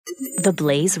The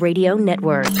Blaze Radio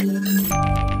Network.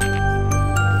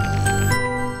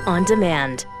 On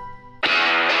demand.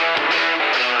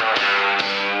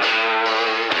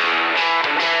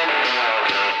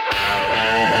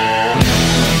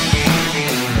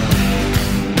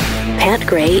 Pat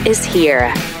Gray is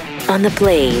here on the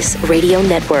Blaze Radio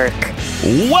Network.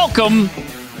 Welcome.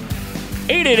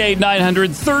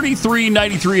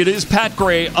 888-900-3393. It is Pat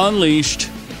Gray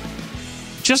Unleashed.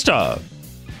 Just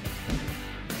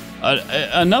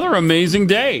another amazing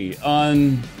day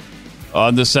on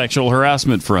the sexual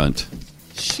harassment front.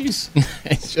 Jeez.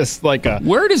 It's just like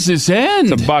where does this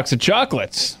end? It's a box of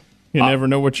chocolates. You never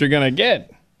know what you're going to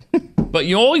get. But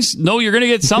you always know you're going to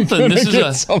get something. This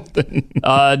is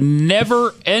a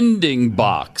never-ending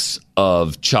box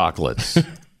of chocolates.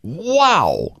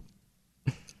 Wow.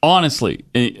 Honestly,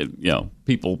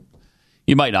 people,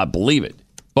 you might not believe it.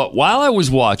 But while I was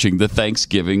watching the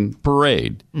Thanksgiving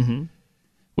parade,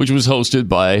 which was hosted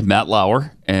by Matt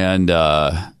Lauer and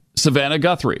Savannah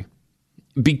Guthrie,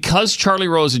 because Charlie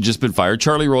Rose had just been fired,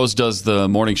 Charlie Rose does the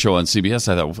morning show on CBS.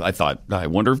 I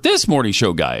wonder if this morning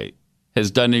show guy has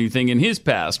done anything in his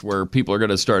past where people are going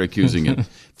to start accusing him.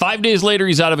 5 days later,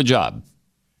 he's out of a job.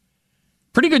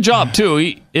 Pretty good job,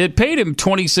 too. It paid him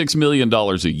 $26 million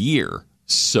a year.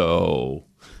 So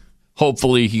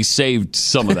hopefully he saved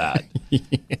some of that.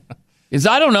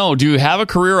 I don't know. Do you have a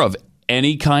career of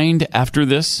any kind after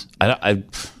this?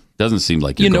 Doesn't seem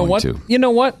like you're going to. You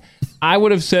know what? I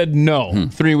would have said no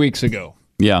 3 weeks ago.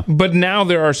 Yeah. But now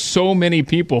there are so many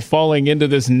people falling into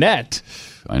this net.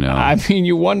 I know. I mean,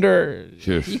 you wonder,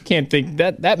 you can't think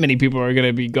that many people are going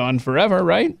to be gone forever,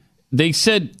 right?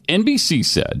 NBC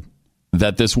said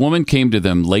that this woman came to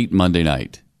them late Monday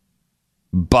night.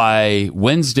 By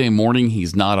Wednesday morning,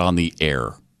 he's not on the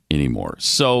air anymore.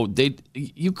 So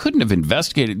you couldn't have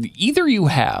investigated. Either you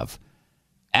have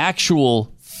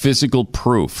actual physical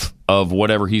proof of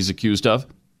whatever he's accused of,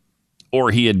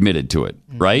 or he admitted to it,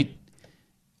 right?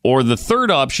 Or the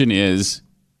third option is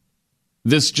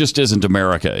this just isn't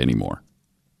America anymore.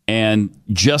 And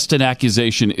just an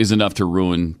accusation is enough to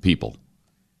ruin people.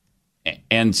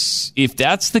 And if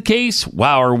that's the case,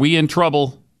 wow, are we in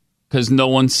trouble? Because no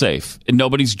one's safe and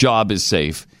nobody's job is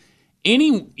safe.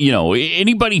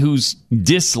 Anybody who's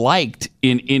disliked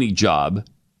in any job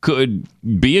could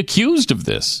be accused of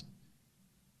this.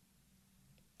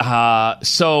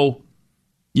 So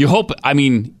you hope,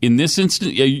 in this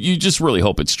instance, you just really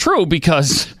hope it's true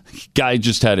because guy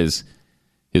just had his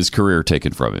career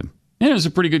taken from him. And it was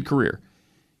a pretty good career.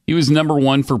 He was number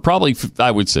one for probably,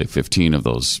 I would say, 15 of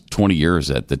those 20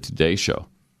 years at the Today Show.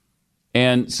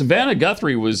 And Savannah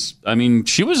Guthrie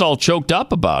she was all choked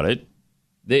up about it.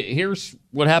 Here's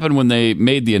what happened when they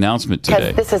made the announcement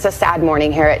today. This is a sad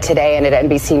morning here at Today and at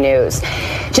NBC News.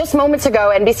 Just moments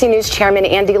ago, NBC News Chairman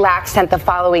Andy Lack sent the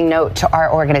following note to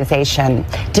our organization.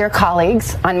 Dear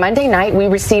colleagues, on Monday night, we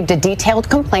received a detailed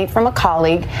complaint from a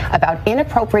colleague about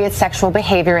inappropriate sexual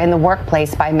behavior in the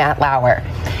workplace by Matt Lauer.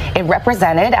 It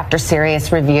represented, after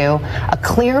serious review, a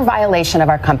clear violation of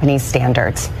our company's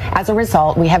standards. As a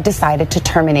result, we have decided to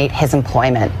terminate his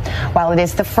employment. While it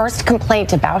is the first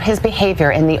complaint about his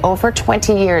behavior in the over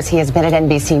 20 years he has been at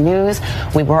NBC News,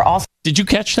 we were also... Did you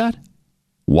catch that?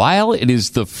 While it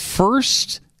is the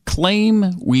first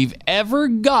claim we've ever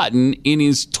gotten in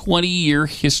his 20-year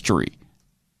history.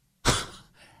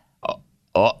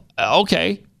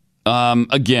 Okay.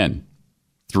 Again,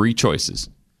 three choices.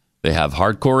 They have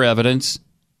hardcore evidence,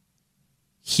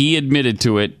 he admitted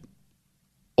to it,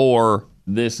 or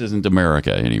this isn't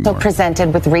America anymore. So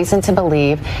presented with reason to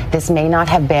believe this may not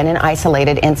have been an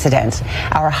isolated incident.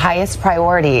 Our highest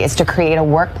priority is to create a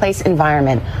workplace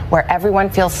environment where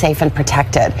everyone feels safe and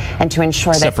protected, and to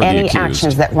ensure that any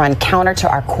actions that run counter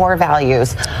to our core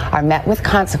values are met with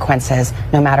consequences,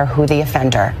 no matter who the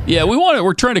offender. Yeah,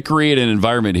 we're trying to create an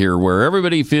environment here where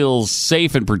everybody feels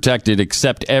safe and protected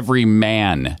except every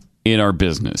man in our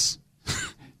business.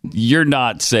 You're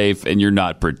not safe and you're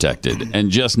not protected. And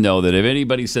just know that if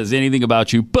anybody says anything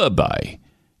about you, bye-bye.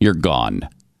 You're gone.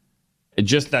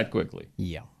 Just that quickly.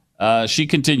 Yeah. She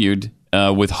continued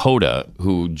with Hoda,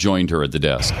 who joined her at the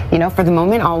desk. For the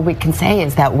moment, all we can say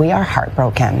is that we are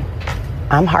heartbroken.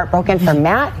 I'm heartbroken for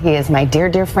Matt. He is my dear,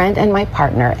 dear friend and my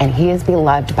partner, and he is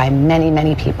beloved by many,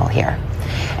 many people here.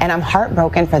 And I'm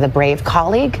heartbroken for the brave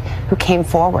colleague who came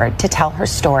forward to tell her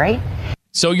story.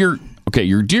 So your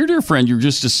dear, dear friend, you're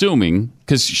just assuming,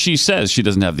 because she says she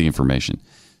doesn't have the information.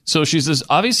 So she's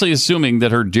obviously assuming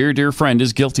that her dear, dear friend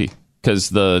is guilty, because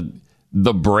the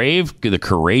brave, the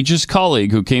courageous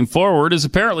colleague who came forward is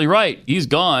apparently right. He's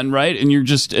gone, right? And you're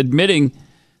just admitting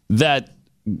that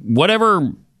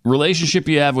whatever relationship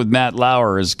you have with Matt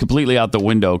Lauer is completely out the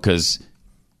window because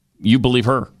you believe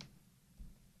her.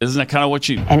 Isn't that kind of what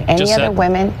you and any just other said?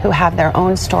 women who have their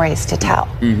own stories to tell.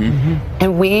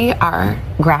 And we are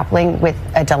grappling with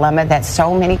a dilemma that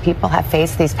so many people have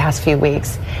faced these past few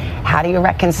weeks. How do you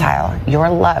reconcile your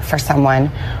love for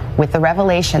someone with the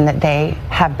revelation that they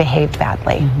have behaved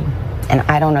badly? And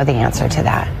I don't know the answer to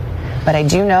that. But I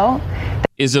do know.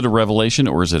 Is it a revelation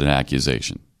or is it an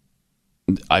accusation?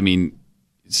 I mean,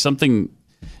 something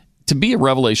to be a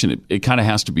revelation, it kind of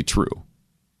has to be true.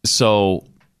 So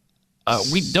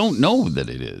we don't know that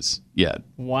it is yet.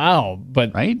 Wow.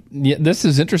 But right? Yeah, this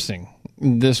is interesting,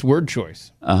 this word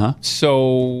choice.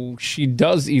 So she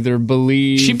does either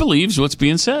believe... She believes what's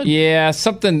being said. Yeah,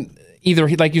 something... Either,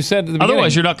 like you said at the beginning...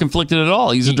 Otherwise, you're not conflicted at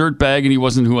all. He's a dirtbag and he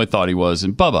wasn't who I thought he was,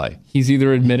 and bye-bye. He's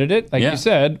either admitted it, like you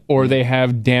said, or they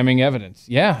have damning evidence.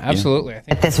 Yeah, absolutely. I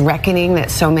think This reckoning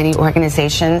that so many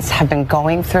organizations have been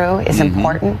going through is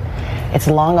important. It's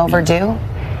long overdue.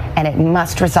 And it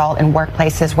must result in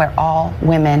workplaces where all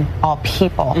women, all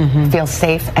people feel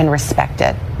safe and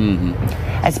respected.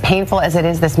 As painful as it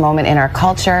is, this moment in our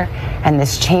culture and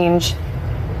this change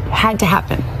had to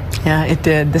happen. Yeah, it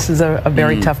did. This is a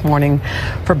very tough morning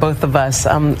for both of us.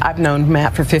 I've known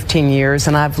Matt for 15 years,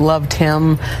 and I've loved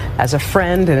him as a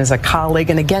friend and as a colleague.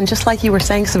 And again, just like you were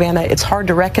saying, Savannah, it's hard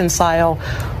to reconcile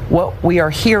what we are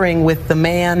hearing with the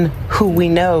man who we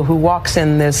know, who walks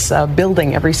in this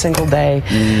building every single day.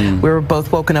 We were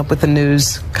both woken up with the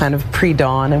news kind of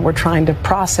pre-dawn, and we're trying to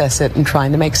process it and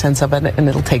trying to make sense of it, and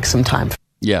it'll take some time.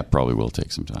 Yeah, it probably will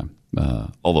take some time.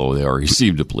 Although they already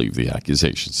seem to believe the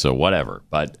accusations, so whatever.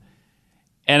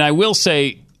 And I will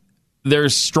say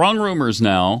there's strong rumors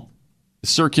now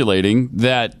circulating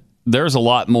that there's a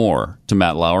lot more to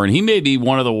Matt Lauer, and he may be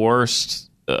one of the worst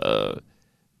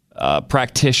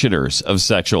practitioners of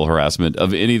sexual harassment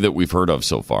of any that we've heard of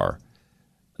so far.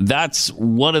 That's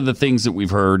one of the things that we've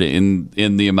heard in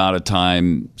the amount of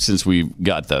time since we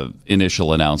got the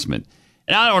initial announcement.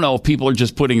 And I don't know if people are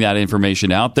just putting that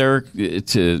information out there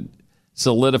to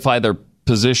solidify their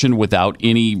position without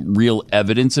any real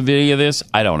evidence of any of this.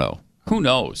 I don't know. Who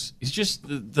knows? It's just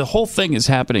the whole thing is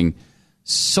happening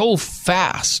so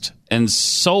fast and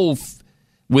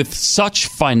with such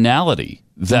finality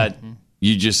that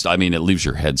you just, I mean, it leaves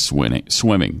your head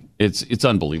swimming. It's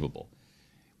unbelievable.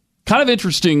 Kind of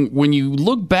interesting when you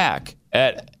look back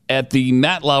at the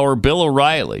Matt Lauer, Bill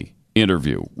O'Reilly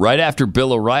interview. Right after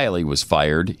Bill O'Reilly was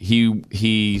fired,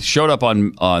 he showed up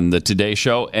on the Today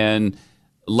Show, and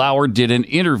Lauer did an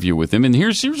interview with him. And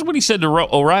here's what he said to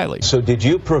O'Reilly. So did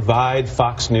you provide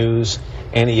Fox News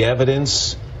any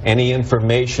evidence, any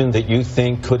information that you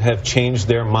think could have changed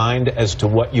their mind as to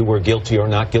what you were guilty or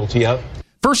not guilty of?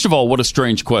 First of all, what a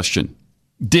strange question.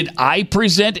 Did I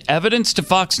present evidence to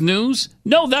Fox News?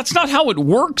 No, that's not how it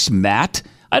works, Matt.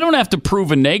 I don't have to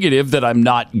prove a negative that I'm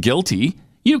not guilty.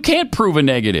 You can't prove a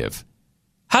negative.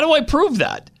 How do I prove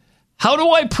that? How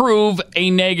do I prove a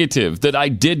negative that I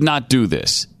did not do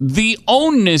this? The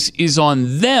onus is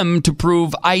on them to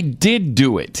prove I did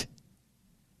do it.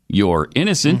 You're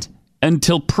innocent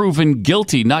until proven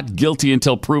guilty, not guilty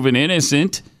until proven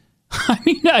innocent. I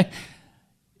mean,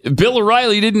 Bill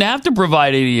O'Reilly didn't have to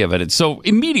provide any evidence. So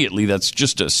immediately, that's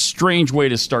just a strange way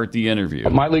to start the interview.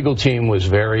 My legal team was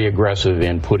very aggressive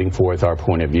in putting forth our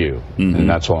point of view, and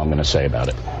that's all I'm going to say about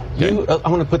it. I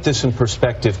want to put this in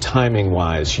perspective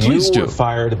timing-wise. You were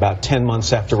fired about 10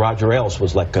 months after Roger Ailes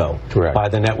was let go by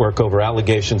the network over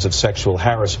allegations of sexual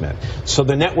harassment. So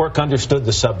the network understood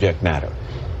the subject matter.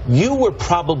 You were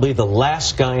probably the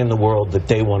last guy in the world that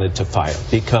they wanted to fire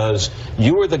because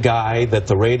you were the guy that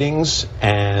the ratings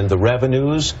and the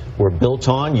revenues were built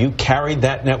on. You carried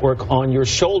that network on your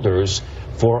shoulders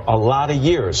for a lot of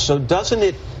years. So doesn't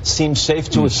it seem safe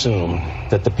to assume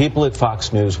that the people at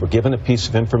Fox News were given a piece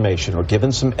of information or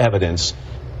given some evidence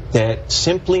that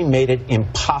simply made it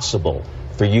impossible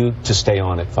for you to stay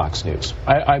on at Fox News?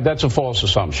 That's a false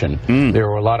assumption. There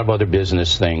were a lot of other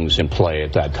business things in play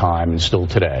at that time and still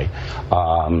today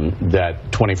that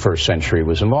 21st Century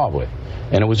was involved with.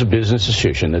 And it was a business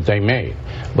decision that they made.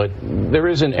 But there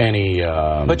isn't any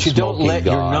But you don't let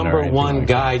your number one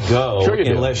guy go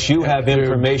unless you have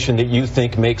information that you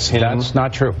think makes him... That's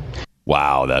not true.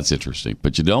 Wow, that's interesting.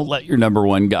 But you don't let your number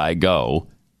one guy go,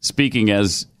 speaking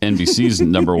as NBC's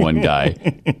number one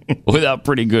guy, without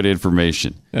pretty good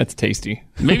information. That's tasty.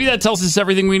 Maybe that tells us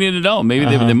everything we need to know. Maybe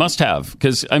they must have.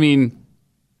 Because, I mean,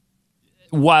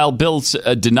 while Bill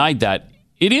denied that,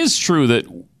 it is true that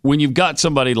when you've got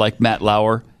somebody like Matt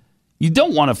Lauer, you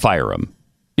don't want to fire him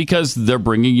because they're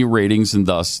bringing you ratings and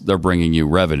thus they're bringing you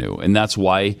revenue. And that's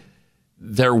why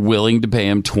they're willing to pay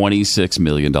him $26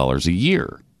 million a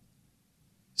year.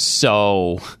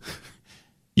 So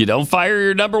you don't fire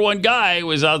your number one guy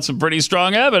without some pretty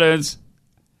strong evidence.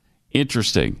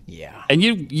 Interesting. Yeah. And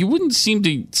you wouldn't seem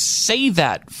to say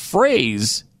that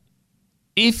phrase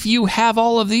if you have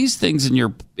all of these things in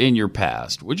your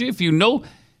past, would you? If you know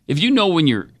when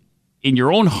you're in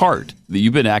your own heart that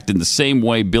you've been acting the same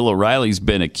way Bill O'Reilly's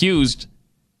been accused,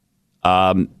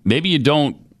 maybe you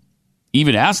don't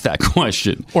even ask that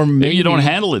question. Or maybe you don't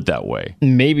handle it that way.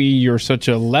 Maybe you're such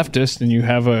a leftist and you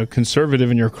have a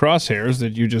conservative in your crosshairs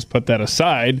that you just put that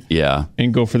aside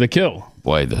and go for the kill.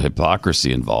 Boy, the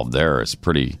hypocrisy involved there is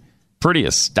pretty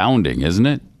astounding, isn't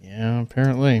it? Yeah,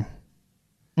 apparently.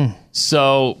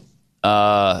 So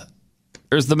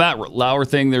there's the Matt Lauer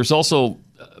thing. There's also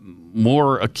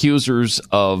more accusers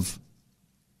of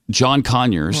John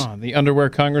Conyers. Oh, the underwear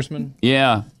congressman?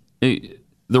 Yeah. The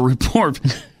report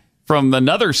from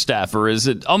another staffer is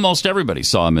that almost everybody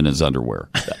saw him in his underwear.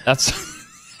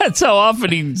 That's how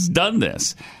often he's done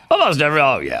this.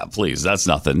 Oh, yeah, please, that's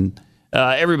nothing.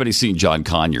 Everybody's seen John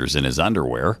Conyers in his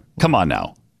underwear. Come on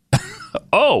now.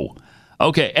 Oh,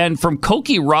 okay. And from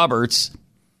Cokie Roberts,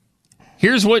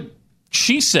 here's what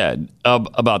she said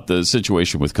about the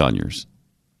situation with Conyers.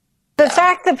 The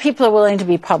fact that people are willing to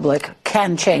be public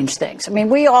can change things. I mean,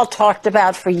 we all talked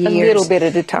about for years. A little bit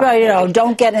at a time.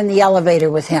 Don't get in the elevator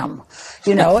with him.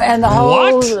 And the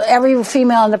whole, every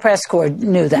female in the press corps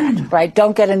knew that, right?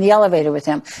 Don't get in the elevator with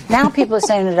him. Now people are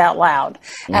saying it out loud.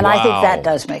 And I think that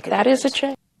does make it. That is a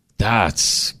change.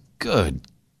 That's good.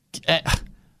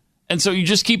 And so you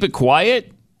just keep it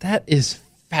quiet? That is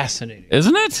fascinating.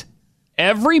 Isn't it?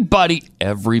 Everybody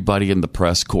in the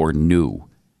press corps knew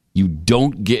you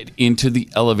don't get into the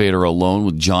elevator alone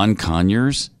with John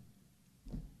Conyers.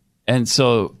 And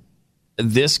so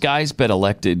this guy's been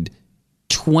elected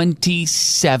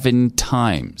 27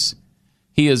 times.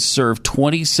 He has served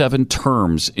 27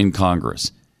 terms in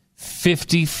Congress,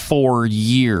 54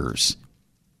 years.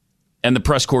 And the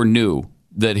press corps knew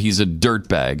that he's a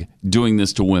dirtbag doing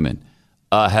this to women,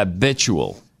 a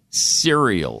habitual,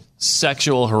 serial,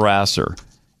 sexual harasser.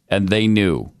 And they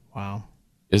knew. Wow.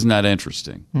 Isn't that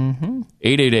interesting? Mm-hmm.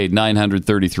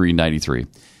 888-900-3393.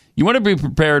 You want to be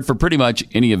prepared for pretty much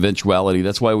any eventuality.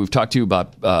 That's why we've talked to you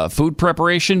about food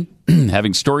preparation,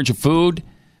 having storage of food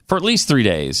for at least 3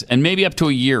 days and maybe up to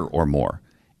a year or more.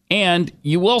 And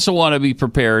you also want to be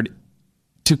prepared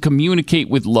to communicate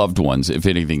with loved ones if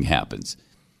anything happens.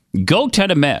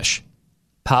 GoTenna Mesh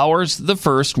powers the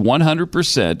first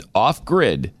 100%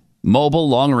 off-grid mobile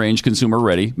long-range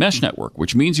consumer-ready mesh network,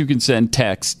 which means you can send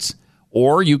texts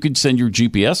or you could send your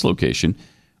GPS location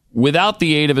without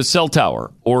the aid of a cell tower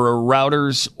or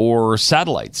routers or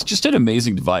satellites. Just an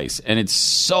amazing device. And it's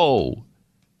so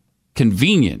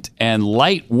convenient and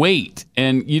lightweight.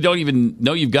 And you don't even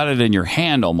know you've got it in your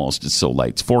hand almost. It's so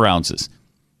light. It's 4 ounces.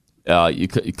 You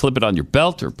clip it on your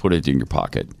belt or put it in your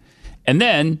pocket. And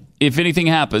then if anything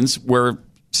happens where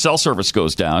cell service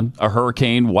goes down, a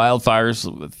hurricane,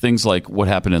 wildfires, things like what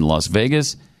happened in Las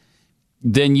Vegas,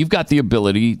 then you've got the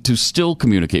ability to still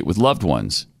communicate with loved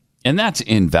ones. And that's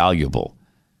invaluable.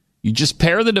 You just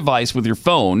pair the device with your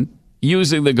phone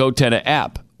using the GoTenna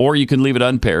app, or you can leave it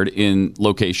unpaired in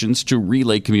locations to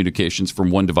relay communications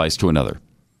from one device to another.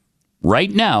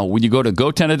 Right now, when you go to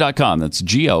GoTenna.com, that's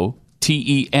GoTenna.com,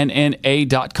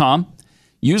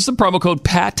 use the promo code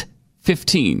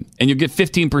PAT15, and you'll get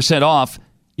 15% off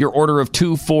your order of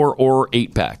 2, 4, or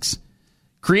 8 packs.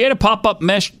 Create a pop-up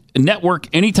mesh network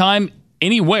anytime,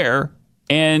 anywhere,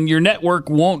 and your network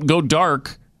won't go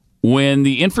dark when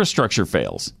the infrastructure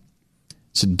fails.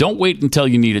 So don't wait until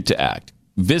you need it to act.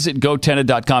 Visit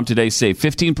GoTenna.com today. Save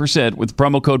 15% with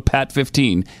promo code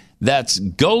PAT15. That's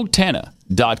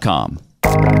GoTenna.com.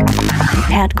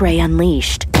 Pat Gray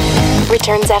Unleashed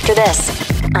returns after this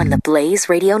on the Blaze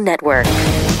Radio Network.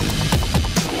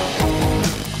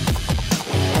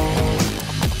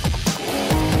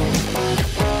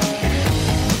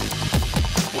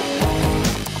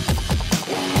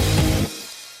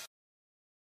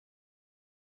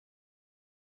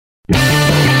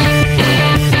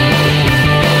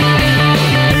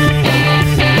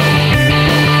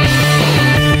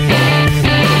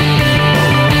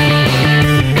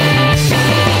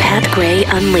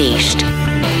 Unleashed.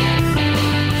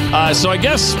 So I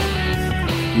guess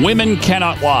women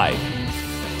cannot lie.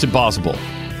 It's impossible.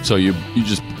 So you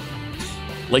just,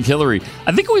 like Hillary,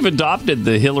 I think we've adopted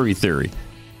the Hillary theory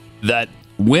that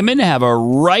women have a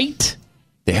right,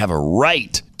 they have a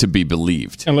right to be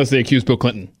believed. Unless they accuse Bill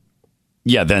Clinton.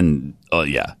 Yeah, then,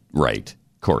 yeah, right,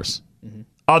 of course. Mm-hmm.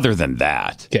 Other than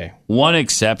that, okay. One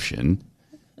exception,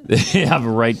 They have a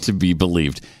right to be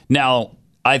believed. Now,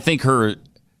 I think her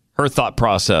thought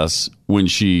process when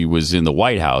she was in the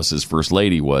White House as First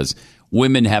Lady was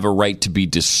women have a right to be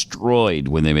destroyed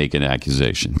when they make an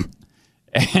accusation.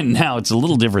 And now it's a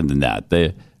little different than that.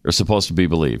 They are supposed to be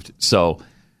believed. So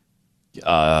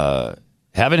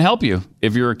heaven help you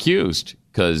if you're accused,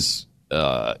 because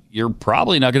you're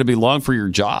probably not going to be long for your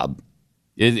job.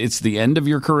 It's the end of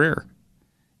your career.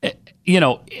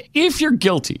 If you're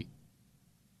guilty,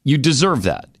 you deserve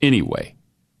that anyway.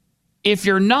 If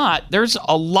you're not, there's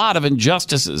a lot of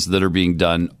injustices that are being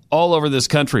done all over this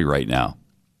country right now.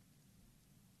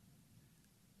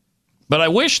 But I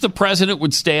wish the president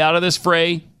would stay out of this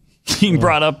fray. He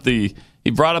brought up the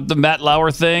Matt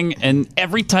Lauer thing, and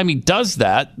every time he does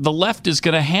that, the left is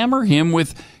going to hammer him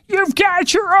with, "You've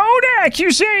got your own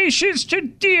accusations to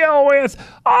deal with.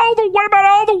 What about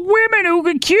all the women who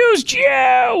accused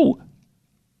you?"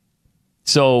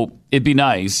 So it'd be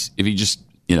nice if he just,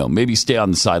 maybe stay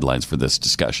on the sidelines for this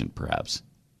discussion, perhaps.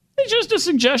 It's just a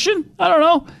suggestion. I don't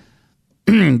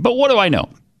know. But what do I know?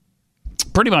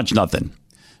 Pretty much nothing.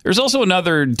 There's also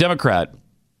another Democrat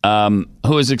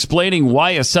who is explaining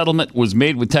why a settlement was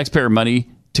made with taxpayer money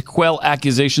to quell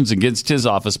accusations against his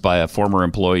office by a former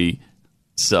employee.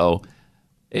 So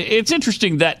it's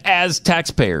interesting that as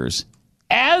taxpayers,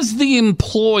 as the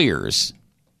employers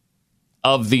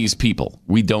of these people,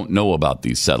 we don't know about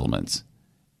these settlements.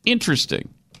 Interesting.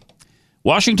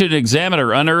 Washington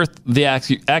Examiner unearthed the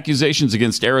accusations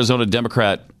against Arizona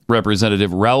Democrat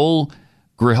Representative Raul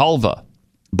Grijalva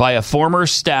by a former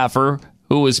staffer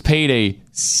who was paid a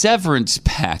severance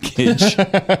package.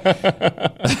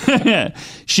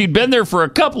 She'd been there for a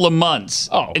couple of months,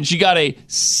 and she got a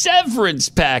severance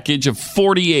package of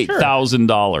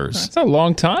 $48,000. That's a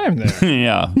long time there.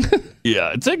 Yeah.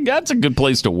 Yeah, that's a good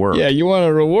place to work. Yeah, you want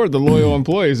to reward the loyal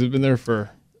employees who've been there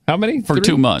for how many? For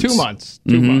 2 months. 2 months.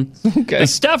 2 months. Okay. The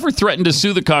staffer threatened to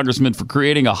sue the congressman for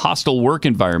creating a hostile work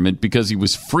environment because he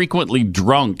was frequently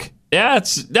drunk.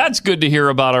 That's good to hear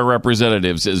about our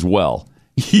representatives as well.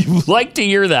 You like to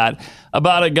hear that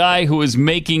about a guy who is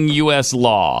making U.S.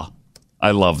 law.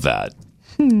 I love that.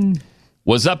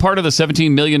 Was that part of the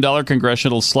 $17 million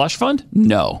congressional slush fund?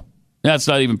 No. That's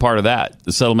not even part of that.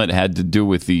 The settlement had to do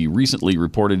with the recently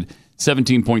reported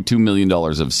 $17.2 million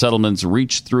of settlements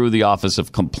reached through the Office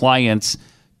of Compliance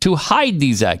to hide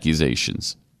these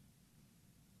accusations.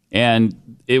 And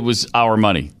it was our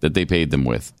money that they paid them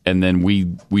with. And then we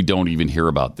don't even hear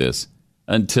about this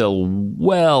until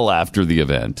well after the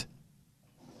event.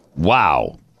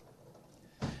 Wow.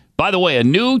 By the way, a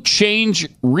new Change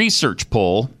Research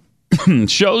poll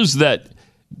shows that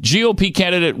GOP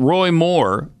candidate Roy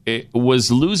Moore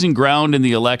was losing ground in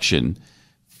the election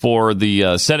for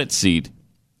the Senate seat.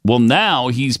 Well, now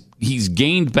he's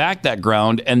gained back that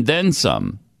ground and then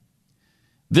some.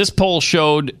 This poll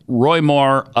showed Roy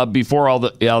Moore up before all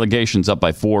the allegations up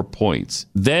by 4 points.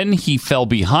 Then he fell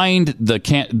behind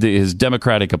his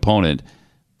Democratic opponent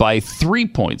by 3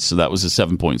 points, so that was a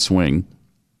 7-point swing.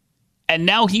 And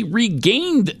now he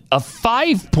regained a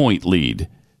 5-point lead.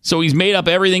 So he's made up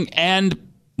everything and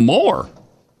more.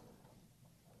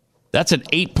 That's an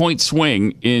 8-point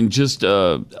swing in just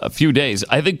a few days.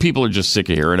 I think people are just sick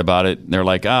of hearing about it. They're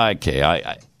like, okay,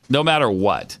 I no matter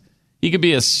what. He could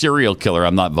be a serial killer.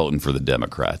 I'm not voting for the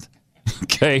Democrat.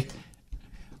 Okay?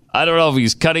 I don't know if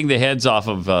he's cutting the heads off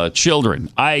of children.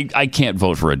 I can't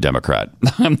vote for a Democrat.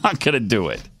 I'm not going to do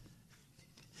it.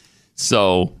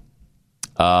 So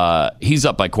he's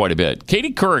up by quite a bit.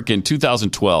 Katie Couric in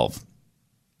 2012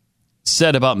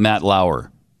 said about Matt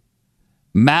Lauer,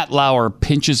 "Matt Lauer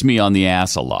pinches me on the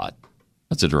ass a lot."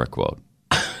 That's a direct quote.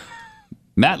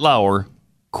 Matt Lauer,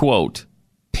 quote,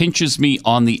 "pinches me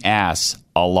on the ass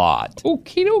a lot."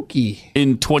 Okie dokie.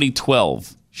 In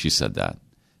 2012, she said that.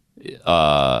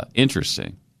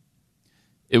 Interesting.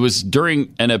 It was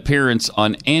during an appearance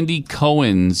on Andy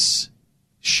Cohen's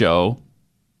show,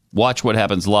 Watch What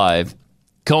Happens Live.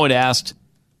 Cohen asked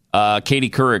Katie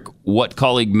Couric what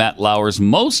colleague Matt Lauer's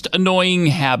most annoying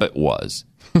habit was.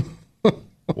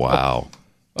 Wow.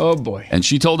 Oh, boy. And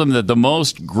she told him that the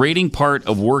most grating part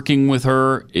of working with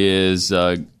her is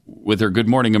with her Good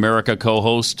Morning America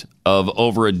co-host of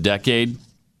over a decade.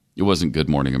 It wasn't Good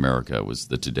Morning America. It was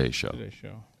the Today Show. Today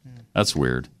Show. Yeah. That's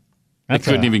weird. I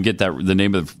couldn't even get the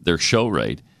name of their show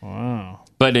right. Wow.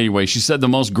 But anyway, she said the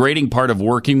most grating part of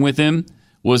working with him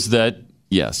was that,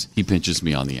 yes, he pinches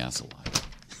me on the ass a lot.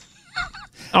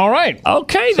 All right.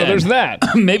 Okay, then. So there's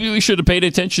that. Maybe we should have paid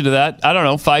attention to that, I don't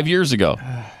know, 5 years ago.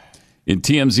 In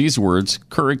TMZ's words,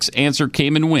 Couric's answer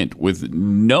came and went with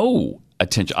no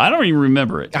attention. I don't even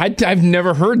remember it. I've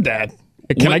never heard that.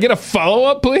 Can I get a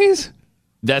follow-up, please?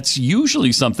 that's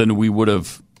usually something we would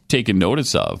have taken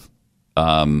notice of.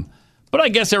 But I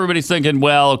guess everybody's thinking,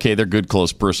 well, okay, they're good,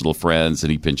 close, personal friends,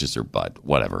 and he pinches her butt.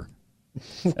 Whatever.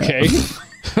 Okay.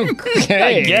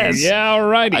 Okay. I guess. Yeah, all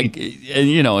righty. And,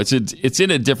 you know, it's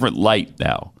in a different light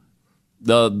now.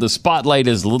 The spotlight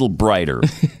is a little brighter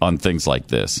on things like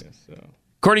this.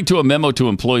 According to a memo to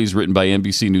employees written by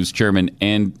NBC News chairman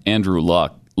Andrew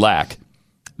Lack,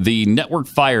 the network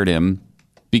fired him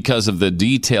because of the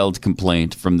detailed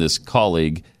complaint from this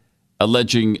colleague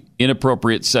alleging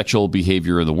inappropriate sexual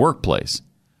behavior in the workplace.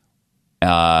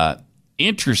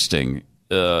 Interesting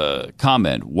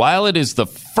comment. While it is the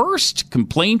first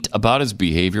complaint about his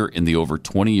behavior in the over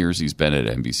 20 years he's been at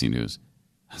NBC News,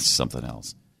 that's something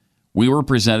else. We were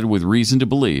presented with reason to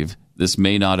believe this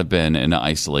may not have been an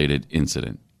isolated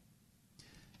incident.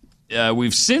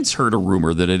 We've since heard a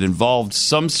rumor that it involved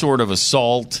some sort of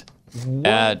assault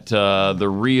at the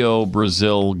Rio,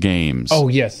 Brazil Games. Oh,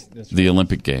 yes. That's the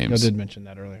Olympic Games. I did mention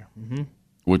that earlier. Mm-hmm.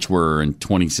 Which were in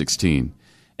 2016.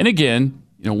 And again,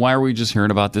 you know, why are we just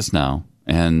hearing about this now?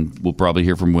 And we'll probably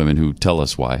hear from women who tell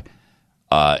us why.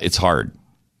 It's hard.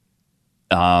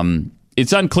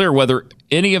 It's unclear whether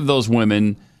any of those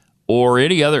women or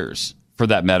any others, for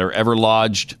that matter, ever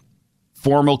lodged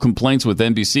formal complaints with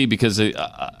NBC, because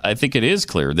I think it is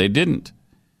clear they didn't.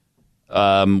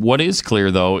 What is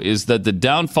clear, though, is that the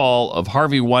downfall of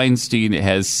Harvey Weinstein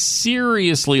has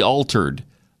seriously altered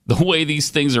the way these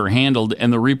things are handled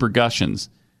and the repercussions.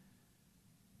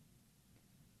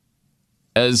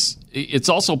 As it's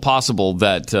also possible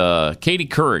that Katie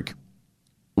Couric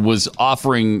was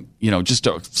offering, you know, just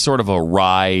a sort of a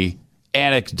wry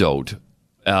anecdote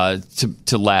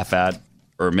to laugh at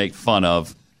or make fun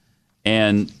of,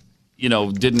 and, you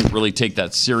know, didn't really take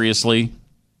that seriously,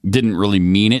 didn't really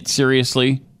mean it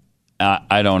seriously.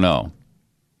 I don't know.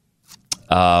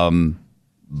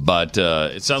 But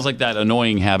it sounds like that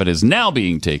annoying habit is now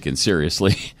being taken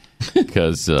seriously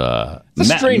because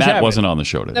Matt wasn't on the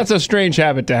show today. That's a strange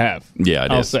habit to have. Yeah,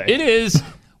 I'll say. It is.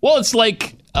 Well, it's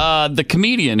like the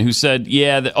comedian who said,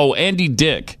 Andy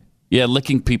Dick. Yeah,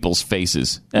 licking people's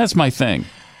faces. That's my thing.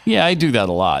 Yeah, I do that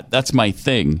a lot. That's my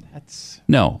thing.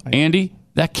 Andy,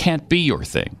 that can't be your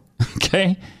thing.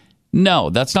 Okay? No,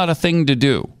 that's not a thing to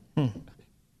do. I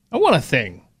want a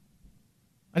thing.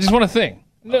 I just want a thing.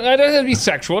 No, it doesn't have to be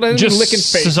sexual. It doesn't have to be licking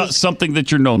faces. Something that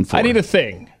you're known for. I need a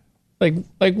thing. Like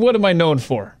what am I known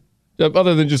for?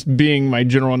 Other than just being my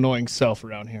general annoying self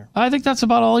around here. I think that's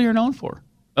about all you're known for.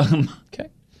 Okay.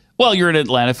 Well, you're an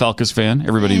Atlanta Falcons fan.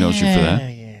 Everybody knows you for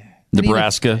that. Yeah.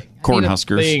 Nebraska,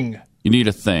 Cornhuskers. You need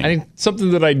a thing. I need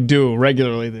something that I do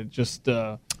regularly that just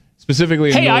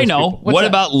specifically. Hey, I know. What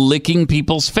about licking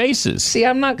people's faces? See,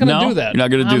 I'm not going to do that. You're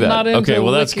not going to do that. Not into okay,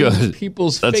 well, that's good.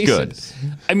 People's that's faces.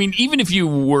 Good. I mean, even if you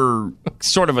were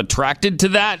sort of attracted to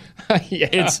that,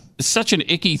 it's such an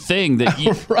icky thing that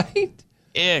you. Right?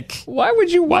 Ick. Why would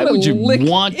you want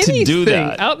to do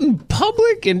that out in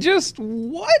public and just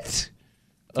what?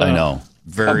 I know.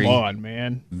 Very. Come on,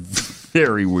 man.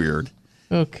 Very weird.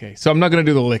 Okay, so I'm not going to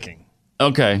do the licking.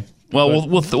 Okay. Well,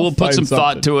 we'll put some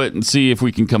thought to it and see if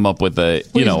we can come up with a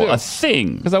a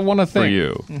thing. Because I want a thing for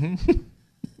you. Mm-hmm.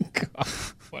 God,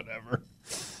 whatever.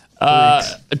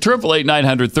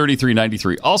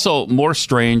 888-900-3393. Also, more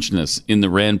strangeness in the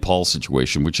Rand Paul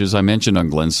situation, which, as I mentioned on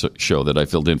Glenn's show that I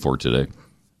filled in for today,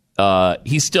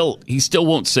 he still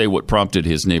won't say what prompted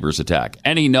his neighbor's attack,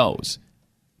 and he knows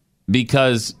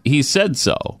because he said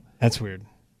so. That's weird.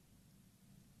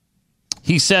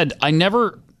 He said, I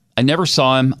never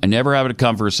saw him. I never had a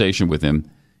conversation with him.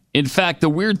 In fact, the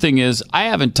weird thing is I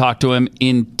haven't talked to him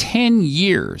in 10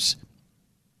 years.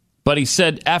 But he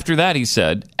said, after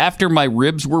my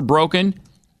ribs were broken,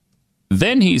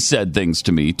 then he said things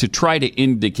to me to try to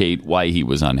indicate why he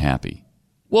was unhappy.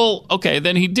 Well, okay,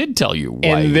 then he did tell you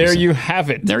why. And there you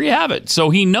have it. There you have it. So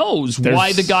he knows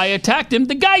why the guy attacked him.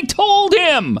 The guy told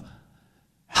him.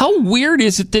 How weird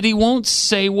is it that he won't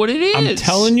say what it is? I'm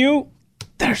telling you.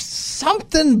 There's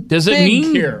something does it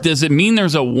mean here. Does it mean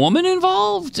there's a woman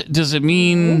involved? Does it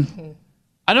mean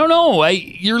I don't know.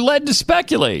 You're led to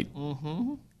speculate.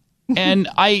 Mm-hmm. And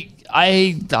I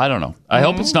don't know. I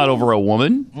hope it's not over a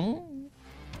woman.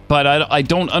 But I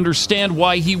don't understand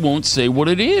why he won't say what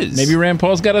it is. Maybe Rand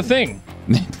Paul's got a thing.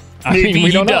 Maybe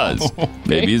he does.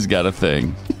 Maybe he's got a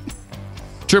thing.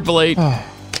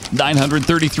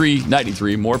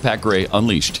 888-900-3393. More Pat Gray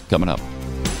Unleashed coming up.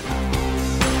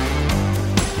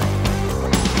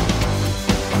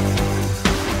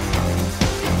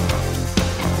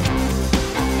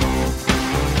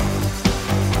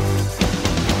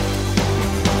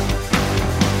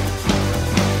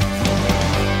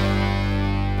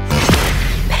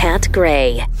 Pat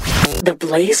Gray, the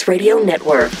Blaze Radio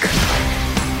Network.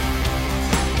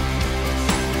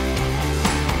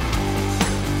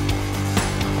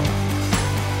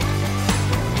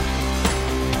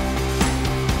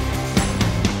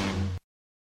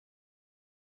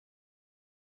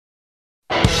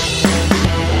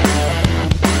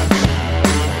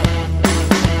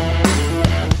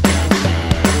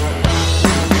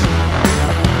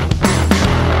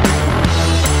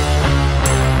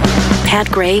 Pat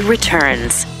Gray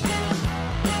returns.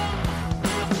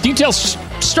 Details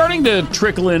starting to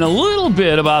trickle in a little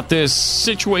bit about this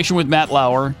situation with Matt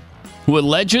Lauer, who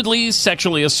allegedly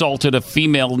sexually assaulted a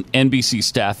female NBC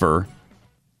staffer,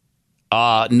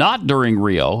 not during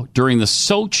Rio, during the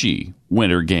Sochi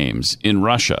Winter Games in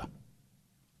Russia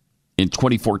in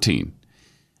 2014.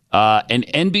 An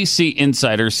NBC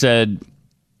insider said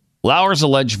Lauer's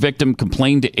alleged victim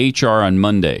complained to HR on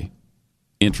Monday.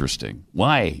 Interesting.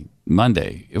 Why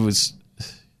Monday? It's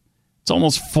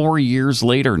almost 4 years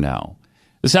later now.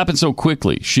 This happened so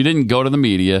quickly. She didn't go to the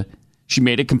media. She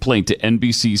made a complaint to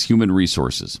NBC's Human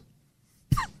Resources.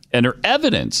 And her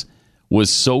evidence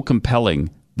was so compelling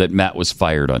that Matt was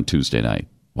fired on Tuesday night.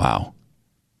 Wow.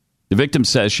 The victim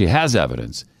says she has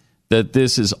evidence that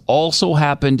this has also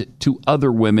happened to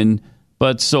other women,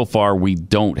 but so far we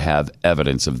don't have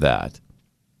evidence of that.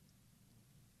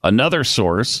 Another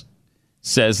source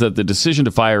says that the decision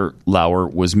to fire Lauer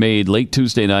was made late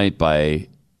Tuesday night by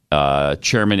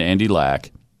Chairman Andy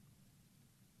Lack,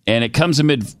 and it comes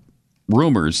amid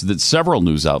rumors that several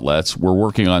news outlets were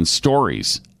working on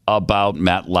stories about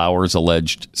Matt Lauer's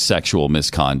alleged sexual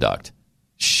misconduct.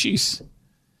 Jeez.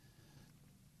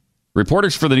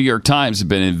 Reporters for the New York Times have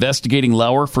been investigating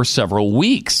Lauer for several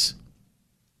weeks.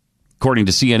 According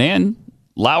to CNN,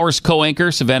 Lauer's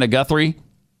co-anchor, Savannah Guthrie,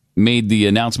 made the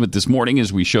announcement this morning,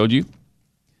 as we showed you.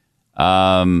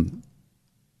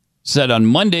 Said on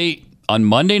Monday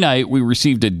night, we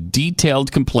received a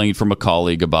detailed complaint from a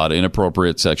colleague about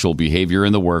inappropriate sexual behavior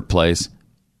in the workplace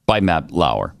by Matt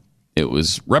Lauer. It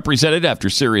was represented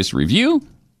after serious review,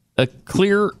 a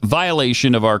clear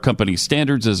violation of our company's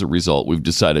standards. As a result, we've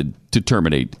decided to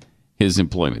terminate his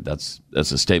employment. That's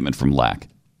a statement from Lack.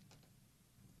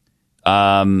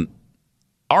 Our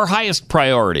highest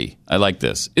priority, I like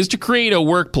this, is to create a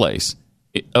workplace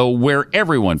where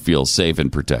everyone feels safe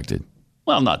and protected.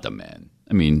 Well, not the men.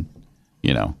 I mean,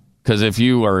 because if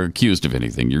you are accused of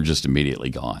anything, you're just immediately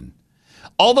gone.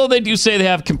 Although they do say they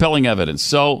have compelling evidence.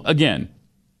 So, again,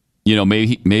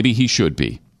 maybe he should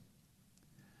be.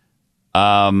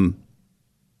 So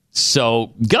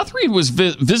Guthrie was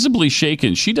visibly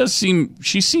shaken. She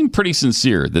seemed pretty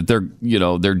sincere that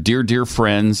they're dear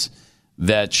friends,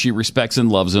 that she respects and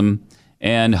loves him.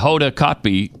 And Hoda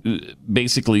Kotb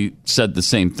basically said the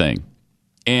same thing.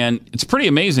 And it's pretty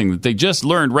amazing that they just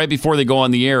learned right before they go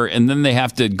on the air, and then they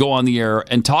have to go on the air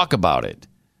and talk about it,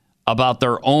 about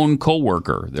their own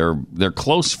coworker, their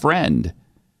close friend.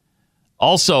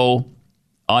 Also,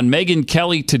 on Megyn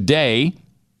Kelly today,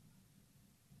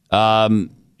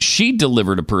 she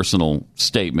delivered a personal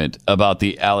statement about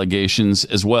the allegations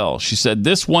as well. She said,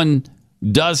 "This one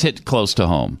does hit close to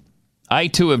home. I,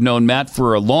 too, have known Matt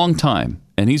for a long time,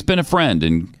 and he's been a friend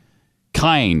and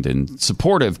kind and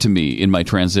supportive to me in my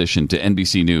transition to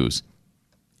NBC News.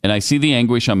 And I see the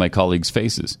anguish on my colleagues'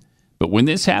 faces. But when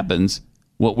this happens,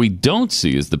 what we don't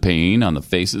see is the pain on the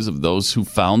faces of those who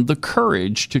found the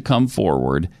courage to come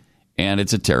forward, and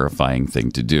it's a terrifying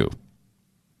thing to do.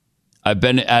 I've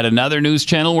been at another news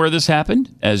channel where this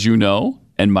happened, as you know,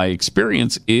 and my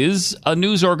experience is a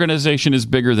news organization is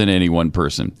bigger than any one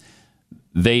person.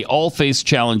 They all face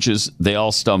challenges, they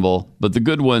all stumble, but the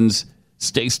good ones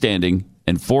stay standing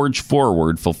and forge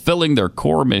forward, fulfilling their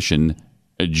core mission,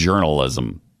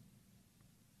 journalism."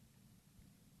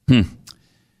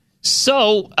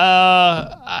 So,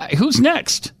 who's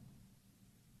next?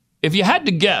 If you had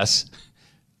to guess,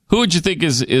 who would you think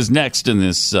is next in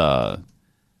this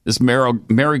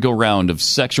merry-go-round of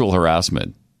sexual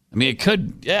harassment? I mean,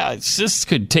 this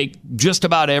could take just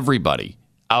about everybody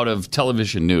out of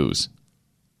television news.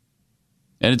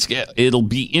 And it'll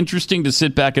be interesting to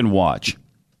sit back and watch.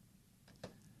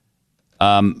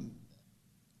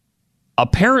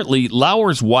 Apparently,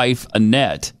 Lauer's wife,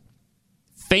 Annette,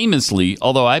 famously,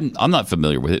 although I'm not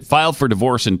familiar with it, filed for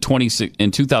divorce in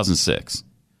 2006.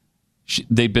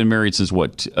 They've been married since,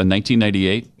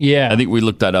 1998? Yeah. I think we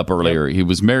looked that up earlier. Yep. He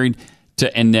was married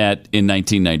to Annette in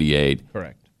 1998.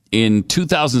 Correct. In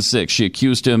 2006, she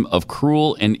accused him of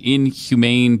cruel and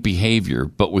inhumane behavior,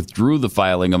 but withdrew the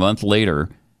filing a month later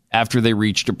after they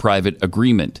reached a private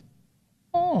agreement.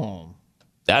 Oh.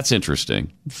 That's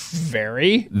interesting.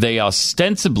 Very. They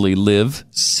ostensibly live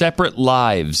separate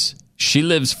lives. She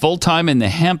lives full-time in the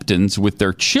Hamptons with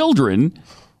their children,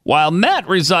 while Matt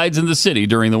resides in the city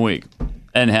during the week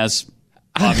and has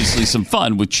obviously some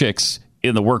fun with chicks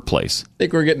in the workplace. I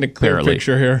think we're getting a clear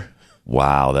picture here.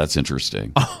 Wow, that's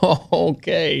interesting.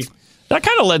 Okay. That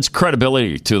kind of lends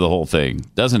credibility to the whole thing,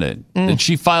 doesn't it? That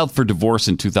she filed for divorce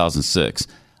in 2006.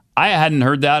 I hadn't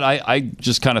heard that. I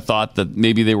just kind of thought that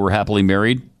maybe they were happily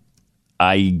married.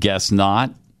 I guess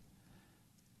not.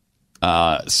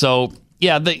 So,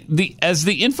 yeah, as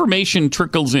the information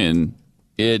trickles in,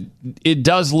 it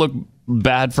does look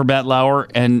bad for Matt Lauer,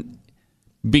 and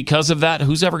because of that,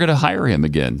 who's ever going to hire him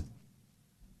again?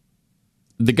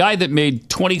 The guy that made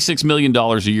 $26 million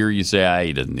a year, you say,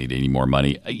 he doesn't need any more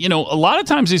money. You know, a lot of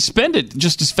times they spend it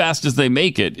just as fast as they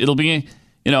make it. It'll be,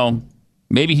 you know,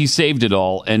 maybe he saved it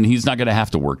all and he's not going to have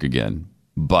to work again.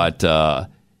 But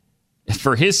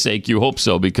for his sake, you hope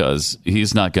so, because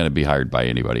he's not going to be hired by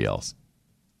anybody else.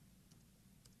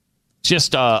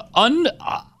 Just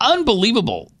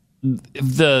unbelievable,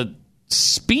 the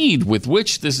speed with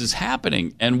which this is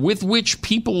happening and with which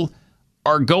people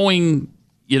are going,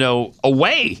 you know,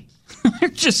 away.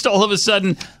 Just all of a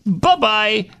sudden,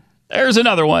 bye-bye, there's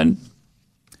another one.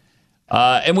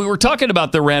 And we were talking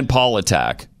about the Rand Paul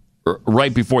attack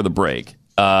right before the break.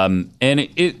 And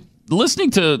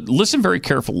listen very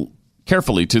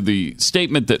carefully to the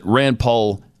statement that Rand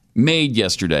Paul made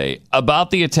yesterday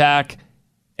about the attack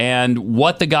and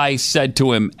what the guy said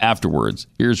to him afterwards.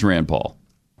 Here's Rand Paul.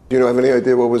 Do you have any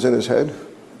idea what was in his head?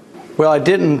 Well, I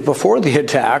didn't before the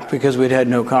attack because we'd had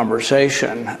no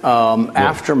conversation.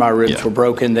 After my ribs were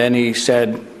broken, then he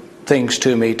said things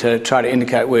to me to try to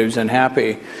indicate he was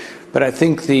unhappy. But I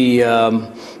think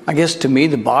I guess to me,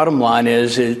 the bottom line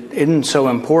is it isn't so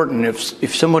important.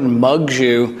 If someone mugs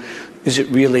you, is it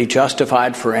really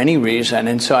justified for any reason?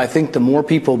 And so I think the more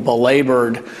people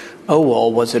belabored, oh,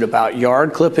 well, was it about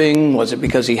yard clipping? Was it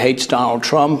because he hates Donald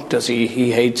Trump? Does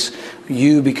he hates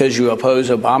you because you oppose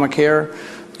Obamacare?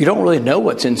 You don't really know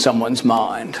what's in someone's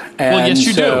mind. And well, yes,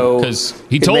 you do, because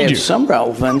he told you. It may have some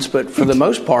relevance, but for the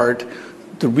most part,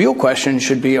 the real question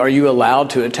should be, are you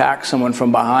allowed to attack someone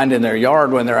from behind in their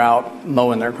yard when they're out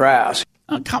mowing their grass?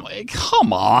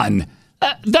 Come on.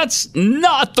 That's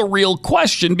not the real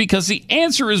question, because the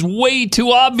answer is way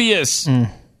too obvious.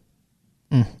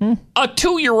 Mm-hmm. A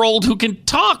 2-year-old who can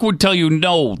talk would tell you,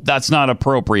 no, that's not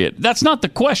appropriate. That's not the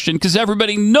question, because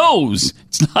everybody knows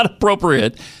it's not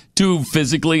appropriate to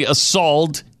physically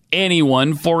assault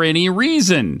anyone for any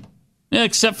reason,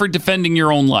 except for defending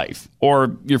your own life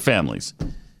or your family's.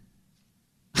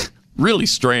 Really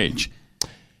strange.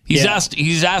 He's asked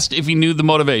if he knew the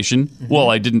motivation. Mm-hmm. Well,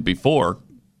 I didn't before.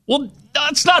 Well,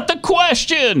 that's not the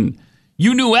question.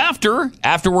 You knew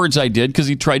afterwards I did, because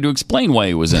he tried to explain why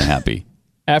he was unhappy.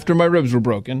 After my ribs were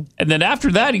broken. And then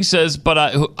after that, he says, but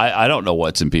I don't know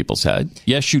what's in people's head.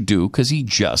 Yes, you do, because he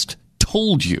just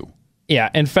told you.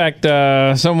 Yeah, in fact,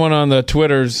 someone on the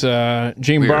Twitters,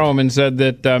 Gene Barrowman, said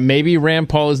that maybe Rand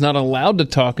Paul is not allowed to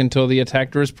talk until the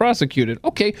attacker is prosecuted.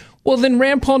 Okay, well then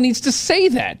Rand Paul needs to say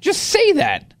that. Just say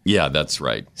that. Yeah, that's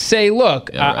right. Say, look,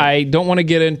 yeah, right. I don't want to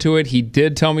get into it. He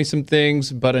did tell me some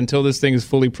things, but until this thing is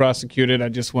fully prosecuted, I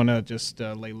just want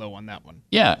to lay low on that one.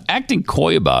 Yeah, acting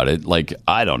coy about it, like,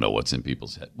 I don't know what's in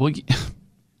people's head. Well,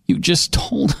 you just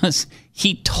told us.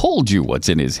 He told you what's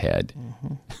in his head.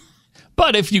 Mm-hmm.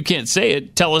 But if you can't say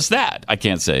it, tell us that. I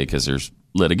can't say it because there's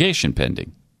litigation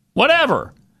pending.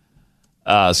 Whatever.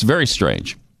 It's very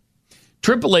strange.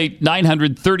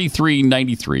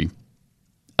 888-900-3393.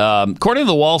 According to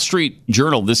the Wall Street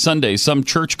Journal this Sunday, some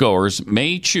churchgoers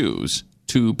may choose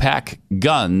to pack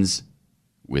guns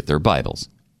with their Bibles.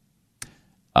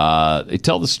 They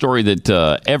tell the story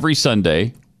that every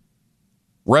Sunday,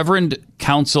 Reverend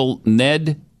Counsel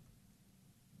Ned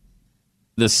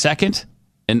II,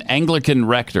 an Anglican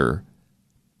rector,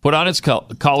 put on his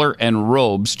collar and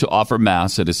robes to offer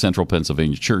Mass at his Central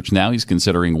Pennsylvania church. Now he's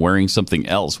considering wearing something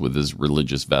else with his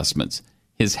religious vestments,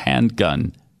 his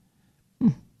handgun.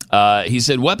 He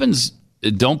said, weapons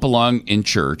don't belong in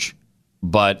church,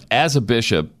 but as a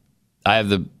bishop, I have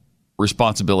the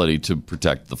responsibility to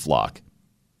protect the flock.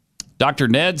 Dr.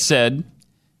 Ned said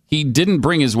he didn't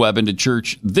bring his weapon to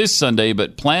church this Sunday,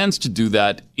 but plans to do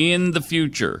that in the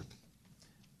future.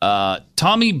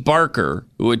 Tommy Barker,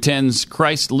 who attends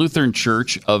Christ Lutheran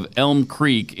Church of Elm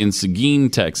Creek in Seguin,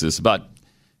 Texas, about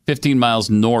 15 miles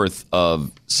north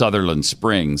of Sutherland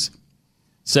Springs,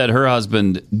 said her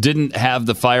husband didn't have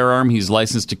the firearm he's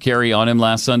licensed to carry on him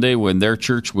last Sunday when their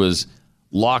church was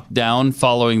locked down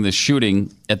following the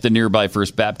shooting at the nearby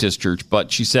First Baptist Church,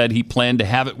 but she said he planned to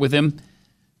have it with him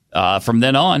from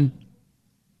then on.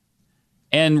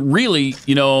 And really,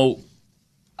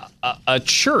 a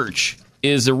church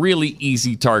is a really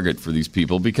easy target for these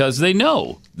people because they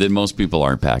know that most people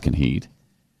aren't packing heat.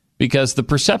 Because the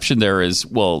perception there is,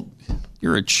 well,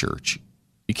 you're a church.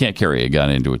 You can't carry a gun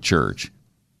into a church.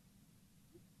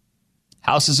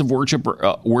 Houses of worship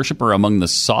are among the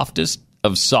softest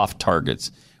of soft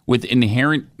targets, with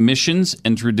inherent missions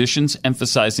and traditions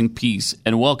emphasizing peace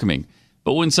and welcoming.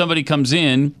 But when somebody comes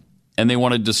in and they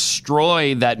want to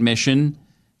destroy that mission,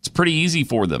 it's pretty easy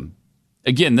for them.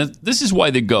 Again, this is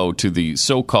why they go to the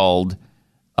so-called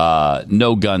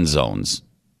no-gun zones,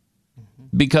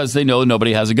 because they know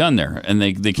nobody has a gun there and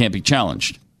they can't be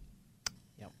challenged.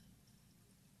 Yep.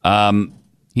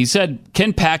 He said,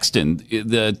 Ken Paxton,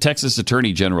 the Texas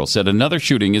Attorney General, said another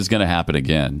shooting is going to happen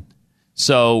again.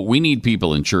 So we need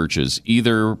people in churches,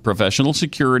 either professional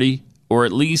security or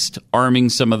at least arming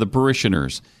some of the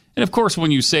parishioners. And of course,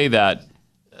 when you say that,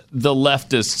 the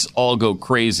leftists all go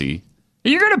crazy.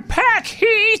 You're going to pack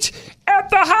heat at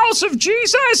the house of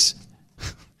Jesus?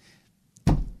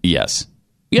 Yes.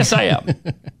 Yes, I am.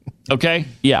 Okay?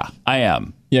 Yeah, I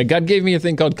am. Yeah, God gave me a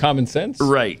thing called common sense.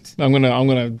 Right. I'm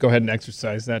gonna go ahead and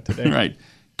exercise that today. Right.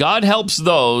 God helps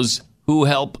those who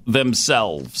help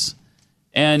themselves.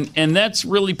 And that's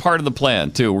really part of the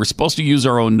plan, too. We're supposed to use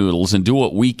our own noodles and do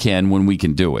what we can when we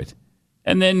can do it.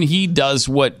 And then he does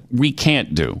what we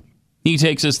can't do. He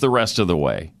takes us the rest of the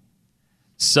way.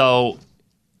 So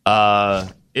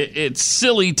it's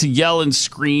silly to yell and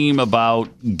scream about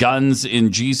guns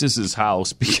in Jesus'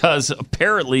 house because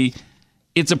apparently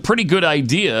it's a pretty good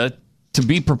idea to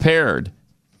be prepared.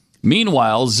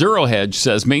 Meanwhile, Zero Hedge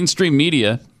says mainstream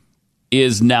media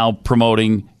is now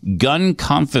promoting gun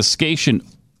confiscation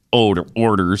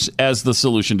orders as the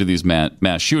solution to these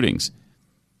mass shootings.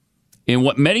 In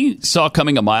what many saw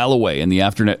coming a mile away in the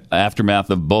aftermath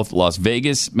of both Las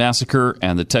Vegas massacre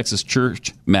and the Texas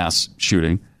church mass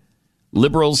shooting,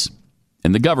 liberals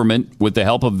and the government, with the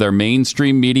help of their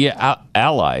mainstream media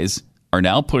allies, are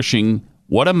now pushing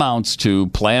what amounts to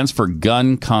plans for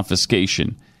gun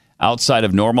confiscation outside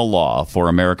of normal law for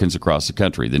Americans across the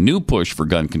country. The new push for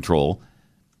gun control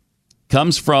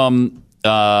comes from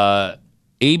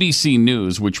ABC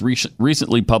News, which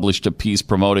recently published a piece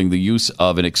promoting the use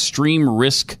of an extreme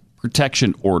risk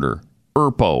protection order,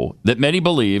 ERPO, that many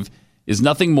believe is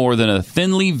nothing more than a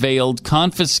thinly veiled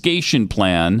confiscation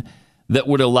plan that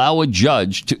would allow a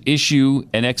judge to issue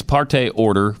an ex parte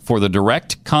order for the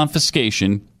direct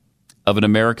confiscation of an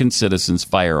American citizen's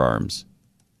firearms.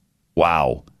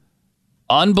 Wow.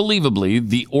 Unbelievably,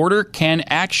 the order can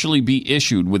actually be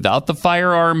issued without the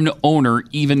firearm owner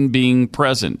even being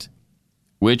present,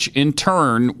 which in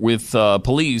turn, with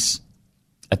police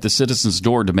at the citizen's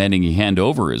door demanding he hand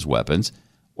over his weapons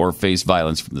or face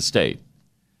violence from the state.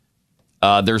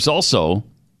 There's also,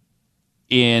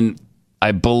 in,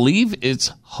 I believe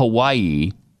it's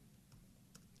Hawaii,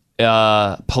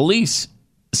 police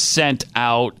sent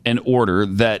out an order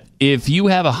that if you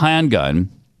have a handgun,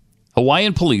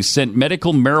 Hawaiian police sent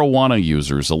medical marijuana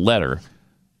users a letter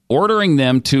ordering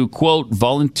them to, quote,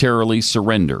 voluntarily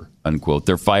surrender, unquote,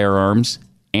 their firearms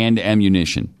and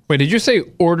ammunition. Wait, did you say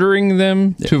ordering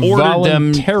them to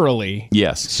voluntarily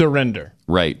surrender?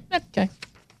 Right. Okay.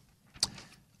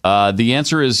 The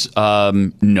answer is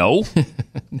no.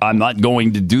 I'm not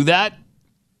going to do that.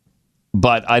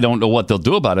 But I don't know what they'll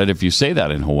do about it if you say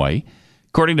that in Hawaii.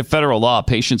 According to federal law,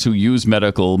 patients who use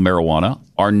medical marijuana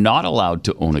are not allowed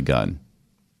to own a gun.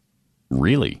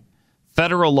 Really?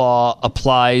 Federal law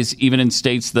applies even in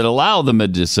states that allow the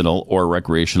medicinal or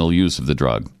recreational use of the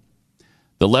drug.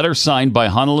 The letter signed by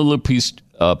Honolulu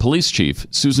Police Chief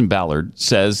Susan Ballard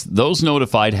says those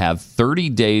notified have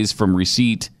 30 days from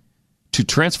receipt to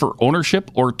transfer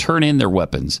ownership or turn in their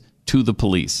weapons to the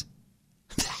police.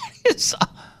 It's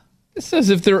as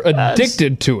if they're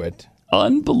addicted to it.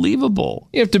 Unbelievable.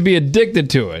 You have to be addicted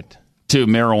to it. To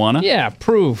marijuana? Yeah,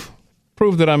 prove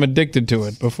that I'm addicted to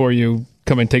it before you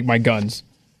come and take my guns.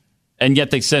 And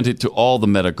yet they sent it to all the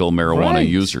medical marijuana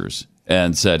users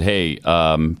and said, hey,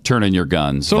 turn in your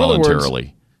guns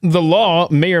voluntarily. In other words, the law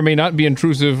may or may not be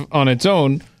intrusive on its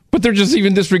own, but they're just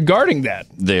even disregarding that.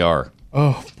 They are.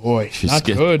 Oh, boy. Not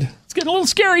good. It's getting a little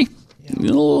scary. Yeah. A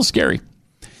little scary.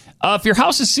 If your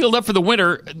house is sealed up for the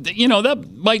winter, that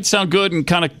might sound good and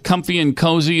kind of comfy and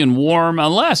cozy and warm,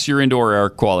 unless your indoor air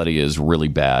quality is really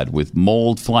bad with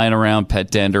mold flying around,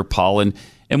 pet dander, pollen.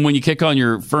 And when you kick on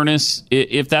your furnace,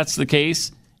 if that's the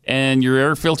case, and your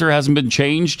air filter hasn't been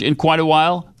changed in quite a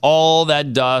while, all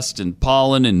that dust and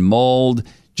pollen and mold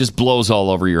just blows all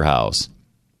over your house.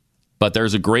 But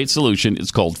there's a great solution. It's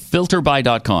called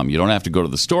filterby.com. You don't have to go to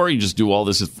the store. You just do all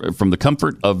this from the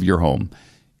comfort of your home.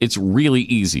 It's really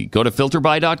easy. Go to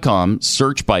filterby.com,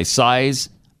 search by size,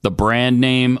 the brand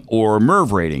name, or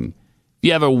MERV rating. If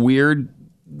you have a weird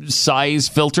size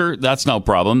filter, that's no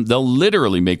problem. They'll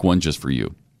literally make one just for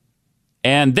you.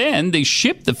 And then they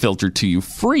ship the filter to you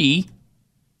free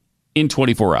in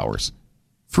 24 hours.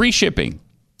 Free shipping.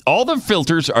 All the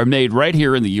filters are made right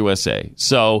here in the USA.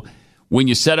 So when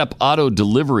you set up auto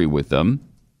delivery with them,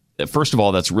 first of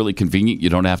all, that's really convenient. You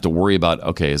don't have to worry about,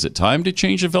 okay, is it time to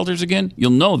change the filters again?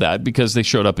 You'll know that because they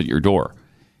showed up at your door.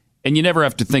 And you never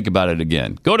have to think about it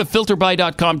again. Go to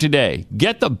filterby.com today.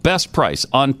 Get the best price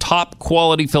on top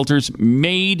quality filters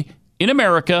made in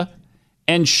America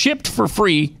and shipped for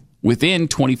free within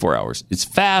 24 hours. It's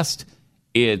fast,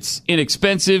 it's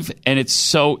inexpensive, and it's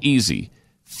so easy.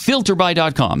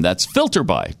 Filterby.com. That's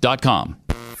filterby.com.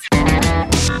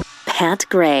 Pat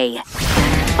Gray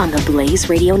on the Blaze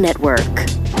Radio Network.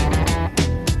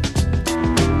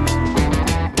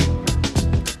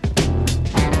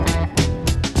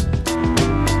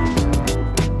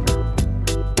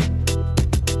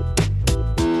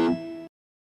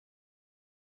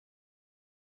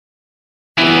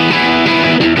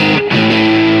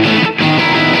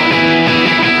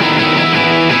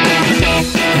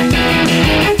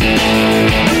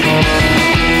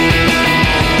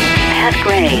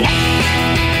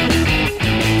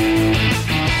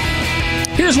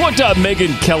 Here's what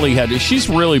Megyn Kelly had. She's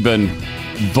really been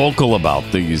vocal about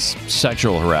these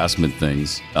sexual harassment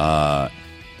things.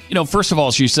 First of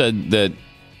all, she said that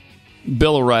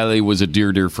Bill O'Reilly was a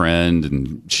dear, dear friend,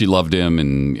 and she loved him,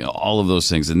 and all of those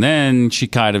things. And then she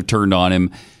kind of turned on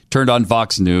him, turned on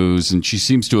Fox News, and she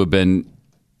seems to have been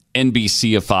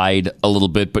NBC-ified a little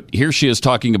bit. But here she is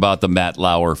talking about the Matt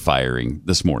Lauer firing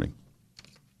this morning.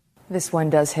 This one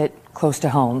does hit close to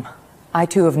home. I,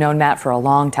 too, have known Matt for a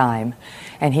long time,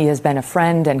 and he has been a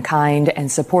friend and kind and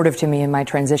supportive to me in my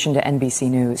transition to NBC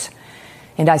News.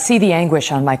 And I see the anguish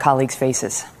on my colleagues'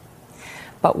 faces.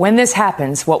 But when this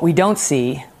happens, what we don't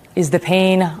see is the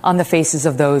pain on the faces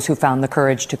of those who found the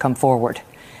courage to come forward.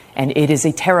 And it is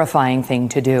a terrifying thing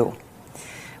to do.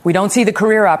 We don't see the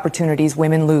career opportunities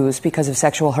women lose because of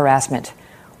sexual harassment,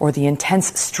 or the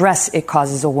intense stress it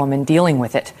causes a woman dealing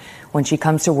with it when she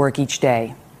comes to work each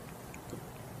day.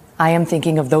 I am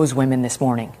thinking of those women this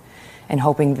morning and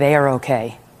hoping they are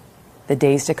okay. The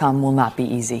days to come will not be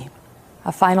easy.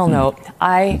 A final note,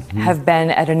 I have been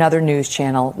at another news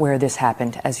channel where this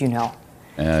happened, as you know.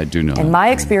 I do know. And my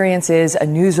experience is a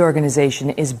news organization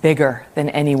is bigger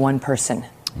than any one person.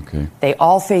 Okay. They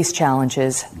all face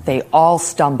challenges. They all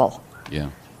stumble. Yeah.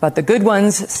 But the good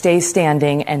ones stay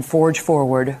standing and forge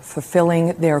forward,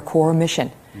 fulfilling their core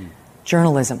mission,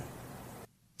 journalism.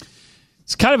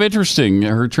 It's kind of interesting,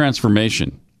 her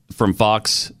transformation from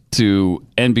Fox to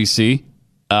NBC.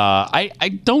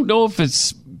 I don't know if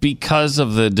it's because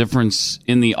of the difference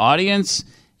in the audience,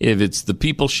 if it's the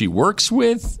people she works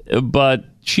with, but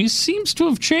she seems to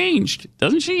have changed,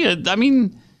 doesn't she? I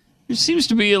mean, there seems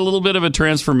to be a little bit of a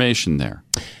transformation there.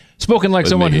 Spoken like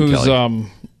someone whose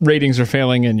ratings are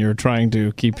failing and you're trying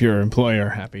to keep your employer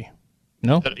happy.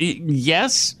 No?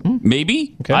 Yes,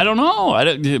 maybe. Okay. I don't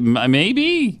know.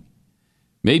 Maybe.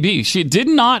 She did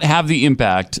not have the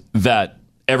impact that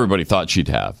everybody thought she'd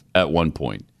have at one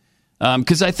point.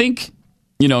 Because I think,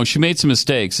 she made some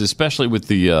mistakes, especially with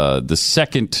the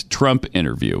second Trump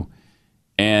interview.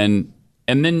 And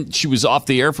then she was off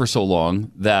the air for so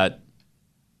long that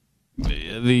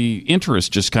the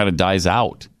interest just kind of dies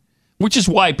out, which is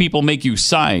why people make you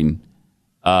sign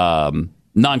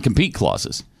non-compete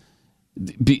clauses.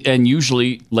 And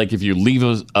usually, like if you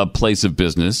leave a place of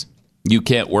business, you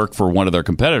can't work for one of their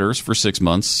competitors for 6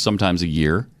 months, sometimes a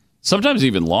year, sometimes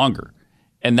even longer.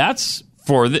 And that's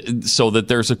so that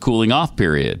there's a cooling off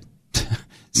period.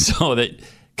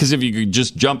 Because if you could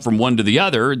just jump from one to the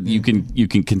other, you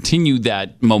can continue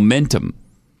that momentum.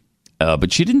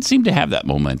 But she didn't seem to have that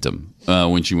momentum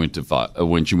when she went to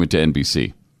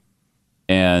NBC.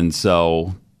 And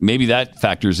so maybe that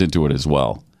factors into it as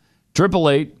well.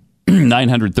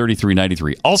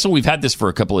 888-933-93. Also, we've had this for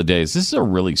a couple of days. This is a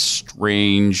really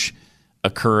strange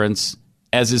occurrence,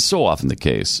 as is so often the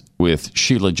case with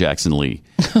Sheila Jackson Lee.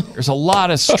 There's a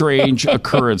lot of strange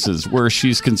occurrences where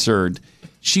she's concerned.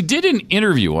 She did an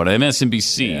interview on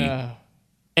MSNBC,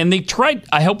 and they tried.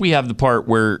 I hope we have the part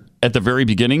where at the very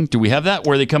beginning, do we have that,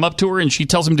 where they come up to her and she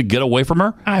tells him to get away from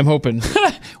her? I'm hoping.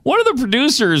 One of the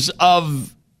producers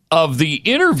of the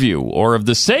interview or of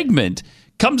the segment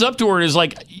comes up to her and is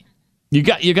like,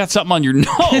 You got something on your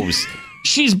nose.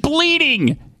 She's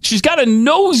bleeding. She's got a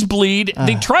nosebleed.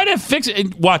 They try to fix it.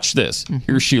 And watch this.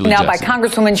 Here's Sheila Now Jackson. by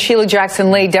Congresswoman Sheila Jackson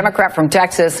Lee, Democrat from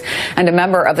Texas and a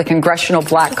member of the Congressional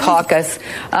Black Caucus.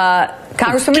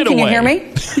 Congresswoman, can you hear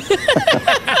me?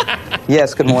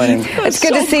 Yes, good morning. It's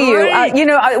good to see you.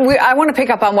 I want to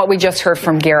pick up on what we just heard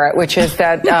from Garrett, which is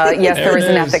that, yes, there is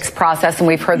an ethics process, and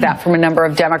we've heard that from a number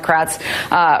of Democrats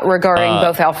regarding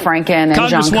both Al Franken and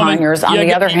John Conyers. On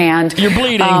the other hand, you're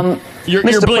bleeding. You're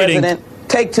Mr. bleeding. President,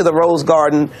 take to the Rose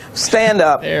Garden, stand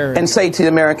up and say to the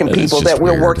American people that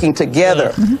we're working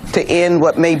together to end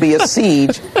what may be a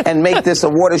siege and make this a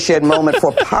watershed moment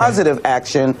for positive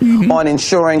action on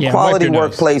ensuring quality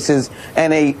workplaces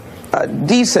and a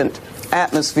decent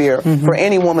atmosphere for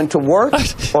any woman to work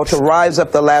or to rise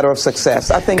up the ladder of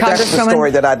success. I think that's the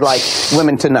story that I'd like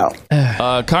women to know.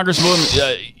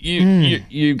 Congresswoman,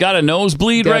 you got a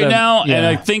nosebleed right now, and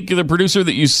I think the producer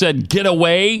that you said get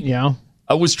away.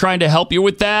 I was trying to help you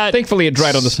with that. Thankfully, it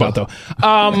dried on the spot, though.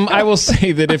 I will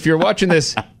say that if you're watching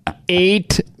this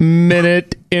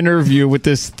 8-minute interview with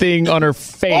this thing on her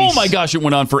face. Oh, my gosh, it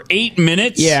went on for 8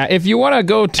 minutes? Yeah, if you want to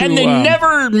go to... And they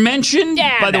never mentioned...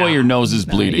 By the way, your nose is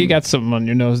bleeding. You got something on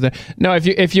your nose there. No,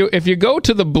 if you go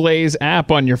to the Blaze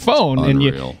app on your phone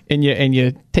and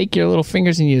you take your little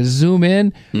fingers and you zoom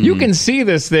in, you can see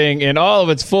this thing in all of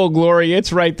its full glory.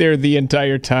 It's right there the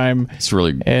entire time. It's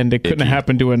really And it couldn't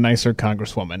happen to a nicer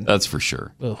congresswoman. That's for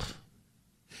sure. Ugh.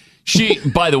 She,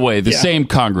 by the way, the same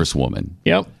congresswoman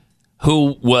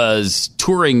who was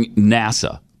touring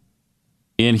NASA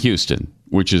in Houston,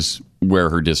 which is where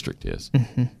her district is.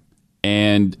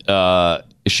 And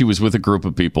she was with a group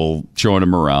of people showing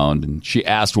them around, and she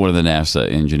asked one of the NASA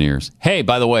engineers, hey,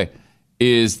 by the way,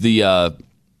 is the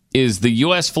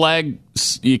U.S. flag,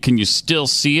 can you still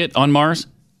see it on Mars?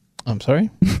 I'm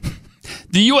sorry?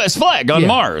 The U.S. flag on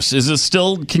Mars, is it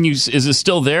still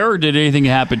there, or did anything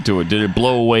happen to it? Did it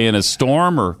blow away in a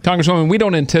storm? Or Congresswoman, we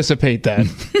don't anticipate that.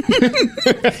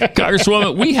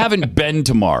 Congresswoman, we haven't been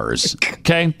to Mars,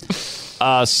 okay?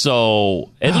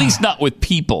 So at least not with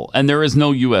people, and there is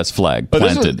no U.S. flag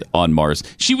planted on Mars.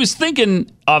 She was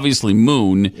thinking, obviously,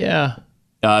 moon. Yeah.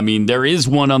 I mean, there is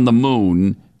one on the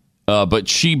moon, but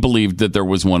she believed that there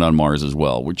was one on Mars as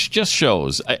well, which just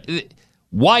shows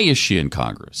why is she in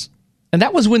Congress? And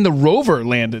that was when the rover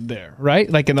landed there, right?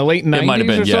 Like in the late 90s it might have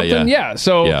been, or something? Yeah.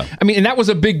 So, I mean, and that was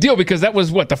a big deal because that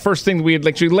was the first thing we had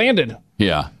actually landed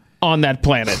on that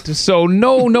planet. So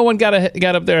no one got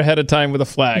up there ahead of time with a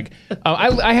flag.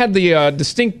 I had the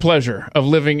distinct pleasure of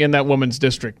living in that woman's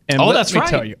district. And that's right.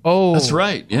 Tell you. That's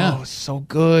right, yeah. Oh, so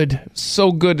good.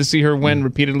 So good to see her win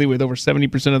repeatedly with over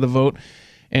 70% of the vote.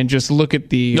 And just look at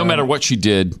the... No matter what she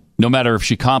did, no matter if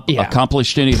she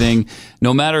accomplished anything,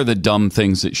 no matter the dumb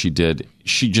things that she did,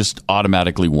 she just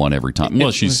automatically won every time.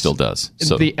 Well, she still does.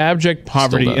 So the abject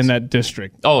poverty in that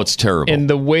district. Oh, it's terrible. And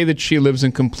the way that she lives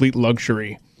in complete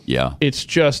luxury. Yeah. It's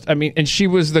just, I mean, and she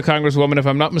was the congresswoman, if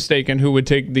I'm not mistaken, who would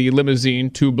take the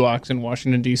limousine 2 blocks in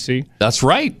Washington, D.C. That's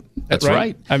right. That's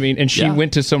right. I mean, and she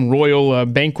went to some royal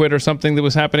banquet or something that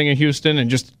was happening in Houston and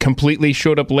just completely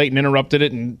showed up late and interrupted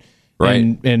it and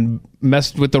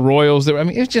messed with the royals. I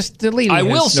mean, it's just the lady. I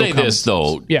will say this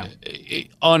though,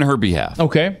 on her behalf.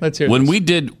 Okay, let's hear when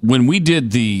this. When we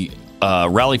did the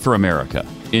Rally for America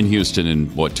in Houston in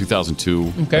 2002,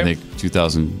 I think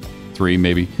 2003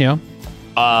 maybe. Yeah.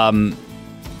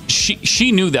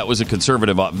 She knew that was a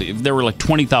conservative. There were like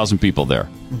 20,000 people there,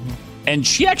 and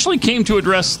she actually came to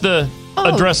address the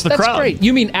crowd. That's great.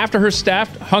 You mean after her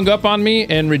staff hung up on me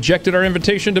and rejected our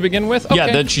invitation to begin with? Okay.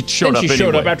 Yeah, then she showed up. She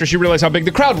showed up after she realized how big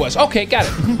the crowd was. Okay, got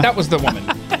it. That was the woman.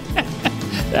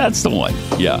 That's the one.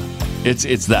 Yeah,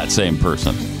 it's that same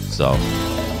person. So,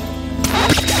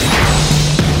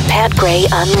 Pat Gray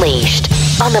Unleashed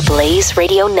on the Blaze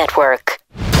Radio Network.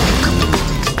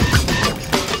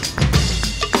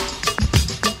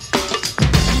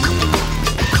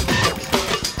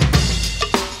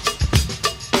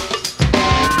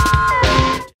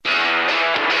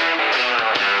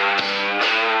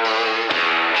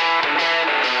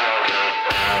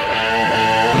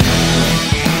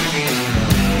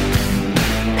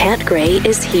 Pat Gray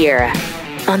is here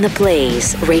on the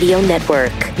Blaze Radio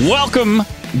Network. Welcome.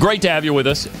 Great to have you with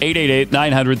us.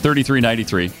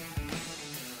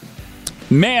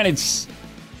 888-900-3393. Man, it's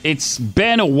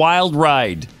been a wild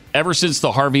ride ever since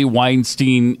the Harvey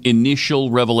Weinstein initial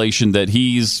revelation that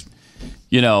he's,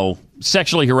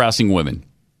 sexually harassing women.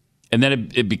 And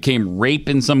then it became rape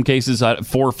in some cases.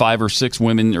 4, 5, or 6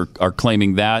 women are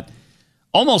claiming that.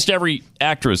 Almost every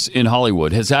actress in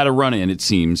Hollywood has had a run-in, it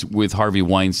seems, with Harvey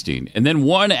Weinstein. And then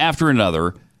one after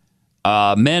another,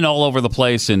 men all over the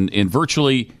place and in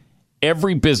virtually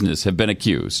every business have been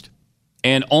accused.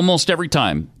 And almost every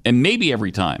time, and maybe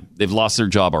every time, they've lost their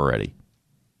job already.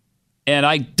 And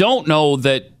I don't know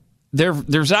that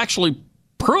there's actually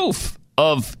proof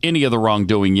of any of the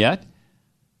wrongdoing yet.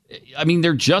 I mean,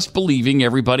 they're just believing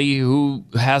everybody who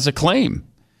has a claim.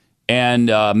 And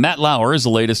Matt Lauer is the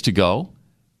latest to go.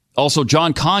 Also,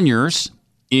 John Conyers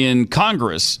in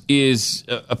Congress is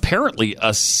apparently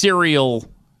a serial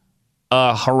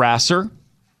harasser.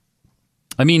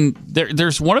 I mean,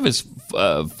 there's one of his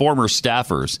former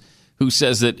staffers who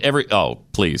says that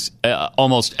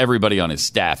almost everybody on his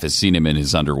staff has seen him in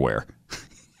his underwear.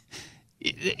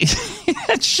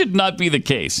 That should not be the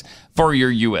case for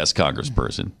your U.S.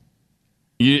 congressperson.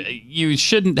 You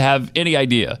shouldn't have any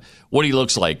idea what he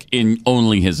looks like in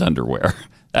only his underwear.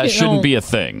 That shouldn't be a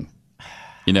thing.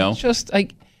 You know, just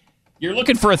like you're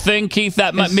looking for a thing, Keith.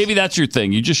 Maybe that's your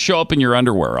thing. You just show up in your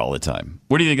underwear all the time.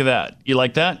 What do you think of that? You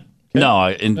like that? Okay.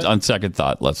 No, on second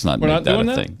thought, let's not make that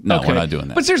a thing. No, we're not doing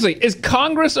that. But seriously, is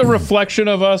Congress a reflection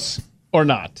of us or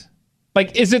not?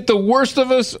 Like, is it the worst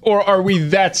of us, or are we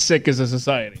that sick as a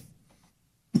society?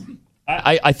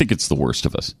 I think it's the worst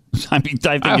of us. I mean,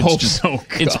 I hope so.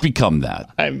 It's become that.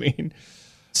 I mean,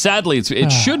 sadly,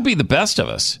 it should be the best of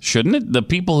us, shouldn't it? The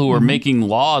people who are making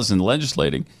laws and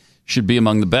legislating should be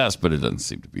among the best, but it doesn't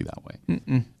seem to be that way.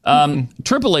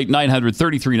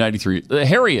 888-900-3393.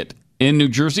 Harriet in New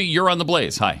Jersey, you're on the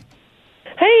Blaze. Hi.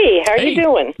 Hey, how are you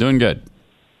doing? Doing good.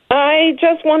 I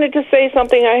just wanted to say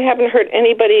something I haven't heard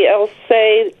anybody else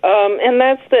say, and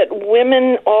that's that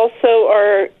women also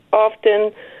are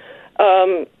often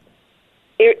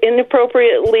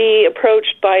inappropriately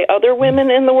approached by other women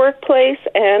in the workplace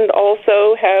and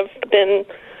also have been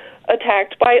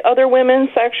attacked by other women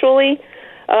sexually.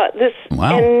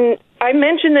 And I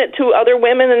mention it to other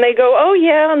women, and they go, oh,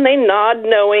 yeah, and they nod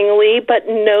knowingly, but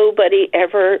nobody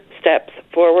ever steps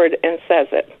forward and says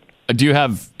it. Do you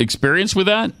have experience with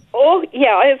that? Oh,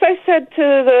 yeah. As I said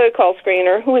to the call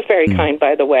screener, who was very kind,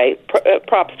 by the way,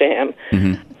 props to him,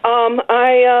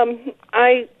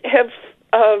 I have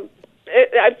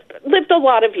I've lived a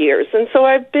lot of years, and so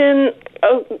I've been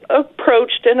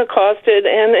approached and accosted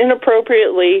and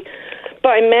inappropriately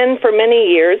by men for many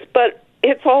years, but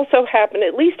it's also happened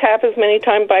at least half as many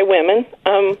times by women,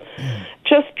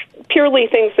 just purely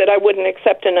things that I wouldn't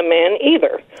accept in a man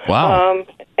either. Wow.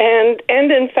 And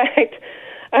in fact,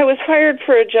 I was hired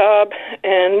for a job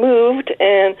and moved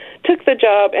and took the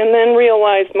job and then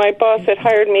realized my boss had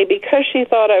hired me because she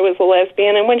thought I was a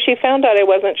lesbian. And when she found out I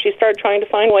wasn't, she started trying to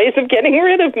find ways of getting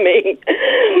rid of me.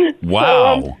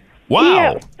 Wow. So,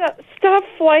 wow. Yeah, stuff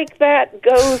like that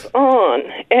goes on.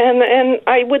 And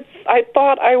I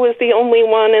thought I was the only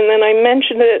one, and then I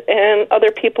mentioned it, and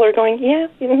other people are going, yeah,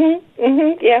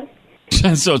 yeah.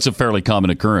 So it's a fairly common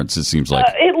occurrence, it seems like.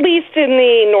 At least in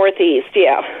the Northeast,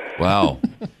 yeah. Wow.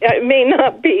 It may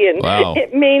not be in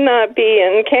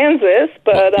Kansas,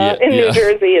 but in New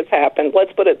Jersey it's happened.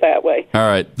 Let's put it that way. All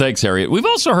right. Thanks, Harriet. We've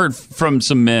also heard from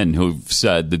some men who've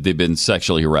said that they've been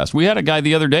sexually harassed. We had a guy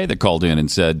the other day that called in and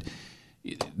said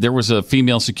there was a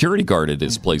female security guard at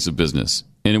his place of business,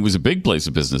 and it was a big place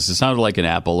of business. It sounded like an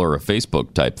Apple or a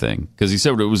Facebook type thing because he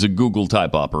said it was a Google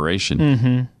type operation.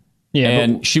 Mm-hmm. Yeah,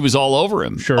 and she was all over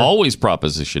him, always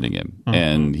propositioning him.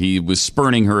 And he was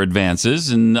spurning her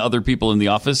advances, and other people in the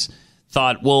office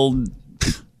thought, well,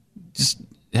 just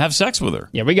have sex with her.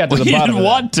 Yeah, we got to the bottom of that. He didn't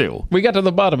want to. We got to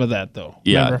the bottom of that, though.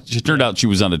 Yeah, it turned out she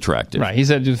was unattractive. Right, he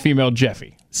said to the female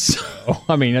Jeffy. So,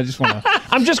 I mean,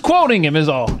 I'm just quoting him is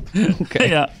all. Okay.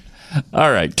 Yeah.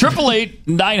 All right.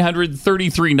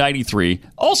 888-900-3393.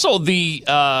 Also, the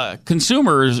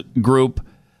consumers group,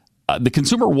 the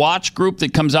Consumer Watch group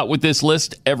that comes out with this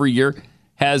list every year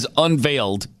has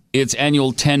unveiled its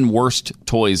annual 10 worst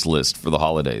toys list for the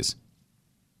holidays.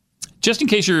 Just in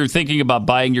case you're thinking about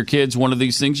buying your kids one of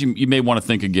these things, you may want to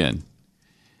think again.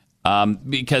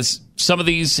 Because some of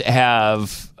these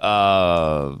have,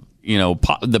 the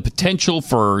potential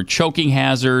for choking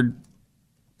hazard.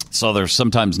 So they're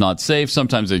sometimes not safe.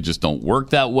 Sometimes they just don't work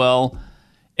that well.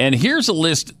 And here's a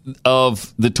list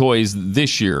of the toys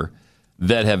this year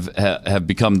that have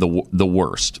become the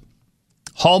worst.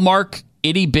 Hallmark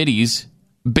Itty Bitties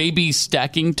baby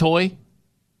stacking toy.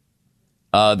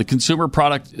 The Consumer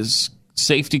Product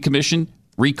Safety Commission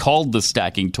recalled the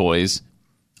stacking toys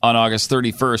on August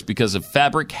 31st because of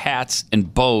fabric hats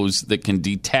and bows that can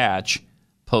detach,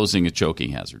 posing a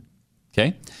choking hazard.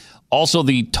 Okay. Also,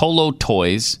 the Tolo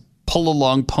Toys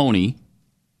Pull-Along Pony.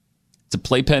 It's a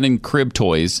playpen and crib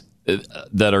toys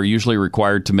that are usually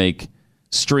required to make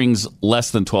strings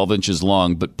less than 12 inches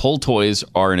long, but pull toys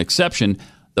are an exception.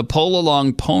 The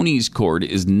Pull-Along Pony's cord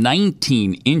is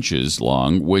 19 inches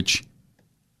long, which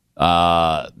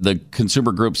The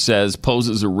consumer group says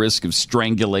poses a risk of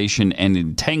strangulation and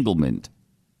entanglement.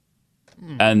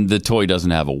 And the toy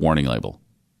doesn't have a warning label.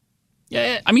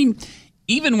 Yeah, I mean,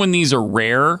 even when these are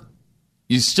rare,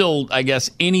 you still, I guess,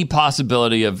 any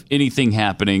possibility of anything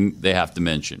happening, they have to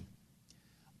mention.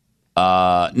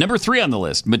 Number 3 on the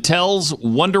list, Mattel's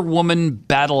Wonder Woman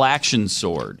Battle Action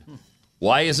Sword.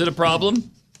 Why is it a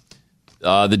problem?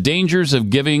 The dangers of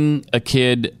giving a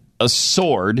kid a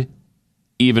sword,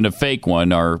 even a fake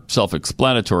one, are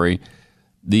self-explanatory.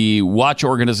 The Watch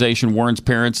organization warns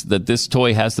parents that this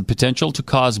toy has the potential to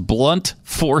cause blunt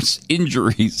force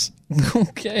injuries.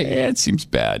 Okay. Yeah, it seems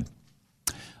bad.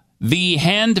 The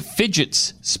hand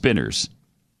fidget spinners.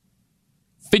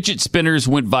 Fidget spinners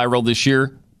went viral this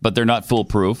year, but they're not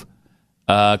foolproof.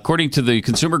 According to the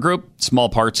consumer group, small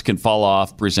parts can fall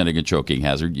off, presenting a choking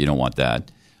hazard. You don't want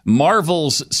that.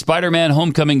 Marvel's Spider-Man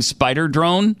Homecoming Spider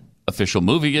Drone, official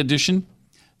movie edition.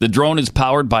 The drone is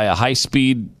powered by a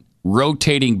high-speed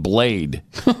rotating blade.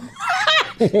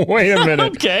 Wait a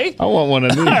minute. Okay. I want one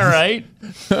of these. All right.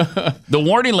 The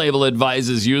warning label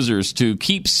advises users to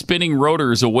keep spinning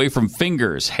rotors away from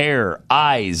fingers, hair,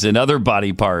 eyes, and other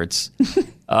body parts.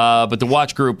 But the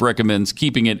Watch Group recommends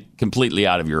keeping it completely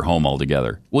out of your home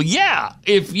altogether. Well, yeah.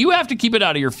 If you have to keep it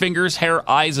out of your fingers, hair,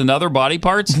 eyes, and other body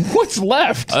parts, what's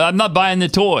left? I'm not buying the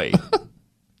toy.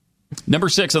 Number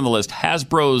 6 on the list,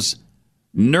 Hasbro's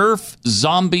Nerf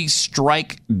Zombie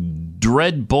Strike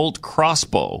Dreadbolt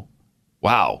Crossbow.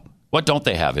 Wow. What don't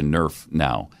they have in Nerf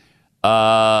now?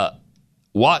 The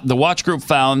Watch Group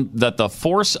found that the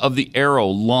force of the arrow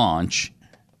launch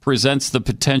presents the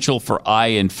potential for eye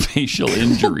and facial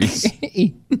injuries.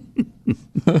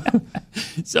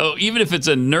 So even if it's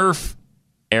a Nerf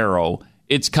arrow,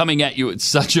 it's coming at you at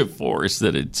such a force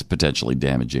that it's potentially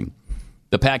damaging.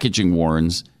 The packaging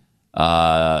warns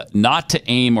not to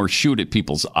aim or shoot at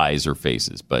people's eyes or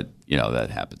faces, but,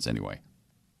 that happens anyway.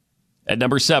 At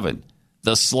number 7,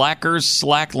 the Slackers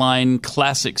Slackline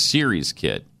Classic Series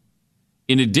Kit.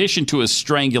 In addition to a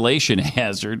strangulation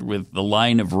hazard with the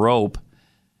line of rope,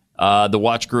 the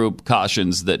Watch Group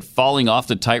cautions that falling off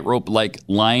the tightrope-like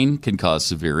line can cause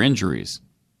severe injuries.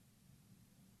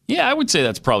 Yeah, I would say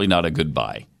that's probably not a good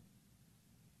buy.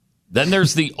 Then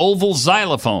there's the oval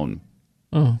xylophone.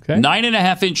 Oh, okay.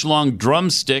 9.5-inch long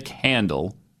drumstick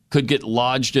handle could get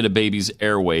lodged in a baby's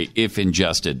airway if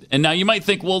ingested. And now you might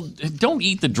think, well, don't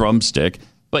eat the drumstick,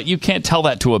 but you can't tell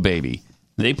that to a baby.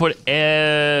 They put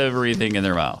everything in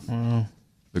their mouth.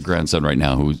 The grandson right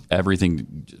now, who's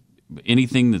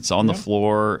anything that's on the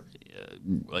floor,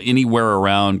 anywhere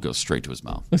around, goes straight to his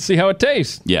mouth. Let's see how it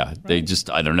tastes. Yeah, they just,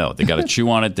 I don't know. They got to chew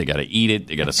on it. They got to eat it.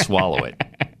 They got to swallow it.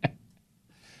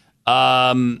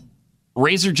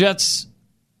 Razor Jets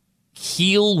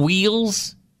Heel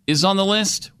Wheels is on the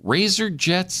list. Razor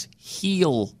Jets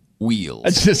Heel Wheels.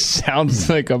 That just sounds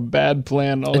like a bad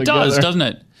plan altogether. It does, doesn't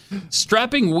it?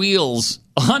 Strapping wheels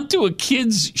onto a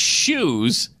kid's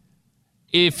shoes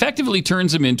effectively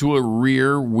turns them into a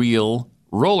rear wheel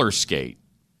roller skate.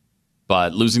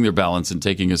 But losing their balance and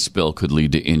taking a spill could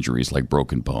lead to injuries like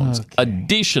broken bones. Okay.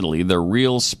 Additionally, the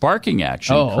real sparking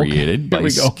action created by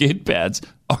skid pads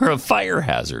are a fire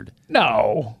hazard.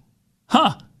 No.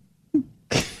 Huh.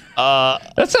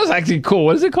 That sounds actually cool.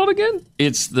 What is it called again?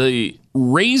 It's the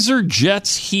Razor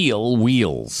Jets Heel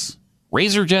Wheels.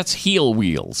 Razor Jets Heel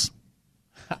Wheels.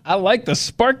 I like the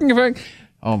sparking effect.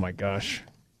 Oh, my gosh.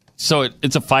 So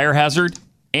it's a fire hazard,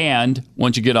 and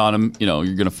once you get on them, you're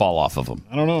going to fall off of them.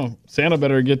 I don't know. Santa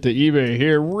better get to eBay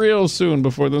here real soon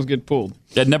before those get pulled.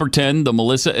 At number 10, the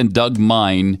Melissa and Doug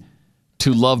Mine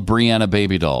to Love Brianna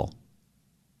Baby Doll.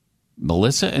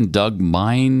 Melissa and Doug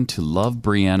Mine to Love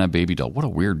Brianna Baby Doll. What a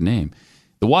weird name.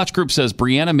 The Watch Group says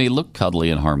Brianna may look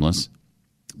cuddly and harmless,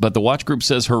 but the Watch Group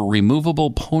says her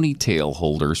removable ponytail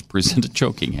holders present a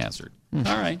choking hazard. All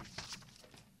right.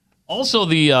 Also,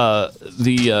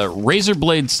 the razor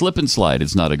blade slip and slide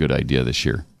is not a good idea this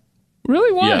year.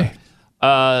 Really? Why?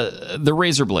 Yeah. The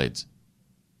razor blades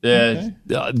that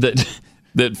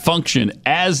function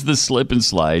as the slip and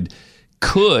slide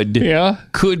could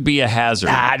be a hazard.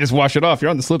 Just wash it off.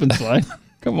 You're on the slip and slide.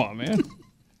 Come on, man.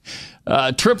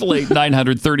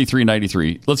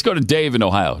 888-900-3393. Let's go to Dave in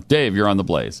Ohio. Dave, you're on the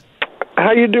Blaze.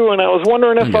 How you doing? I was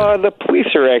wondering if the police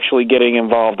are actually getting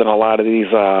involved in a lot of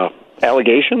these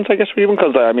allegations, I guess, even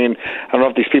because, I don't know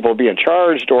if these people are being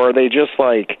charged or are they just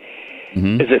like,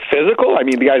 is it physical? I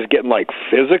mean, the guys getting like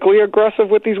physically aggressive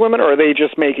with these women, or are they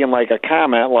just making like a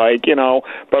comment like,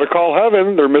 better call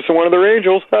heaven, they're missing one of their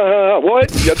angels. What?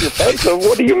 That's offensive.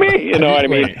 What do you mean? You know what I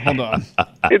mean? Hold on.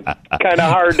 It's kind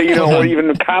of hard to,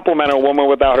 even compliment a woman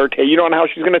without her you don't know how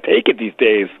she's going to take it these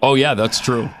days. Oh, yeah, that's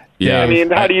true. Yeah. I mean,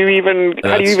 how do you even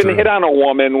hit on a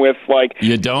woman with like?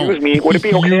 You don't. Excuse me. Would it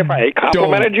be okay if I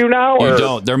complimented you now? Or? You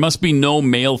don't. There must be no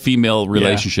male-female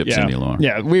relationships any longer.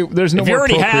 Yeah, there's no. If you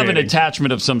already have an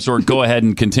attachment of some sort, go ahead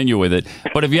and continue with it.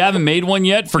 But if you haven't made one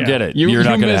yet, forget it. You're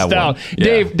not going to have one.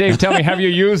 Dave, tell me, have you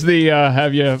used the?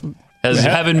 Has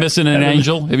heaven missing an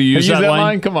angel? Have you used that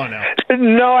line? Come on now.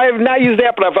 No, I have not used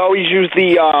that, but I've always used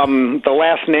the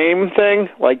last name thing.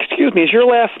 Like, excuse me, is your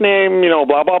last name,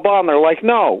 blah, blah, blah? And they're like,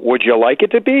 no. Would you like it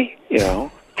to be?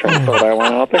 Trying to throw that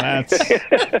one out there.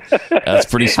 That's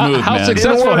pretty smooth, How man.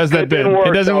 successful has that been?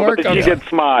 It doesn't work? You did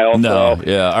smile. No, so.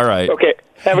 yeah, all right. Okay,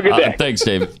 have a good day. Thanks,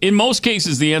 Dave. In most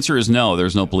cases, the answer is no.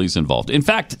 There's no police involved. In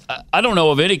fact, I don't know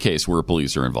of any case where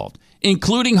police are involved,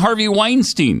 including Harvey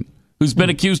Weinstein, who's been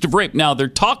accused of rape. Now, they're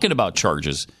talking about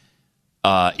charges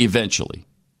eventually,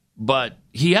 but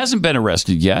he hasn't been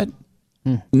arrested yet.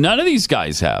 None of these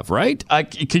guys have, right?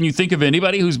 Can you think of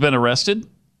anybody who's been arrested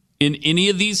in any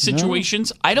of these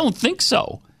situations? No. I don't think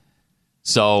so.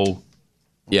 So,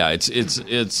 yeah,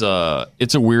 it's a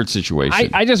weird situation.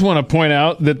 I just want to point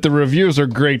out that the reviews are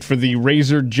great for the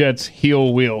Razor Jets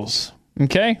heel wheels.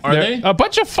 Okay, are they a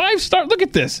bunch of 5-star? Look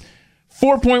at this.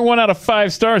 4.1 out of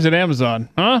 5 stars at Amazon.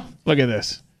 Huh? Look at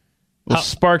this. Little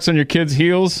sparks on your kids'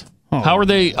 heels. Oh. How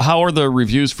are the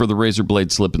reviews for the Razor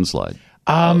Blade slip and slide?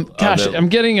 Gosh, I'm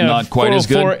getting a not quite as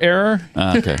good error.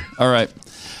 Okay. All right.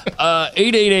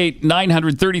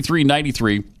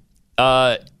 888-900-3393.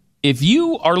 If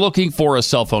you are looking for a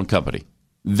cell phone company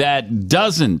that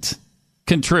doesn't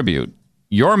contribute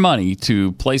your money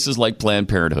to places like Planned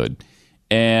Parenthood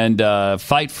and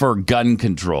fight for gun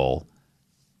control,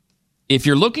 if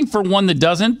you're looking for one that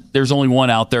doesn't, there's only one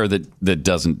out there that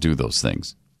doesn't do those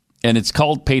things. And it's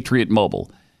called Patriot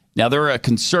Mobile. Now, they're a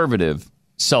conservative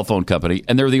cell phone company,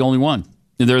 and they're the only one.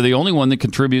 They're the only one that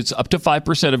contributes up to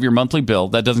 5% of your monthly bill.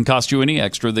 That doesn't cost you any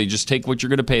extra. They just take what you're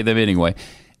going to pay them anyway.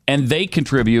 And they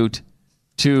contribute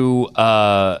to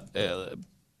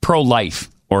pro-life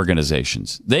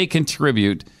organizations. They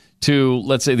contribute to,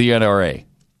 let's say, the NRA.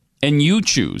 And you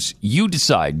choose. You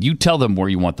decide. You tell them where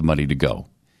you want the money to go.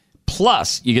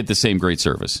 Plus, you get the same great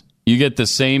service. You get the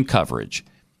same coverage.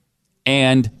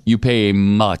 And you pay a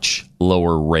much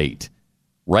lower rate.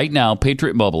 Right now,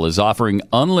 Patriot Mobile is offering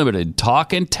unlimited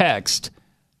talk and text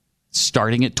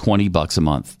starting at $20 a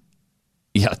month.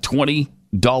 Yeah,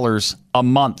 $20 a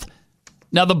month.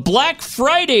 Now, the Black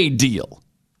Friday deal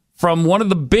from one of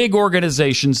the big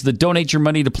organizations that donate your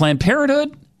money to Planned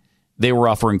Parenthood, they were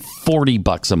offering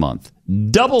 $40 a month.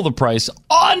 Double the price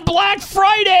on Black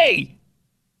Friday.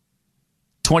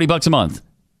 $20 a month.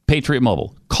 Patriot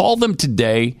Mobile. Call them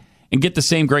today and get the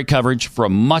same great coverage for a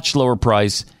much lower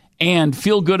price and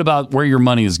feel good about where your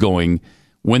money is going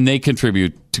when they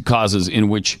contribute to causes in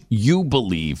which you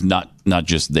believe, not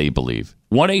just they believe.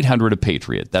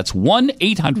 1-800-A-PATRIOT. That's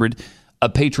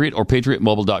 1-800-A-PATRIOT or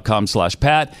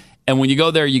patriotmobile.com/Pat. And when you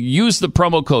go there, you use the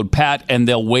promo code PAT and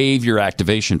they'll waive your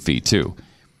activation fee too.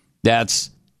 That's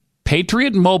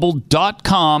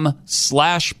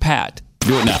patriotmobile.com/Pat.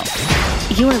 Do it now.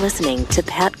 You are listening to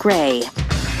Pat Gray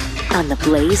on the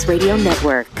Blaze Radio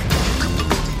Network.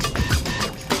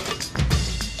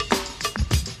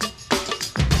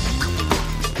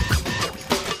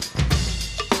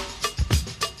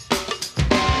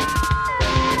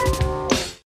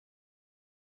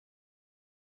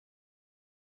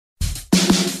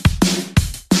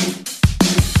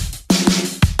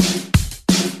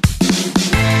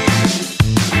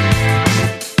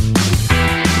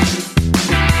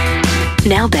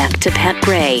 Now back to Pat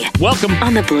Gray. Welcome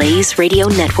on the Blaze Radio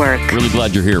Network. Really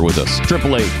glad you're here with us.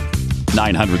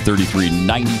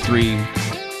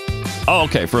 888-900-3393. Oh,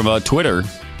 okay. From Twitter,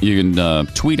 you can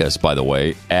tweet us, by the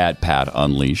way, at Pat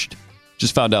Unleashed.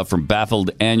 Just found out from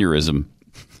Baffled Aneurysm.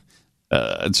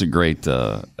 That's a great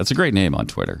name on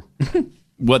Twitter.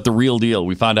 What the real deal?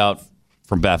 We found out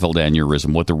from Baffled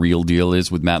Aneurysm what the real deal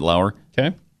is with Matt Lauer.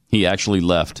 Okay. He actually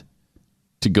left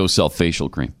to go sell facial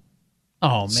cream.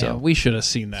 Oh, man, we should have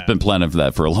seen that. It's been planning for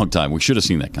that for a long time. We should have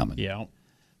seen that coming. Yeah.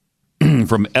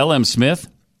 From LM Smith,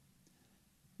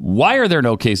 why are there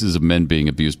no cases of men being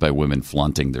abused by women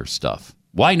flaunting their stuff?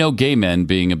 Why no gay men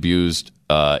being abused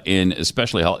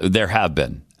especially, there have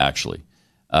been, actually,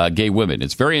 gay women.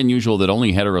 It's very unusual that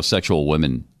only heterosexual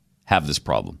women have this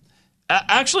problem.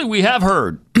 Actually, we have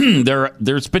heard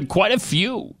there's been quite a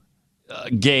few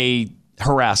gay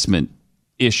harassment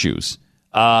issues.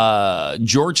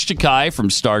 George Takei from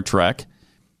Star Trek.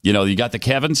 You know, you got the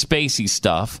Kevin Spacey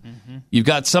stuff. Mm-hmm. You've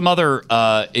got some other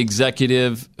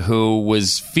executive who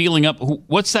was feeling up.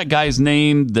 What's that guy's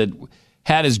name that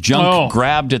had his junk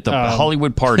grabbed at the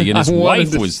Hollywood party, and his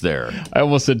wife was there. I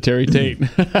almost said Terry Tate.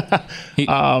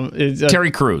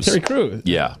 Terry Crews. Terry Crews.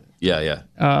 Yeah.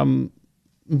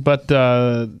 But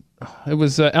it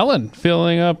was Ellen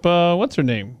filling up, what's her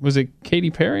name? Was it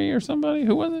Katy Perry or somebody?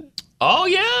 Who was it? Oh,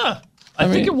 yeah. I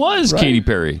think it was right. Katy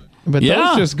Perry. But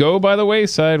those just go by the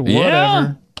wayside,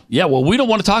 whatever. Yeah, well, we don't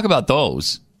want to talk about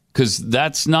those because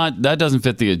that doesn't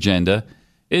fit the agenda.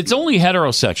 It's only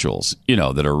heterosexuals,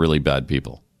 that are really bad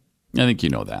people. I think you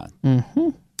know that. Mm-hmm.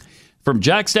 From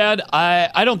Jack's dad,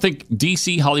 I don't think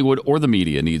DC, Hollywood, or the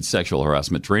media needs sexual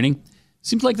harassment training.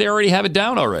 Seems like they already have it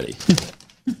down already.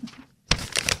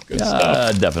 Good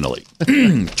stuff. Definitely.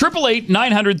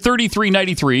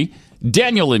 888-900-3393.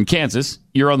 Daniel in Kansas,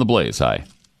 you're on the Blaze. Hi.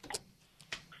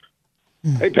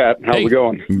 Hey, Pat. How's it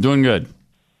going? I'm doing good.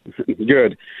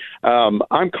 Good.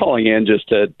 I'm calling in just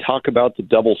to talk about the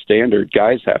double standard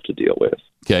guys have to deal with.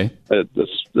 Okay.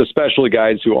 Especially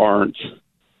guys who aren't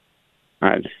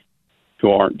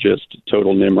just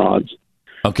total nimrods.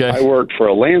 Okay. I worked for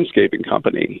a landscaping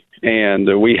company,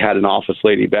 and we had an office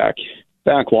lady back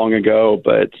long ago.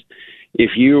 But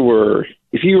if you were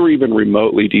even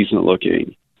remotely decent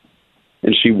looking,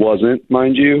 and she wasn't,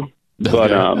 mind you, but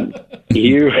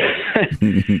you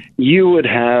would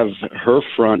have her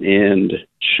front end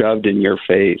shoved in your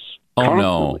face. Oh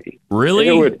constantly. No! Really?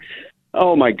 It would.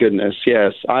 Oh my goodness!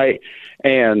 Yes,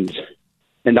 and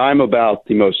I'm about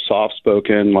the most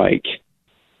soft-spoken,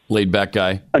 laid back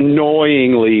guy,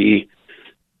 annoyingly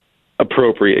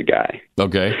appropriate guy.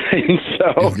 Okay. And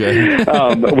so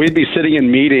we'd be sitting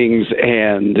in meetings,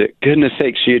 and goodness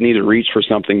sakes, you'd need to reach for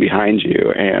something behind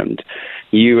you, and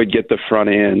you would get the front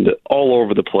end all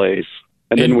over the place.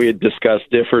 And then we'd discuss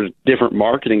different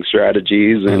marketing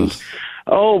strategies, and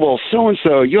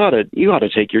so-and-so, you ought to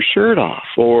take your shirt off,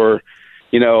 or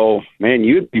man,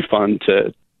 you'd be fun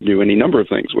to do any number of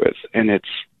things with. And it's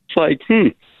like,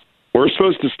 we're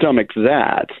supposed to stomach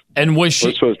that. And we're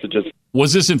supposed to just.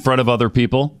 Was this in front of other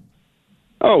people?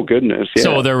 Oh goodness! Yeah.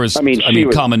 So there was,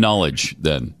 common knowledge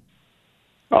then.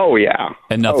 Oh yeah.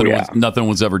 And nothing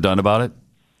was ever done about it.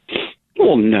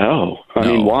 Well, no. I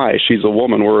mean, why? She's a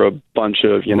woman. We're a bunch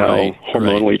of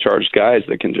hormonally charged guys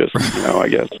that can just I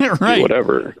guess do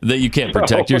whatever. That you can't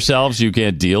protect yourselves. You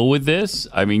can't deal with this.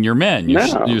 I mean, you're men.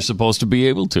 You're supposed to be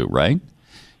able to, right?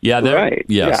 Yeah, right.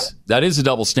 Yes, that is a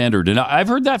double standard, and I've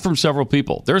heard that from several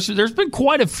people. There's been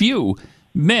quite a few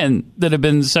men that have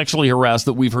been sexually harassed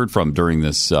that we've heard from during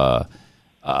this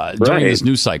this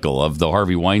news cycle of the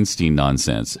Harvey Weinstein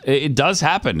nonsense. It does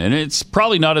happen, and it's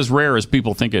probably not as rare as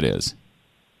people think it is.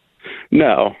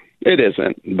 No, it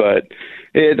isn't. But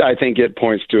I think it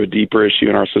points to a deeper issue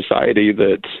in our society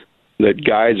that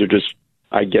guys are just,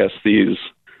 I guess, these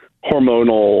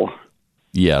hormonal,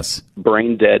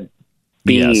 brain dead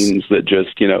beings that just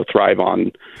thrive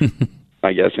on,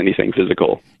 I guess, anything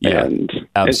physical. Yeah, and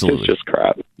absolutely, it's just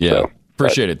crap. Yeah, so,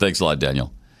 appreciate it. Thanks a lot,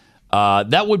 Daniel.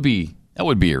 That would be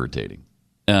irritating.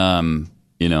 And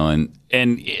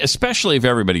especially if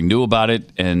everybody knew about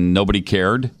it and nobody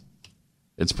cared.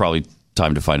 It's probably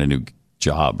time to find a new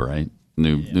job, right?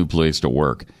 New place to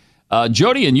work.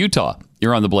 Jody in Utah,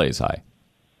 you're on the Blaze. Hi.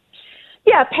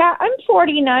 Yeah, Pat, I'm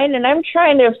 49, and I'm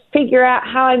trying to figure out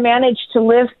how I managed to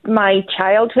live my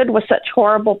childhood with such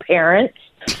horrible parents.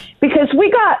 Because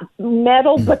we got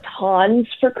metal batons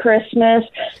for Christmas.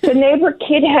 The neighbor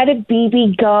kid had a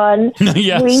BB gun.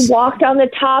 Yes. We walked on the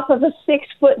top of a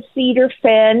 6-foot cedar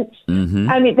fence. Mm-hmm.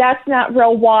 I mean, that's not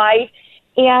real wide.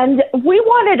 And we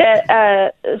wanted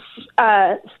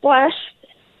a splash,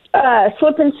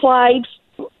 slip and slide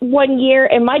one year,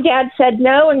 and my dad said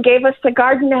no and gave us the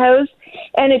garden hose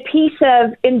and a piece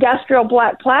of industrial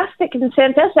black plastic and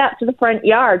sent us out to the front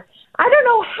yard. I don't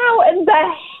know how in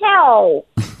the hell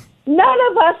none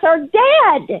of us are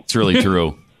dead. It's really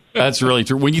true. That's really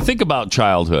true. When you think about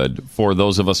childhood, for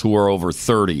those of us who are over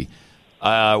 30,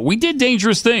 we did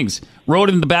dangerous things. Rode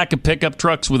in the back of pickup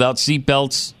trucks without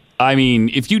seatbelts. I mean,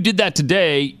 if you did that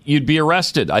today, you'd be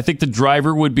arrested. I think the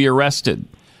driver would be arrested.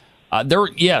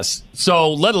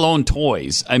 So let alone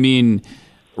toys. I mean,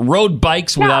 rode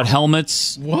bikes without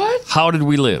helmets. What? How did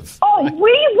we live? Oh,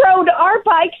 we rode our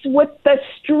bikes with the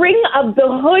string of the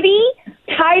hoodie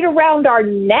tied around our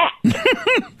neck.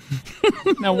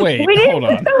 Now, wait, we didn't hold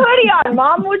put on. the hoodie on.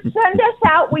 Mom would send us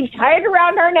out. We'd tie it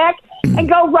around our neck and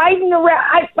go riding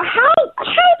around. How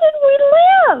did we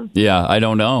live? Yeah, I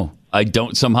don't know.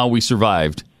 Somehow we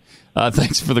survived.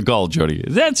 Thanks for the call, Jody.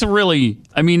 That's really,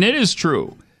 it is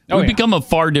true. We've become a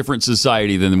far different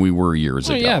society than we were years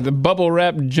ago. Yeah, the bubble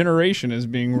wrap generation is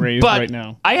being raised right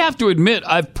now. I have to admit,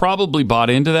 I've probably bought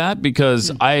into that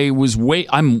because I'm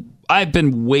I've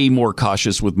been way more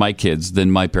cautious with my kids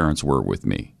than my parents were with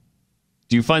me.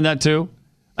 Do you find that too?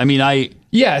 I mean, I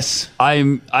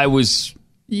was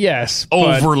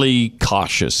overly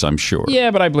cautious, I'm sure.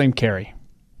 Yeah, but I blame Carrie.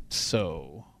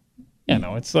 So,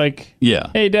 it's like, yeah.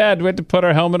 Hey, Dad, we had to put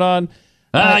our helmet on.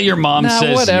 Your mom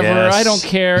says whatever. Yes. I don't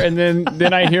care. And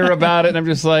then I hear about it, and I'm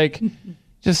just like,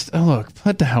 look,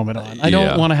 put the helmet on. I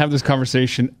don't want to have this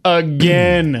conversation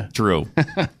again. True.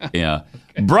 Yeah.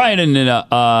 Okay. Brian in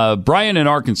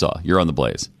Arkansas, you're on the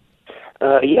Blaze.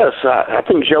 Yes, I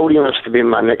think Jody wants to be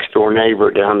my next door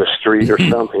neighbor down the street or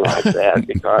something like that,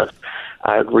 because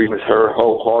I agree with her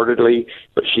wholeheartedly.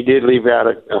 But she did leave out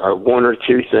one or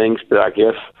two things, but I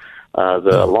guess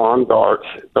the lawn darts,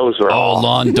 those are all.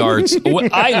 Lawn darts.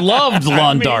 I loved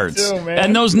lawn darts. Too,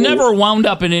 and those never wound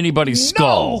up in anybody's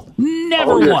skull.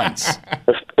 Never once.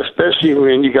 Especially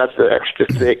when you got the extra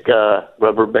thick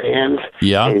rubber bands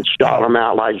and shot them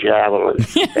out like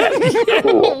javelins.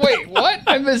 Cool. Wait, what?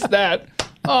 I missed that.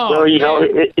 Oh, well, you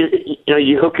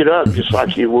hook it up just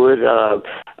like you would a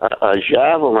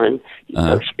javelin.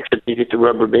 You get the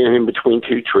rubber band in between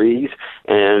two trees,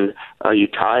 and you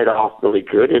tie it off really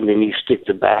good, and then you stick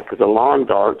the back of the lawn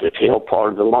dart, the tail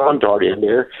part of the lawn dart in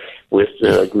there with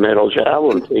the metal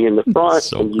javelin thing in the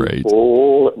front, and you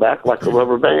pull it back like a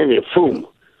rubber band, and boom,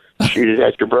 shoot it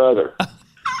at your brother.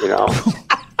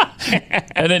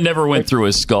 And it never went through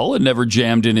his skull. It never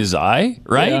jammed in his eye,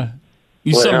 right?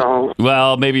 Yeah.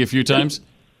 Well, maybe a few times.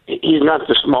 He's not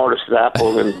the smartest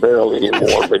apple in the barrel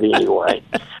anymore, but anyway.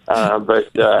 There's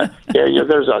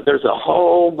a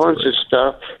whole bunch of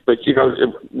stuff. But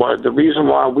the reason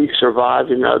why we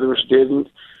survived and others didn't,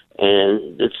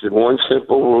 and it's the one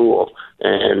simple rule,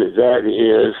 and that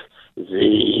is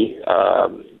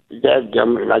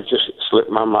I just slipped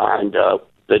my mind up.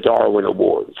 The Darwin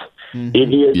Awards. Mm-hmm.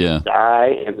 Idiots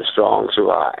die and the strong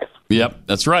survive. Yep,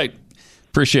 that's right.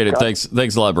 Appreciate it. Thanks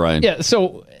a lot, Brian. Yeah,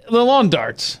 so the lawn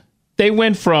darts, they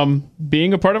went from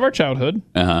being a part of our childhood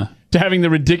to having the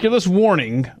ridiculous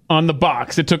warning on the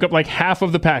box that took up like half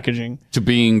of the packaging to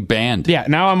being banned. Yeah,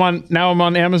 now I'm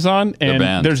on Amazon,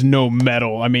 and there's no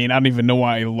metal. I mean, I don't even know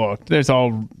why I looked. There's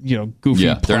all goofy.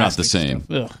 Yeah, they're not the same.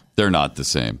 They're not the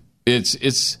same.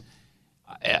 It's.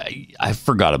 I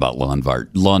forgot about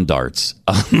lawn darts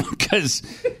because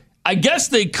I guess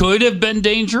they could have been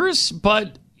dangerous,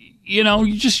 but. You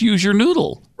just use your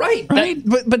noodle. Right.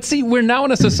 But see, we're now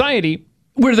in a society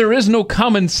where there is no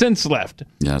common sense left.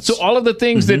 Yes. So all of the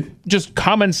things that just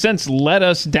common sense led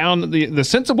us down the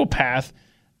sensible path,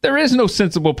 there is no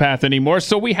sensible path anymore.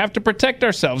 So we have to protect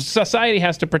ourselves. Society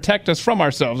has to protect us from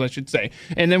ourselves, I should say.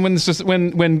 And then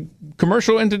when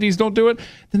commercial entities don't do it,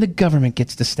 then the government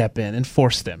gets to step in and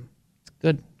force them. It's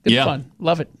good fun.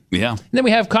 Love it. Yeah. And then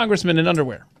we have congressmen in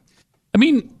underwear. I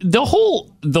mean, the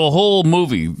whole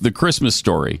movie, The Christmas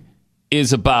Story,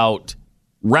 is about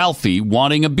Ralphie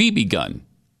wanting a BB gun,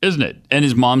 isn't it? And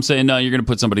his mom saying, no, you're going to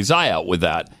put somebody's eye out with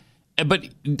that. But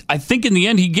I think in the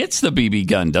end, he gets the BB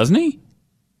gun, doesn't he?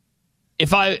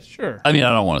 Sure. I mean, I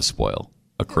don't want to spoil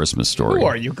A Christmas Story. Who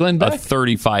are you, Glenn Beck? A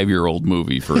 35-year-old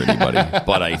movie for anybody.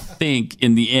 But I think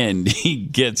in the end, he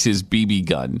gets his BB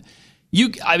gun. You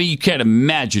can't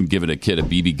imagine giving a kid a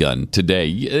BB gun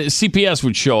today. CPS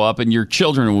would show up and your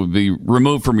children would be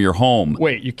removed from your home.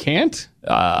 Wait, you can't?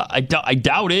 I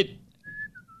doubt it.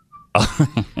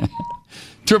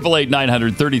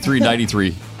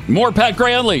 888-900-3393. More Pat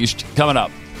Gray Unleashed coming up.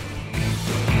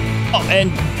 Oh,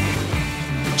 and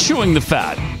Chewing the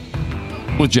Fat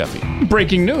with Jeffy.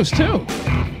 Breaking news, too.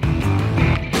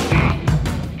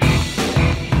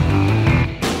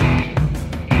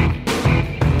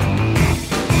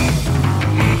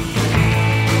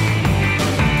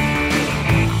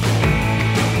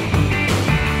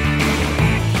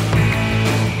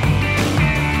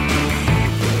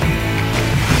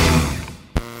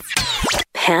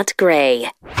 Pat Gray,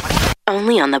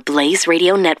 only on the Blaze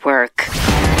Radio Network.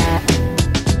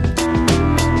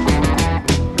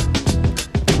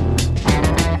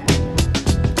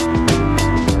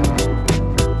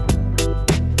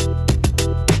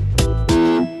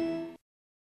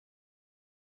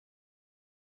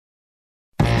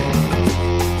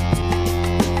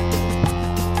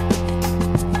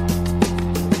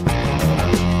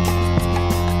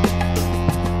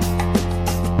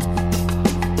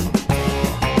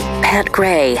 Pat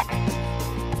Gray.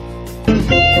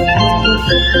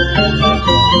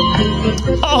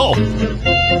 Oh,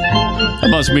 that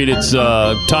must mean it's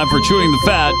time for Chewing the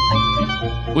Fat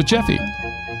with Jeffy.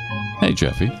 Hey,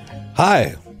 Jeffy.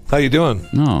 Hi. How you doing?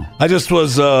 No. I just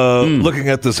was looking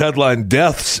at this headline,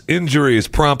 Deaths, Injuries,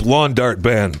 Prompt Lawn Dart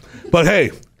Ban. But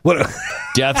hey, What?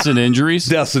 Deaths and injuries?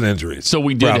 Deaths and injuries. So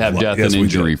we did have death and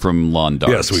injury from lawn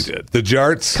darts. Yes, we did. The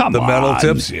jarts, Come the metal on.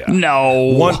 tips. Yeah.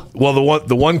 No.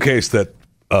 The one case that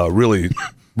really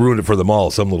ruined it for them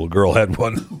all. Some little girl had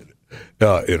one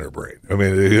in her brain. I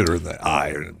mean, it hit her in the eye,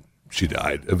 and she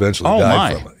died. Eventually,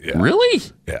 died from it. Yeah. Really?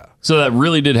 Yeah. So that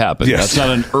really did happen. Yes. That's not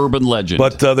an urban legend.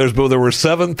 But there were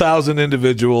 7,000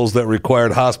 individuals that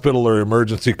required hospital or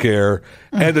emergency care,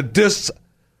 and a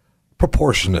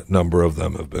disproportionate number of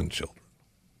them have been children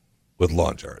with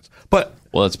lawn darts. But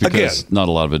that's because not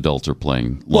a lot of adults are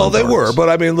playing lawn well, they darts. were, but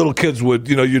I mean, little kids would,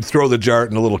 you'd throw the jart,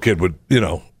 and the little kid would,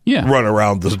 run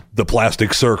around the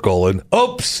plastic circle, and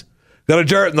oops, got a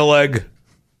jart in the leg.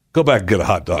 Go back and get a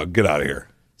hot dog. Get out of here.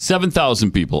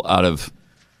 7,000 people out of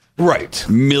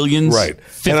millions,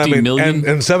 50 million.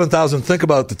 And 7,000, think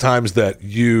about the times that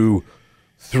you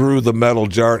threw the metal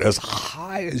jart as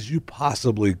high as you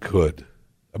possibly could.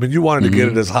 I mean, you wanted to get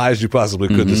it as high as you possibly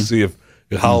could to see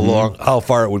how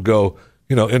far it would go,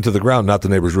 into the ground, not the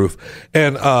neighbor's roof,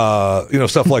 and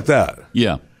stuff like that.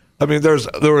 Yeah. I mean, there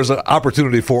was an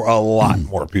opportunity for a lot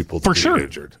more people to be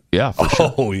injured. Yeah, for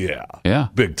sure. Oh, yeah. Yeah.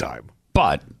 Big time.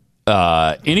 But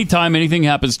anytime anything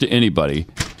happens to anybody,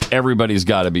 everybody's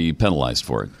got to be penalized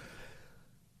for it.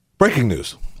 Breaking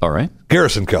news. All right.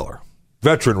 Garrison Keillor,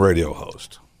 veteran radio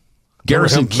host.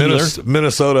 Garrison Keillor?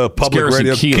 Minnesota Public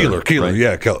Radio. Keillor, right?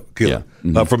 Yeah, Keillor. Yeah.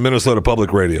 Mm-hmm. From Minnesota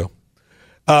Public Radio.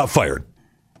 Fired.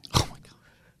 Oh, my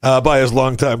God. By his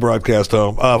longtime broadcast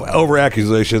home over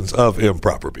accusations of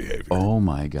improper behavior. Oh,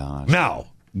 my God. Now.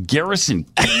 Garrison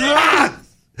Keillor?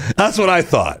 That's what I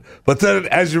thought. But then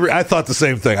I thought the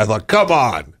same thing. I thought, come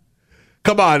on.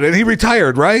 And he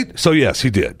retired, right? So, yes, he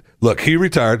did. Look, he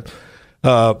retired.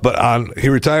 He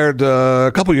retired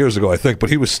a couple years ago, I think, but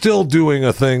he was still doing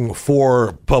a thing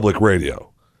for public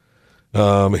radio. He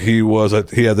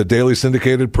had the daily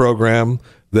syndicated program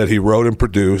that he wrote and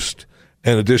produced,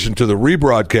 in addition to the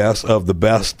rebroadcast of the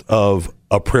best of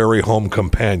A Prairie Home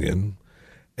Companion.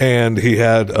 And he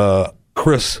had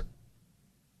Chris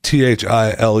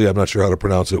Thile, I'm not sure how to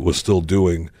pronounce it, was still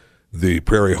doing the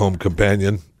Prairie Home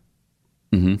Companion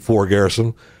for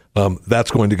Garrison. That's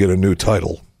going to get a new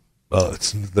title.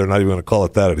 They're not even going to call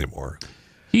it that anymore.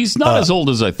 He's not as old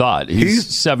as I thought. He's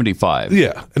 75.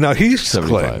 Yeah. Now, he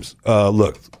claims,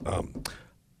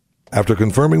 after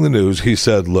confirming the news, he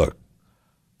said, look,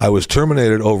 I was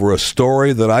terminated over a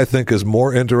story that I think is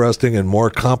more interesting and more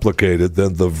complicated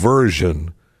than the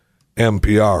version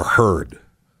NPR heard.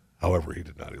 However, he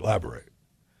did not elaborate.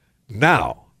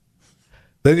 Now,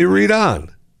 then you read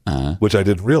on, which I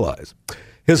didn't realize.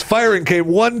 His firing came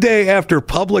one day after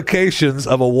publications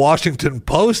of a Washington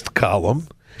Post column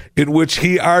in which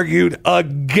he argued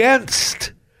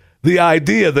against the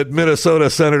idea that Minnesota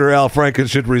Senator Al Franken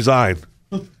should resign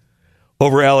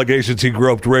over allegations he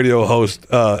groped radio host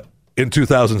in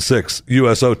 2006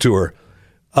 USO tour.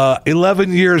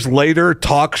 11 years later,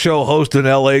 talk show host in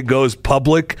L.A. goes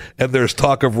public, and there's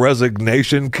talk of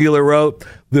resignation, Keillor wrote.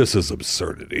 This is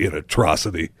absurdity and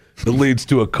atrocity that leads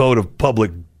to a code of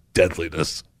public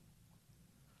deadliness.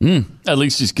 At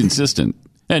least he's consistent.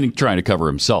 And he's trying to cover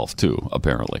himself, too,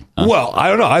 apparently. Huh? Well, I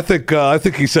don't know. I think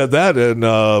he said that, and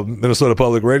Minnesota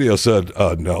Public Radio said,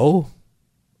 no.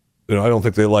 I don't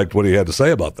think they liked what he had to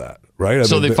say about that, right?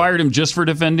 So they fired him just for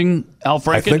defending Al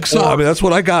Franken? I think so. I mean, that's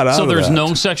what I got out of that. So there's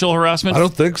no sexual harassment? I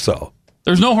don't think so.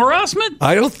 There's no harassment?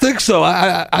 I don't think so.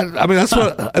 I mean, that's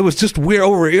what it was, just weird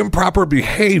over improper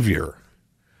behavior.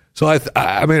 So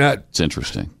I mean, it's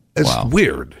interesting. It's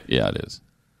weird. Yeah, it is.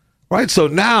 Right. So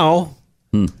now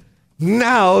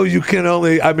you can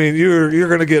only. I mean, you're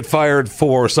going to get fired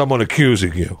for someone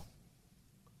accusing you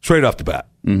straight off the bat.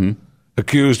 Mm-hmm.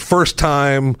 Accused first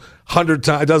time, 100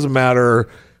 times. It doesn't matter.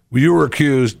 You were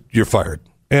accused. You're fired.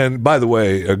 And by the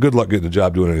way, good luck getting a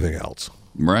job doing anything else.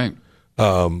 Right.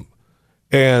 And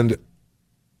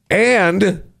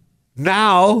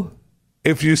now,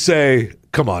 if you say,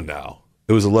 "Come on now,"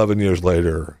 it was 11 years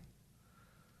later.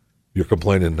 You're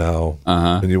complaining now,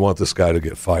 and you want this guy to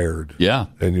get fired. Yeah,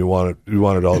 and you want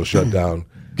it all to shut down.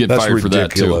 That's fired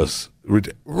ridiculous. For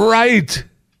that too. Right.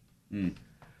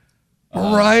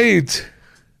 Right.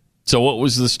 So what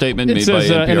was the statement made by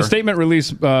NPR? In a statement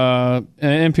released, an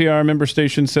NPR member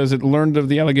station says it learned of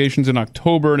the allegations in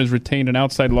October and has retained an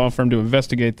outside law firm to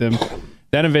investigate them.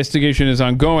 That investigation is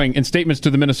ongoing. In statements to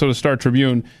the Minnesota Star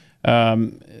Tribune,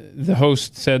 the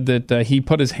host said that he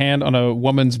put his hand on a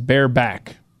woman's bare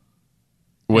back.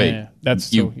 Wait, yeah,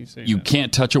 that's you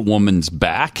can't touch a woman's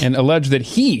back? And alleged that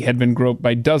he had been groped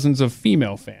by dozens of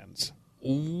female fans.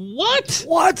 What?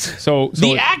 So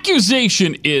the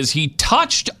accusation is he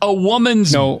touched a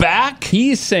woman's back?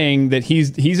 He's saying that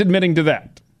he's admitting to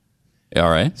that. All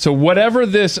right. So whatever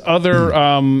this other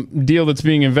deal that's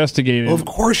being investigated. Well, of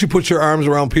course you put your arms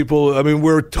around people. I mean,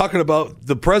 we're talking about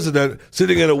the president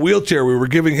sitting in a wheelchair. We were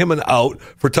giving him an out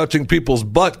for touching people's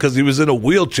butt because he was in a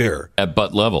wheelchair. At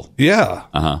butt level. Yeah.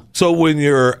 Uh-huh. So when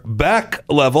you're back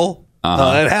level,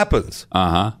 it happens.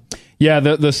 Uh-huh. Yeah,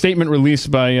 the statement released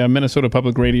by Minnesota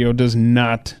Public Radio does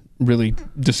not really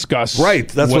discuss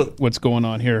That's what's going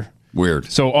on here. Weird.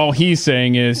 So all he's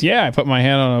saying is, yeah, I put my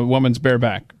hand on a woman's bare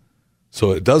back.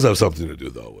 So it does have something to do,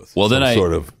 though, with some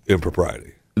sort of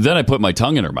impropriety. Then I put my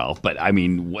tongue in her mouth. But, I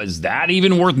mean, was that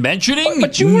even worth mentioning?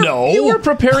 But you were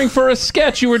preparing for a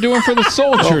sketch you were doing for the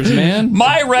soldiers, man.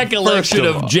 My recollection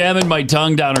of jamming my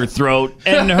tongue down her throat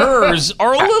and hers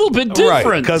are a little bit different.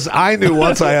 Right, because I knew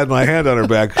once I had my hand on her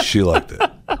back, she liked it.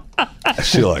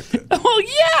 She liked it. Well,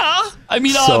 yeah. I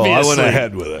mean, so obviously. I went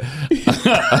ahead with it.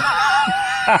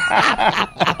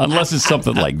 Unless it's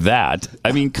something like that.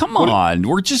 I mean, come on.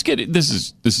 We're just getting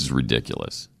this is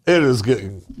ridiculous. It is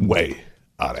getting way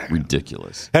out of hand.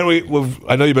 Ridiculous. And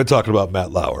I know you've been talking about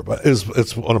Matt Lauer, but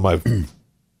it's one of my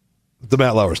the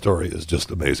Matt Lauer story is just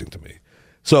amazing to me.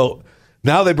 So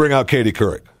now they bring out Katie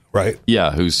Couric, right?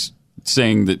 Yeah, who's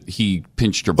saying that he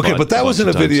pinched her butt. Okay, but that was in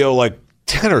a video like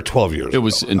 10 or 12 years ago. It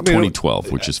was in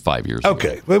 2012, which is 5 years ago.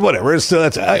 Okay, but whatever.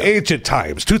 That's ancient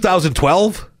times.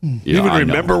 2012? You even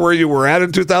remember where you were at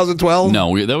in 2012?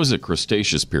 No, that was a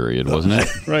Cretaceous period, wasn't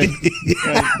it? Right.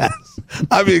 Yes.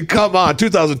 I mean, come on,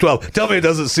 2012. Tell me it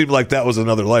doesn't seem like that was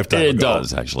another lifetime It ago.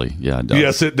 does, actually. Yeah, it does.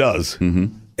 Yes, it does.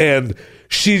 Mm-hmm. And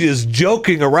she is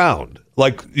joking around.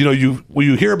 Like, when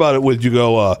you hear about it, you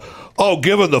go,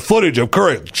 given the footage of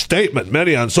Couric's statement,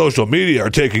 many on social media are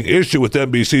taking issue with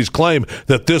NBC's claim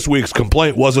that this week's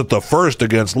complaint wasn't the first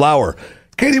against Lauer.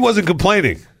 Katie wasn't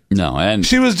complaining. No, and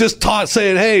she was just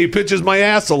saying, hey, he pitches my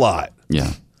ass a lot.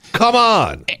 Yeah. Come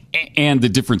on. And the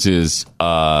difference is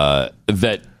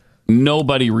that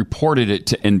nobody reported it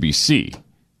to NBC.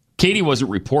 Katie wasn't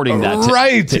reporting that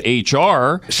to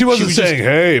HR. She wasn't saying,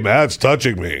 hey, Matt's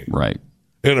touching me. Right.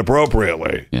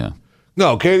 Inappropriately. Yeah.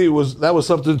 No, Katie that was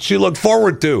something she looked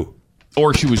forward to.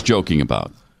 Or she was joking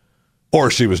about.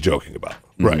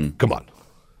 Mm-hmm. Right. Come on.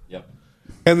 Yep.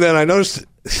 And then I noticed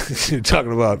you're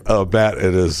talking about Matt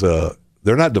and his,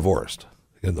 they're not divorced,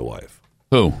 he and the wife.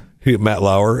 Who? Matt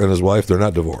Lauer and his wife, they're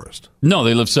not divorced. No,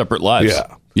 they live separate lives.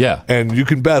 Yeah. Yeah. And you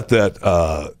can bet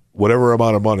that whatever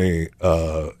amount of money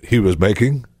he was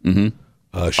making,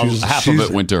 half of it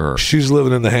went to her. She's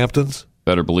living in the Hamptons.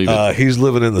 Better believe it. He's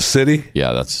living in the city.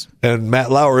 Yeah, and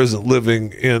Matt Lauer isn't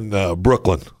living in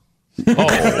Brooklyn.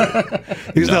 Oh,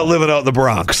 he's not living out in the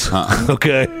Bronx.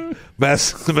 Okay,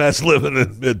 Matt's living in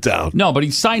Midtown. No, but he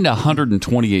signed a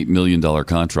 $128 million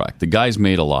contract. The guy's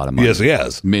made a lot of money. Yes, he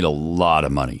has made a lot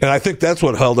of money, and I think that's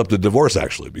what held up the divorce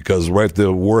actually, because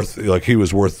the worth, like he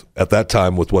was worth at that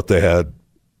time with what they had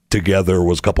together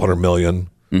was a couple $100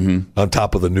 million on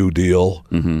top of the new deal,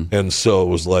 and so it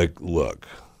was like, look.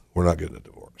 We're not getting a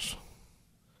divorce.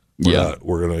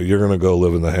 You're gonna go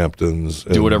live in the Hamptons.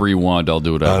 Do whatever you want. I'll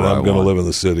do whatever I want. I'm gonna live in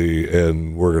the city,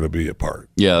 and we're gonna be apart.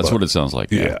 Yeah, that's what it sounds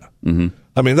like. Yeah. Mm-hmm.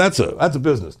 I mean, that's a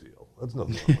business deal. That's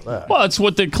nothing wrong with that. Well, it's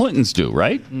what the Clintons do,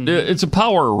 right? It's a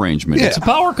power arrangement. Yeah. It's a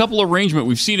power couple arrangement.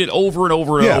 We've seen it over and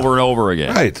over and over and over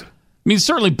again. Right. I mean,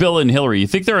 certainly Bill and Hillary. You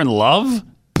think they're in love?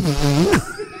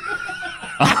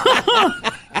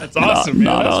 That's awesome, man.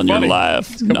 Not That's on funny. your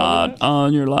life. Not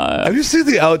on your life. Have you seen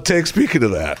the outtake? Speaking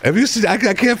of that, have you seen? I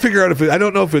can't figure out I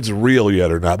don't know if it's real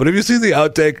yet or not. But have you seen the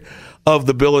outtake of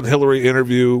the Bill and Hillary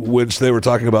interview, which they were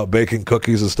talking about baking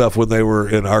cookies and stuff when they were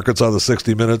in Arkansas, the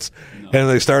 60 Minutes, and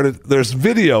they started? There's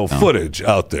video footage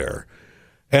out there,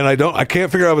 and I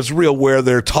can't figure out if it's real. Where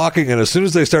they're talking, and as soon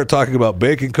as they start talking about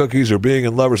baking cookies or being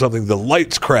in love or something, the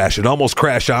lights crash and almost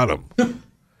crash on them.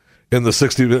 In the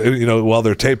 60, while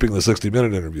they're taping the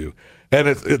 60-minute interview, and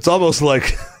it's almost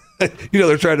like,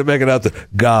 they're trying to make it out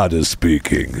that God is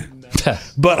speaking,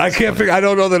 but I can't figure. I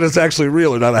don't know that it's actually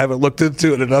real or not. I haven't looked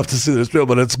into it enough to see that it's real,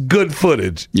 but it's good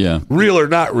footage. Yeah, real or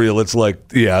not real, it's like,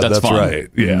 yeah, that's right.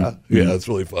 Yeah, Mm-hmm. it's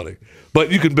really funny.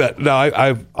 But you can bet. Now,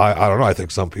 I don't know. I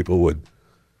think some people would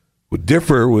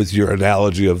differ with your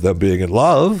analogy of them being in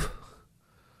love.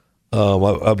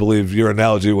 I believe your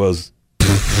analogy was.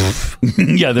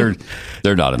 Yeah,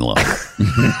 they're not in love.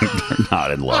 They're not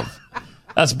in love.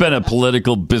 That's been a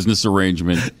political business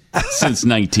arrangement since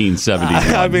 1971.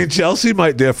 I mean, Chelsea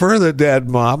might differ. The dad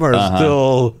and mom are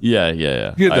still. Yeah.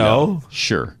 You know.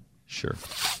 Sure.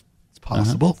 It's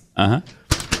possible. I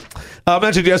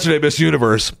mentioned yesterday Miss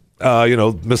Universe.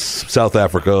 Miss South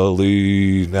Africa,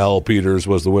 Lee Nell Peters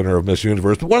was the winner of Miss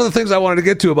Universe. But one of the things I wanted to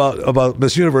get to about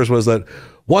Miss Universe was that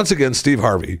once again Steve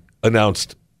Harvey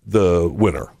announced the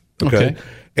winner. Okay.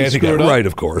 And he got it right,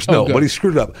 of course. No, but he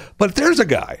screwed it up. But there's a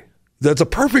guy that's a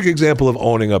perfect example of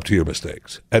owning up to your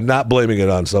mistakes and not blaming it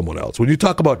on someone else. When you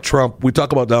talk about Trump, we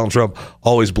talk about Donald Trump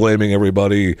always blaming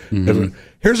everybody. Mm-hmm.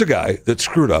 Here's a guy that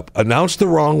screwed up, announced the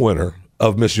wrong winner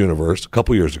of Miss Universe a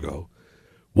couple years ago,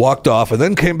 walked off, and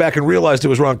then came back and realized it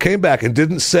was wrong, came back and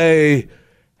didn't say,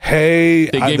 hey,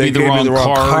 they gave me the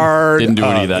wrong card. Didn't do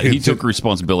any of that. He took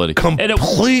responsibility.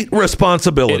 Complete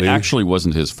responsibility. It actually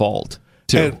wasn't his fault,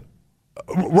 too.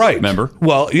 Right. Remember?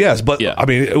 Well, yes, but I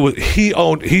mean,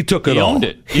 he took it all. He owned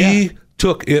it. He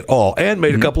took it all and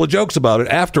made a couple of jokes about it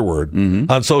afterward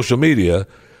on social media,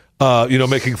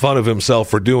 making fun of himself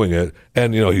for doing it.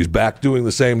 And, he's back doing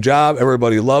the same job.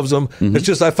 Everybody loves him. It's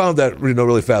just, I found that,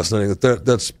 really fascinating.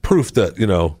 That's proof that,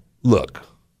 look,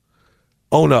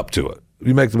 own up to it.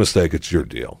 You make the mistake, it's your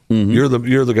deal. You're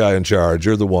the guy in charge.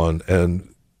 You're the one,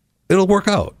 and it'll work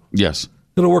out. Yes.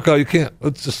 It'll work out. You can't.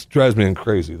 It just drives me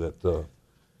crazy that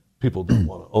people don't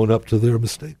want to own up to their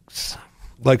mistakes.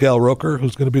 Like Al Roker,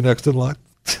 who's going to be next in line.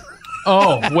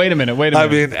 Oh, wait a minute. I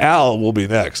mean, Al will be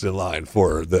next in line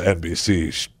for the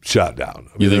NBC shutdown.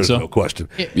 You think so? No question.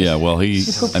 Yeah, well,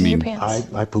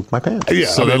 I pooped my pants. Yeah,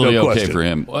 so that'll be okay question. for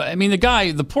him. I mean,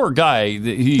 the poor guy,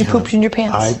 You pooped in your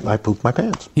pants. I pooped my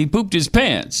pants. He pooped his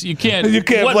pants. You can't.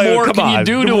 What blame more him. can you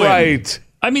do to him? Right.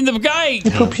 I mean, the guy. You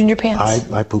pooped in your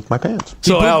pants. I pooped my pants.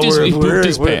 So, Al, he pooped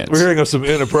his pants. We're hearing of some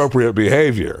inappropriate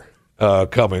behavior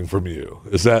coming from you.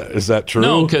 Is that true?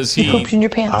 No, because he pooped in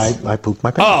your pants. I pooped my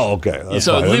pants. Oh, okay. That's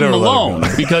so fine. leave him alone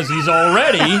because he's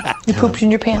already. You pooped in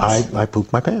your pants. I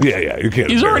pooped my pants. Yeah, you can't.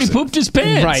 He's already pooped his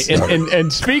pants. Right,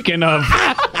 and speaking of,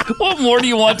 what more do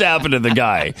you want to happen to the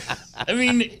guy? I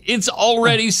mean, it's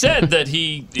already said that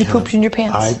he pooped in your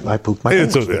pants. I pooped my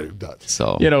pants.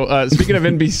 So speaking of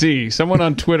NBC, someone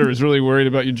on Twitter is really worried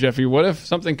about you, Jeffy. What if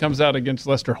something comes out against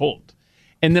Lester Holt?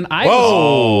 And then I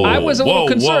was a little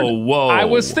concerned. I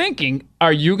was thinking,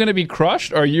 are you going to be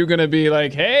crushed? Or are you going to be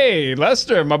like, hey,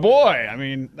 Lester, my boy? I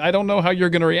mean, I don't know how you're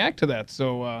going to react to that.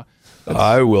 So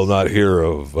I will not hear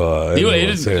of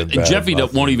Jeffy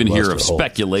won't even hear of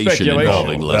speculation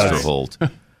involving Lester Holt.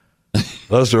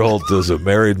 Lester Holt is a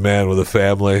married man with a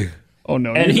family. Oh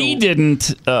no! And he didn't.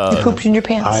 You pooped in your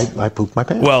pants. I pooped my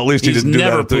pants. Well, at least he didn't do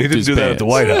that. He didn't do that at the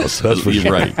White House. That's for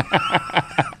sure. Right.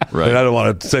 Right. I don't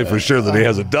want to say for sure that he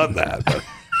hasn't done that.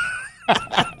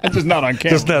 It's just not on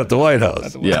camera. Just not at the White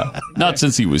House. Yeah, not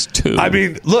since he was 2. I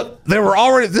mean, look, they were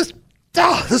already this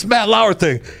Matt Lauer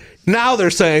thing. Now they're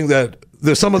saying that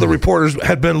some of the reporters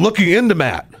had been looking into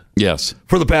Matt. Yes.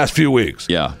 For the past few weeks.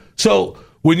 Yeah. So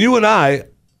when you and I,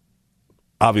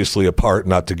 obviously apart,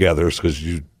 not together, because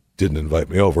you didn't invite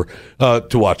me over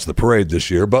to watch the parade this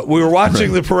year, but we were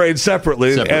watching the parade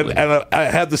separately. And I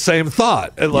had the same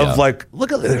thought. And I was like,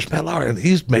 look at there's Matt Lauer, and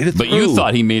he's made it through. But you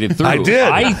thought he made it through. I did.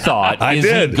 I thought, is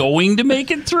he going to make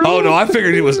it through? Oh, no, I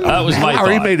figured he was. That was my thought.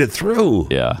 He made it through.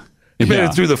 Yeah. He made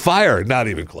it through the fire. Not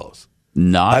even close.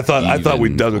 I thought we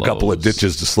dug a couple of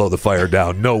ditches to slow the fire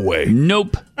down. No way.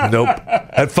 Nope.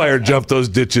 That fire jumped those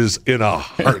ditches in a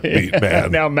heartbeat,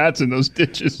 man. Now Matt's in those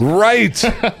ditches. Right.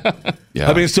 Yeah.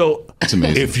 I mean, so it's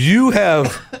amazing. If you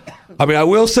have, I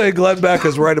will say Glenn Beck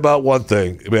is right about one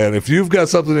thing, man. If you've got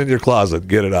something in your closet,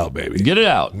 get it out, baby. Get it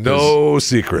out. No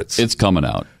secrets. It's coming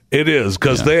out. It is,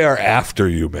 because they are after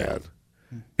you, man.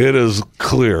 It is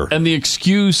clear. And the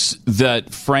excuse that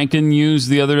Franken used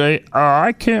the other day,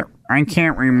 I can't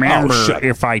remember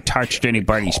if I touched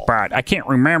anybody's butt. I can't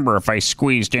remember if I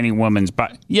squeezed any woman's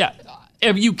butt. Yeah,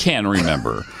 if you can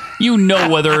remember. You know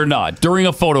whether or not, during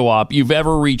a photo op, you've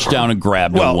ever reached down and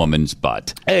grabbed a woman's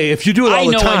butt. Hey, if you do it all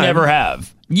the time. I know I never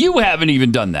have. You haven't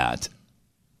even done that.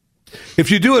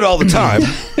 If you do it all the time,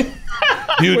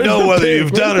 you know whether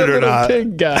you've done it or not.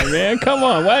 Pig guy, man. Come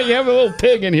on. Why do you have a little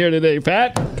pig in here today,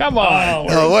 Pat? Come on.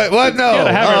 Oh, wait, what? No. You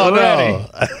gotta have it ready.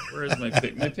 Where's my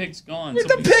pig? My pig's gone. Where'd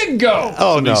the pig go?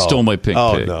 Oh, no. Somebody stole my pig.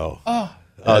 Oh,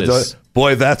 no.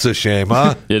 Boy, that's a shame,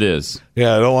 huh? It is.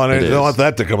 Yeah, I don't want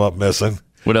that to come up missing.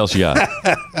 What else you got?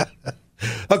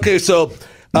 Okay, so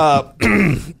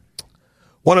one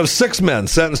of 6 men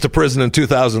sentenced to prison in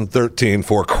 2013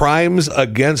 for crimes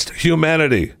against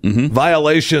humanity,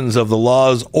 violations of the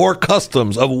laws or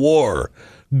customs of war,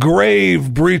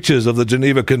 grave breaches of the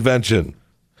Geneva Convention,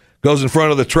 goes in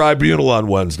front of the tribunal on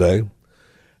Wednesday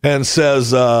and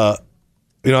says, I'm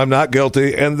not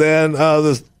guilty. And then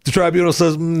the tribunal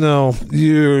says, no,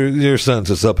 your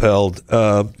sentence is upheld.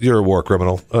 You're a war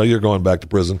criminal. You're going back to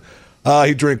prison.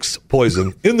 He drinks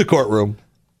poison in the courtroom.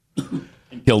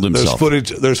 Killed himself.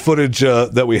 There's footage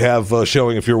that we have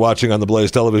showing, if you're watching on the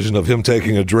Blaze television, of him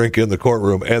taking a drink in the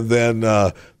courtroom. And then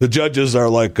the judges are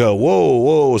like,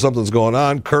 whoa, something's going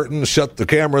on. Curtains, shut the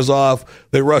cameras off.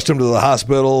 They rushed him to the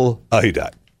hospital. He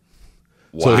died.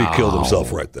 Wow. So he killed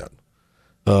himself right then.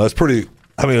 It's pretty,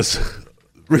 it's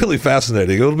really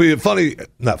fascinating. It'll be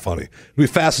not funny. It'll be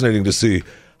fascinating to see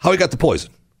how he got the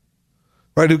poison.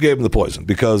 Right? Who gave him the poison?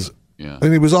 Because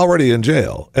he was already in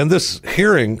jail. And this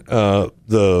hearing,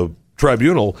 the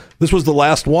tribunal, this was the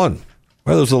last one.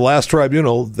 Right? It was the last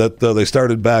tribunal that they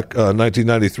started back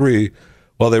 1993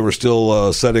 while they were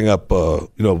still setting up,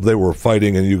 they were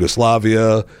fighting in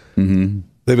Yugoslavia. Mm-hmm.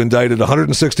 They've indicted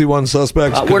 161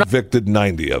 suspects, convicted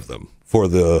 90 of them for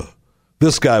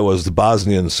this guy was the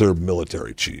Bosnian Serb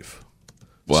military chief.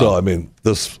 Wow. So, I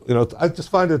just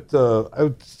find it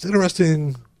it's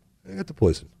interesting. I got the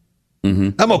poison.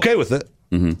 Mm-hmm. I'm okay with it.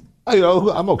 Mm-hmm.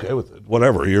 I'm okay with it.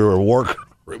 Whatever. You're a war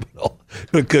criminal. You're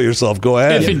going to kill yourself. Go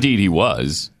ahead. If indeed he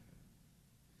was.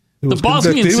 He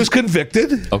was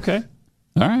convicted. Okay.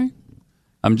 All right.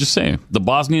 I'm just saying. The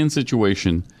Bosnian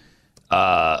situation,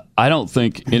 I don't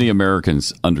think any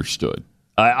Americans understood.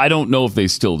 I don't know if they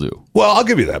still do. Well, I'll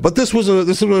give you that. But this was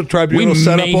a tribunal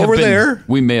set up over there.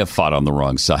 We may have fought on the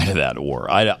wrong side of that war.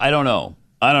 I don't know.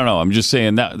 I'm just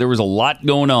saying that there was a lot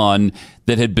going on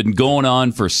that had been going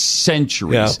on for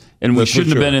centuries, and we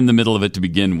shouldn't have been in the middle of it to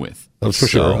begin with. That's for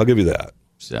sure. I'll give you that.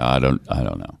 So I don't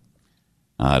know.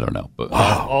 But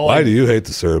why do you hate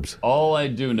the Serbs? All I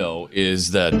do know is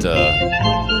that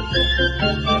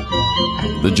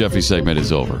the Jeffy segment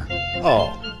is over.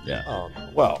 Oh. Yeah.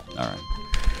 Well.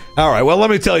 All right. Well, let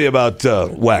me tell you about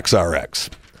WaxRx.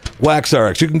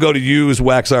 WaxRx. You can go to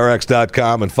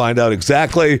usewaxrx.com and find out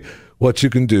exactly what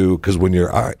you can do, because when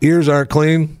your ears aren't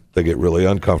clean, they get really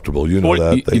uncomfortable. You know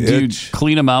that. They itch. You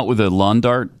clean them out with a lawn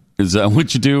dart? Is that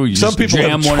what you do? Some people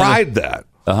have tried that.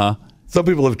 Uh-huh. Some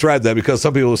people have tried that because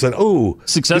some people have said,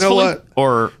 successfully? You know what?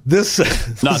 Or this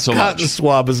not so cotton much.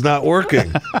 swab is not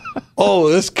working.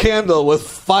 This candle with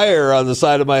fire on the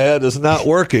side of my head is not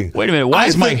working. Wait a minute. Why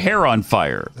is my hair on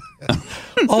fire?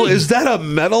 Is that a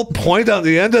metal point on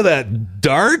the end of that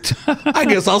dart? I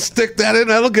guess I'll stick that in.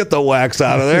 That'll get the wax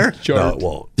out of there. No, it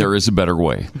won't. There is a better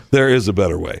way. There is a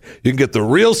better way. You can get the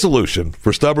real solution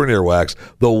for stubborn earwax,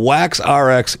 the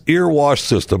WaxRx ear wash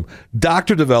system,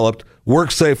 doctor developed,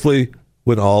 works safely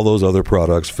when all those other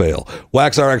products fail.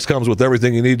 WaxRx comes with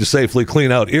everything you need to safely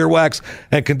clean out earwax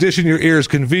and condition your ears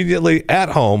conveniently at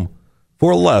home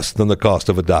for less than the cost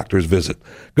of a doctor's visit.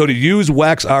 Go to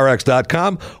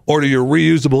usewaxrx.com, order your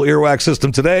reusable earwax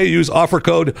system today. Use offer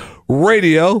code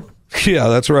RADIO. Yeah,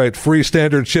 that's right. Free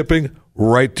standard shipping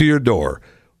right to your door.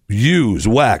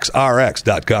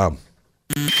 Usewaxrx.com.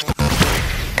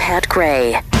 Pat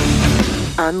Gray,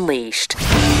 Unleashed.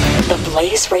 The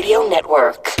Blaze Radio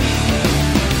Network.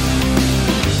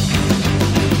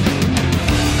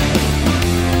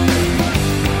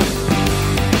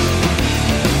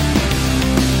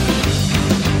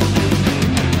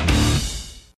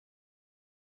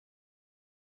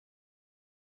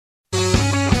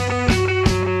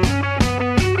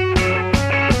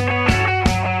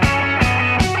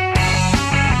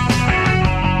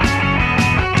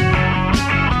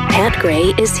 Pat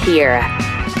Gray is here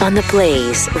on the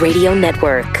Blaze Radio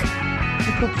Network.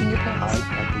 You pooped in your pants.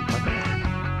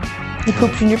 You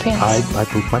pooped in your pants. I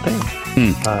pooped my pants.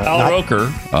 Al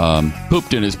Roker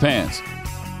pooped in his pants.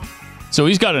 So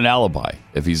he's got an alibi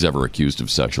if he's ever accused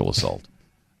of sexual assault.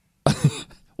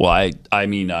 Well, you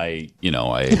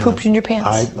pooped in your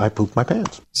pants. I pooped my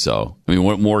pants. So,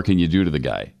 what more can you do to the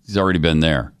guy? He's already been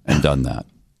there and done that.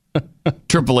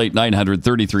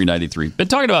 888-900-3393. Been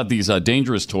talking about these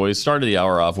dangerous toys. Started the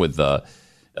hour off with the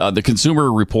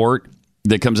Consumer Report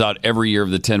that comes out every year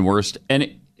of the 10 worst.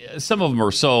 And some of them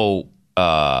are so...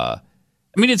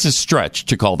 it's a stretch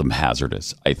to call them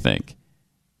hazardous, I think.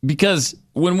 Because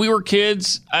when we were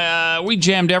kids, we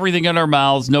jammed everything in our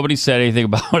mouths. Nobody said anything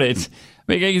about it.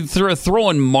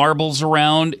 Throwing marbles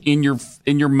around in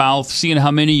your mouth, seeing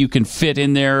how many you can fit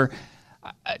in there.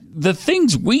 The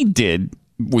things we did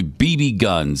with BB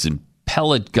guns and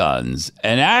pellet guns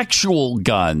and actual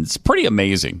guns, pretty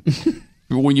amazing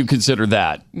when you consider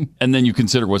that. And then you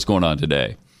consider what's going on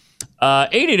today.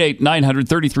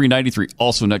 888-900-3393.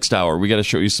 Also next hour, we got to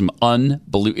show you some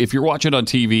unbelievable. If you're watching on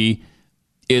TV,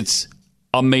 it's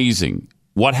amazing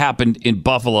what happened in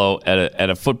Buffalo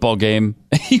at a football game.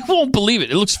 You won't believe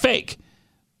it. It looks fake,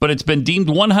 but it's been deemed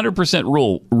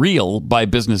 100% real by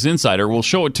Business Insider. We'll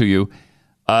show it to you.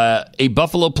 A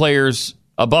Buffalo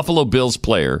Bills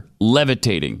player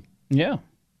levitating. Yeah.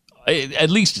 At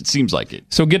least it seems like it.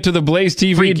 So get to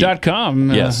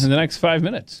theblazetv.com yes. in the next 5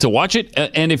 minutes to watch it.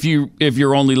 And if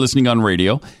you're only listening on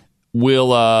radio,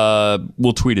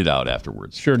 we'll tweet it out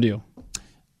afterwards. Sure deal.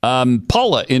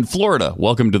 Paula in Florida,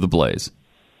 welcome to the Blaze.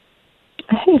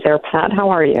 Hey there, Pat. How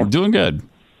are you? Doing good.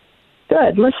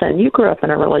 Good. Listen, you grew up in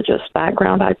a religious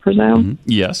background, I presume. Mm-hmm.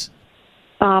 Yes.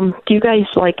 Do you guys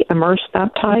immerse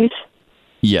baptize?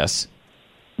 Yes.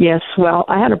 Yes. Well,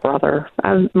 I had a brother.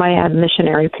 I had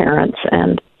missionary parents,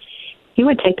 and he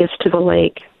would take us to the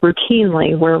lake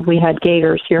routinely where we had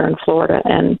gators here in Florida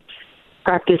and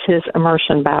practice his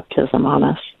immersion baptism on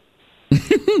us.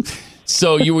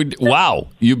 So you would,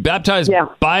 you baptized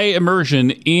by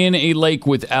immersion in a lake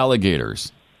with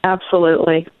alligators.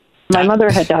 Absolutely. My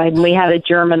mother had died, and we had a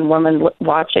German woman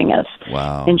watching us.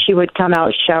 Wow. And she would come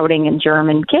out shouting in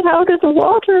German, "Get out of the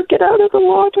water, get out of the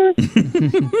water."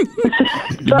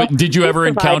 But did you ever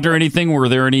encounter anything? Were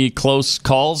there any close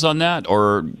calls on that?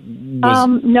 Or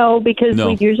no, because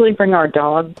we usually bring our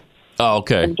dog. Oh,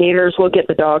 okay. And gators will get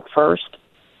the dog first.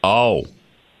 Oh,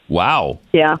 wow.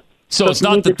 Yeah. So it's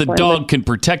not that the dog can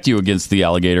protect you against the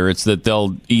alligator. It's that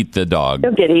they'll eat the dog.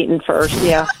 They'll get eaten first,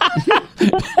 yeah.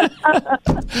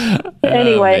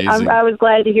 Anyway, I was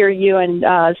glad to hear you and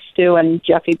Stu and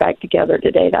Jeffy back together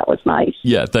today. That was nice.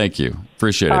 Yeah, thank you.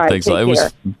 Appreciate it. All right,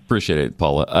 thanks. Appreciate it,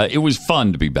 Paula. It was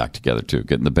fun to be back together, too,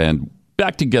 getting the band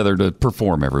back together to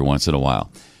perform every once in a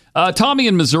while. Tommy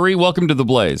in Missouri, welcome to the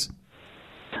Blaze.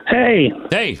 Hey,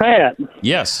 Pat.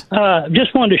 Yes.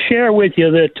 Just wanted to share with you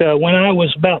that when I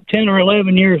was about 10 or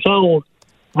 11 years old,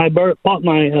 I bought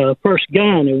my first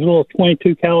gun. It was a little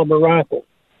 .22 caliber rifle.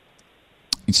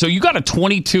 So you got a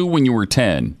 22 when you were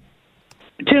 10?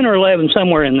 10 or 11,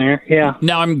 somewhere in there, yeah.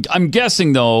 Now, I'm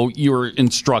guessing, though, you were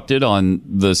instructed on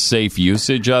the safe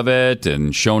usage of it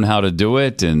and shown how to do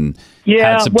it and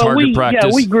had some target practice?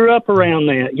 Yeah, we grew up around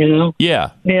that, you know.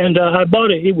 Yeah. And I bought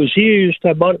it. It was used.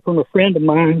 I bought it from a friend of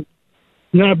mine.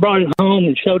 And then I brought it home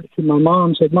and showed it to my mom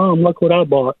and said, "Mom, look what I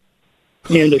bought."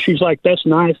 And she's like, "That's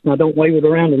nice, and I don't wave it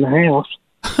around in the house."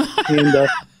 And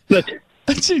but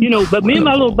me and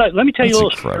my little buddy, let me tell you a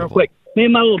little story real quick. Me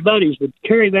and my little buddies would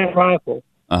carry that rifle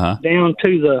down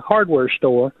to the hardware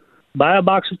store, buy a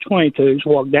box of 22s,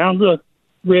 walk down the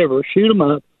river, shoot them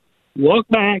up, walk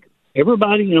back.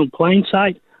 Everybody, plain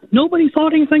sight. Nobody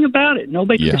thought anything about it.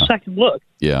 Nobody took a second look.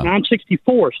 Yeah. And I'm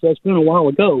 64, so that's been a while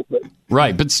ago. But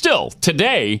right, but still,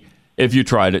 today, if you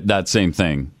tried it, that same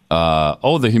thing,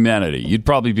 the humanity, you'd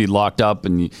probably be locked up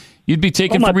and you'd be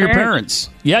taken from your parents.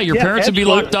 Yeah, your parents would be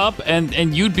locked up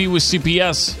and you'd be with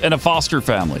CPS and a foster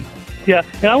family. Yeah,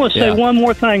 and I want to say one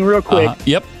more thing real quick.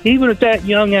 Yep. Even at that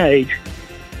young age,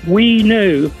 we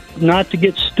knew not to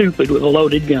get stupid with a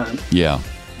loaded gun. Yeah.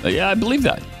 Yeah, I believe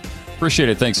that. Appreciate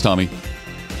it. Thanks, Tommy.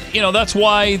 That's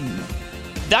why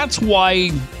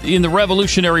in the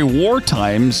Revolutionary War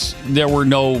times, there were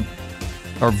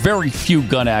very few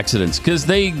gun accidents because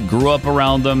they grew up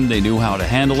around them. They knew how to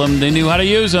handle them. They knew how to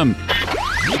use them.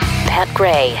 Pat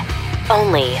Gray,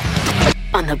 only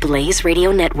on the Blaze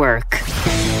Radio Network.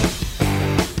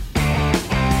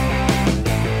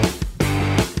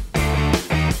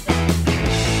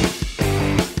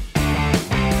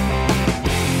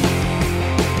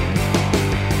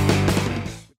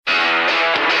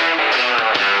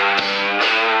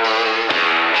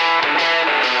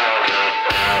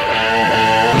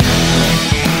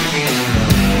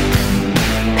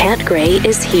 Pat Gray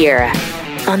is here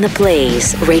on the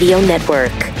Blaze Radio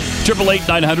Network.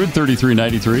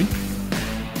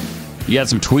 888-900-3393. You had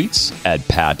some tweets at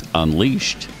Pat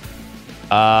Unleashed.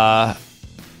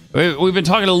 We've been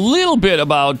talking a little bit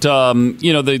about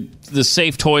the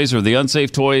safe toys or the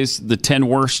unsafe toys, the 10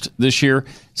 worst this year.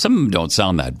 Some of them don't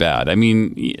sound that bad. I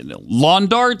mean, lawn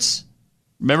darts,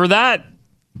 remember that?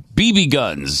 BB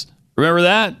guns, remember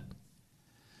that?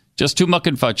 Just Too Muck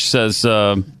and Fudge says,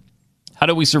 how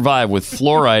do we survive with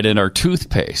fluoride in our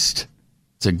toothpaste?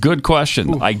 It's a good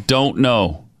question. Ooh. I don't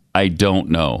know.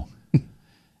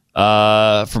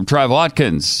 From Trive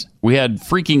Watkins, we had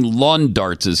freaking lawn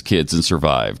darts as kids and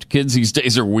survived. Kids these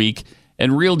days are weak.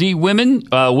 And Real D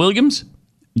Williams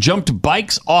jumped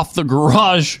bikes off the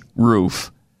garage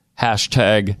roof.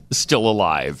 Hashtag still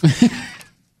alive.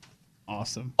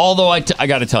 Awesome. Although I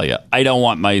got to tell you, I don't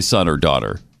want my son or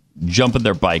daughter jumping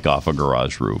their bike off a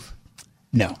garage roof.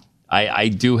 No. I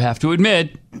do have to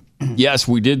admit, yes,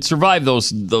 we did survive those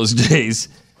days,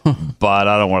 but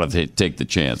I don't want to take the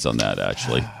chance on that,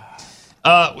 actually.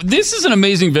 This is an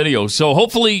amazing video, so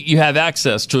hopefully you have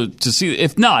access to see.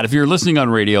 If not, if you're listening on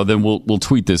radio, then we'll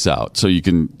tweet this out so you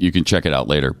can check it out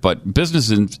later. But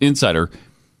Business Insider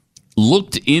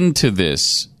looked into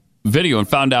this video and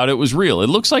found out it was real. It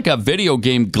looks like a video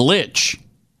game glitch.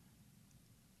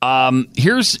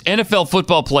 Here's NFL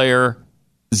football player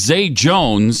Zay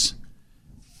Jones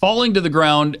falling to the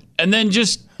ground and then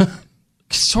just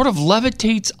sort of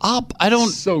levitates up.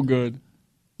 So good.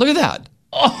 Look at that.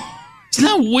 Oh, isn't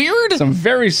that weird? Some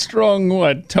very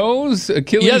strong, toes?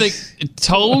 Achilles? Yeah,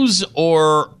 toes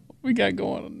or... we got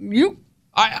going.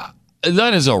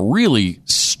 That is a really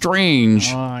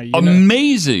strange,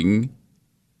 amazing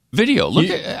video. Look,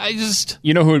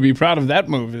 You know who would be proud of that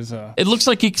move is... it looks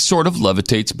like he sort of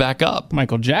levitates back up.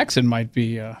 Michael Jackson might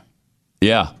be proud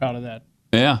of that.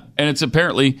 Yeah, and it's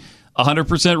apparently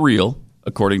 100% real,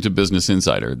 according to Business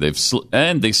Insider. They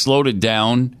slowed it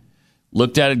down,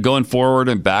 looked at it going forward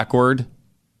and backward.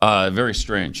 Very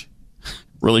strange.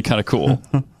 Really kind of cool.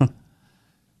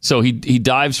 So he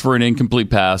dives for an incomplete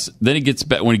pass. Then he gets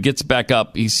back. When he gets back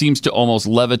up, he seems to almost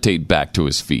levitate back to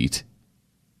his feet.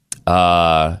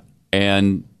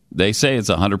 And they say it's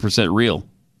 100% real.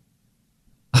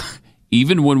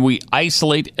 Even when we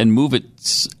isolate and move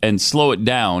it and slow it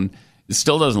down, it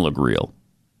still doesn't look real.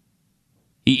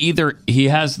 He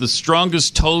has the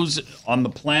strongest toes on the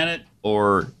planet,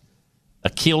 or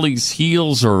Achilles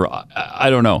heels, or I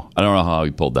don't know. I don't know how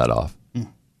he pulled that off.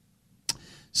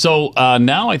 So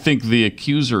now I think the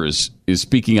accuser is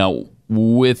speaking out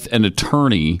with an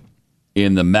attorney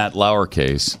in the Matt Lauer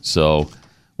case. So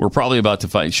we're probably about to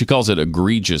find. She calls it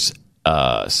egregious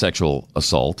sexual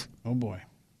assault. Oh boy!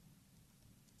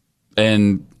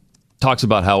 And talks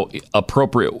about how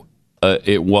appropriate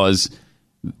it was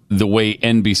the way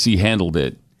NBC handled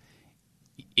it.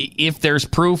 If there's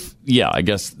proof, yeah, I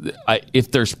guess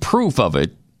if there's proof of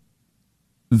it,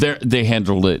 they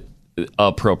handled it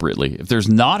appropriately. If there's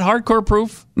not hardcore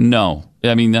proof, no.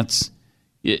 I mean, that's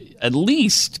at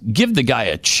least give the guy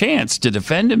a chance to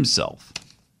defend himself,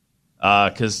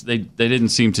 because they didn't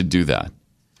seem to do that.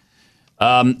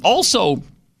 Also,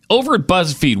 over at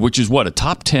BuzzFeed, which is a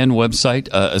top 10 website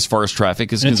as far as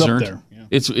traffic is concerned. Up there. Yeah.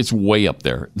 It's way up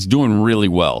there. It's doing really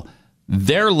well.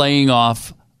 They're laying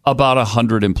off about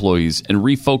 100 employees and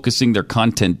refocusing their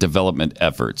content development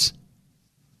efforts.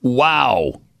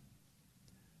 Wow.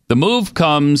 The move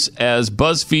comes as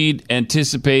BuzzFeed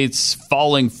anticipates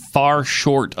falling far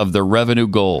short of their revenue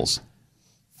goals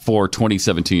for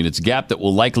 2017. It's a gap that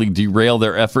will likely derail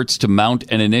their efforts to mount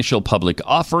an initial public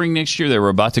offering next year. They were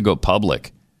about to go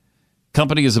public.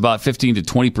 Company is about 15 to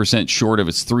 20% short of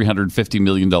its $350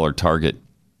 million target.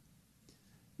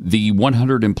 The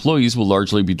 100 employees will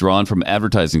largely be drawn from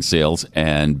advertising sales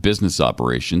and business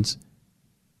operations.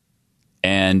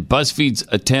 And BuzzFeed's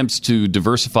attempts to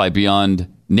diversify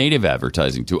beyond native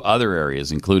advertising to other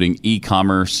areas, including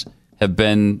e-commerce, have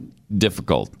been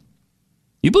difficult.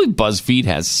 You believe BuzzFeed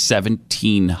has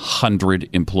 1,700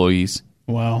 employees?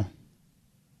 Wow.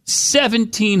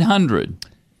 1,700.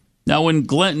 Now, when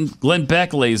Glenn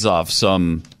Beck lays off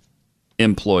some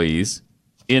employees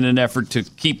in an effort to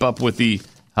keep up with the,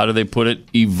 how do they put it,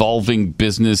 evolving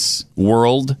business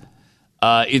world,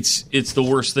 it's the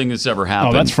worst thing that's ever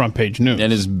happened. Oh, that's front page news.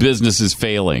 And his business is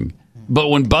failing. But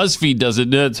when BuzzFeed does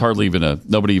it, it's hardly even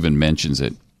nobody even mentions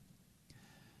it.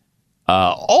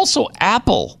 Also,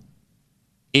 Apple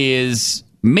is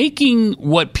making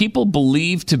what people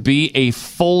believe to be a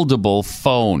foldable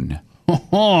phone.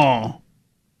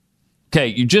 Okay,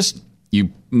 you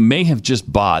may have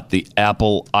just bought the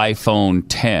Apple iPhone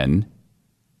 10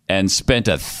 and spent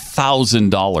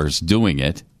 $1,000 doing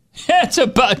it. It's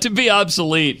about to be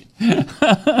obsolete.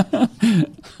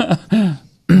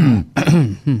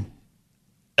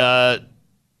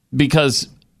 Because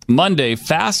Monday,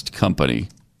 Fast Company,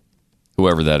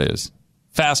 whoever that is,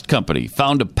 Fast Company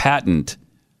found a patent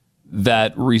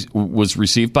that was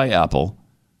received by Apple.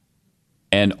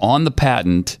 And on the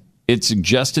patent, it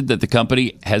suggested that the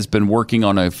company has been working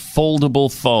on a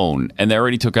foldable phone, and they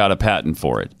already took out a patent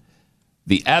for it.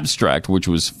 The abstract, which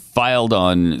was filed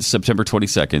on September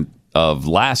 22nd of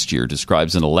last year,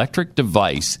 describes an electric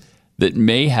device that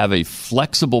may have a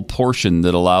flexible portion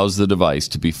that allows the device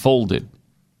to be folded.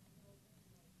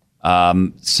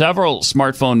 Several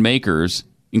smartphone makers,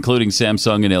 including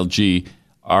Samsung and LG,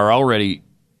 are already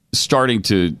starting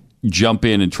to jump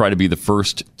in and try to be the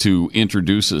first to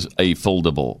introduce a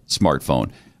foldable smartphone.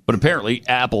 But apparently,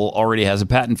 Apple already has a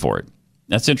patent for it.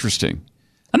 That's interesting.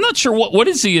 I'm not sure what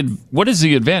is the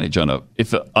advantage on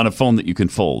a phone that you can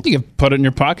fold. You can put it in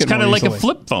your pocket. It's kind of like a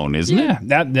flip phone, isn't it?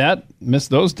 Yeah, that missed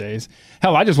those days.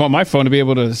 Hell, I just want my phone to be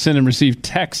able to send and receive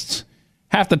texts.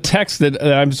 Half the texts that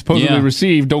I'm supposedly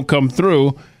received don't come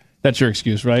through, That's your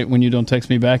excuse, right? When you don't text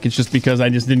me back, it's just because I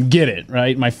just didn't get it,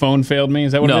 right? My phone failed me.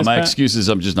 Is that what it is? No, my Pat? excuse is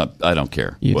I'm just not. I don't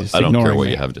care. You just I don't care ignoring what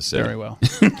me. you have to say. Very well.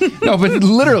 No, but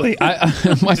literally,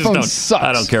 my phone sucks.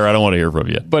 I don't care. I don't want to hear from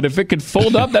you. But if it could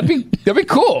fold up, that'd be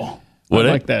cool. Would I'd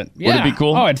it? like that? Would Yeah. it be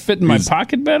cool? Oh, it'd fit in my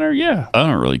pocket better. Yeah. I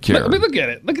don't really care. Look at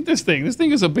it. Look at this thing. This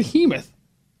thing is a behemoth.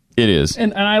 It is.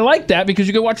 And I like that because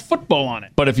you can watch football on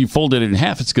it. But if you fold it in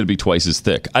half, it's going to be twice as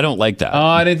thick. I don't like that. Oh,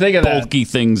 I didn't think of that. Bulky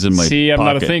things in my See, I'm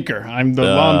not a pocket. thinker. I'm the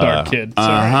lawn dart kid.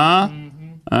 Sorry.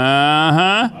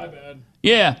 My bad.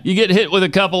 Yeah, you get hit with a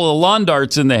couple of lawn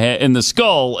darts in the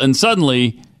skull, and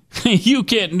suddenly you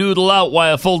can't noodle out why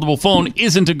a foldable phone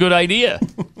isn't a good idea.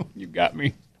 You got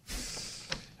me.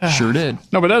 Sure did.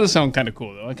 No, but that does sound kind of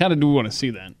cool, though. I kind of do want to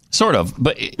see that. Sort of.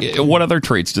 But what other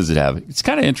traits does it have? It's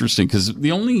kind of interesting because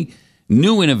the only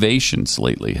new innovations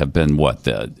lately have been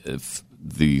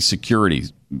the security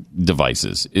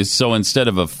devices. So instead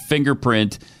of a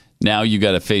fingerprint, now you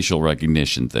got a facial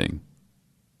recognition thing.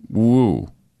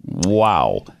 Woo.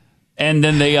 Wow. And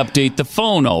then they update the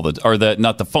phone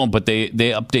not the phone, but they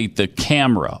update the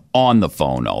camera on the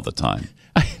phone all the time.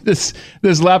 This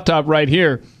laptop right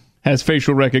here has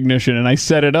facial recognition, and I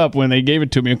set it up when they gave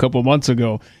it to me a couple months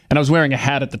ago, and I was wearing a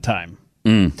hat at the time.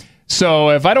 So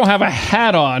if I don't have a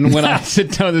hat on when I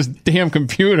sit down at this damn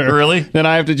computer, really, then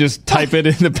I have to just type it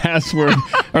in the password,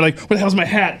 or like, what the hell's my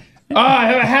hat? Oh, I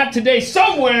have a hat today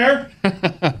somewhere.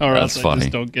 Or else I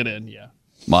just don't get in. Yeah.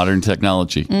 Modern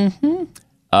technology.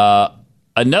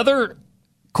 Another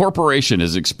corporation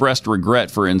has expressed regret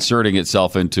for inserting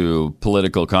itself into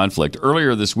political conflict.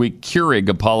 Earlier this week, Keurig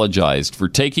apologized for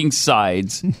taking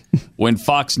sides when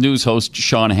Fox News host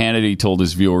Sean Hannity told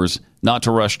his viewers not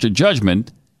to rush to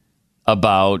judgment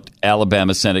about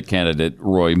Alabama Senate candidate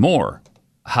Roy Moore.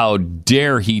 How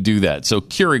dare he do that? So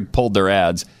Keurig pulled their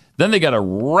ads. Then they got a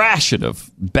ration of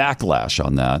backlash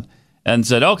on that and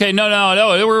said, okay, no,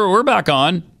 we're back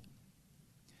on.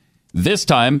 This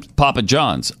time, Papa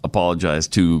John's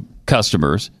apologized to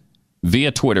customers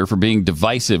via Twitter for being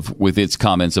divisive with its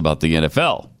comments about the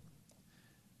NFL.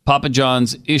 Papa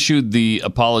John's issued the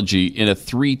apology in a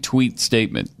 3-tweet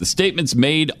statement. The statements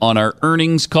made on our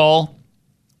earnings call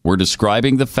were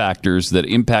describing the factors that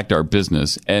impact our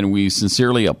business, and we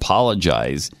sincerely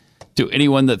apologize to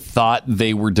anyone that thought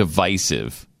they were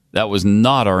divisive. That was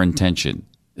not our intention.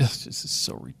 This is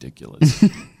so ridiculous.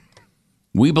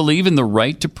 We believe in the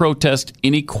right to protest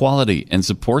inequality and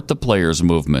support the players'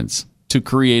 movements to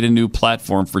create a new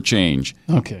platform for change.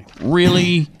 Okay.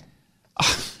 Really?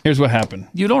 Here's what happened.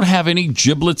 You don't have any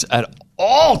giblets at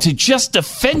all to just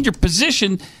defend your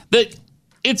position that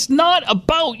it's not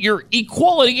about your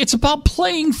equality. It's about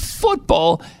playing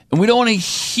football. And we don't want to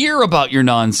hear about your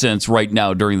nonsense right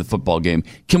now during the football game.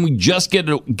 Can we just get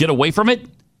away from it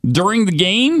during the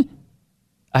game?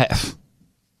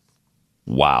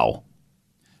 Wow.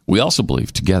 We also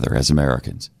believe together as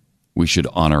Americans, we should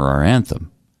honor our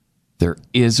anthem. There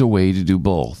is a way to do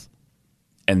both,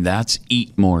 and that's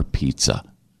eat more pizza.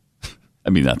 I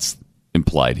mean, that's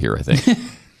implied here, I think.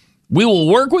 We will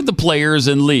work with the players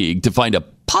and league to find a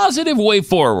positive way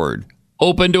forward,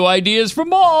 open to ideas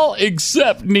from all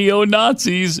except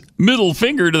neo-Nazis. Middle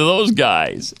finger to those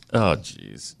guys. Oh,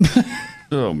 jeez.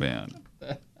 Oh, man.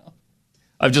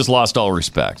 I've just lost all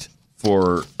respect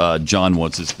for John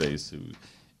What's-His-Face, who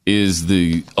is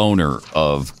the owner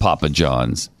of Papa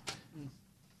John's.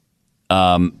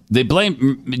 They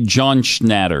blame John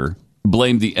Schnatter,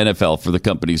 blamed the NFL for the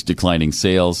company's declining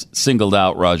sales, singled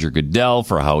out Roger Goodell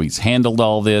for how he's handled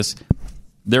all this.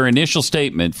 Their initial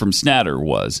statement from Schnatter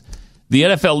was, the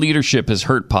NFL leadership has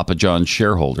hurt Papa John's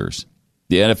shareholders.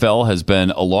 The NFL has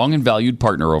been a long and valued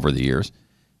partner over the years,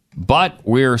 but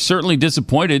we're certainly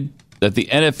disappointed that the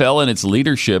NFL and its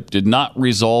leadership did not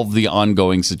resolve the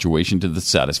ongoing situation to the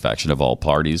satisfaction of all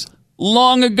parties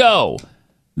long ago.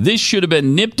 This should have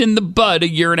been nipped in the bud a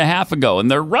year and a half ago.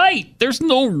 And they're right. There's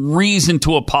no reason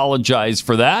to apologize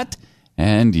for that.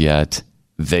 And yet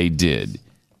they did,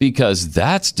 because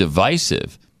that's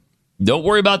divisive. Don't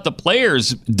worry about the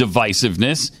players'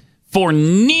 divisiveness for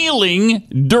kneeling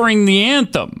during the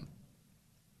anthem.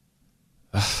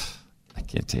 I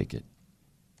can't take it.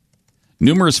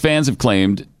 Numerous fans have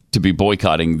claimed to be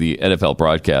boycotting the NFL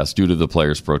broadcast due to the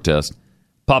players' protest.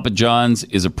 Papa John's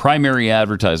is a primary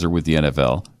advertiser with the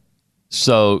NFL,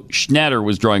 so Schnatter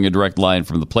was drawing a direct line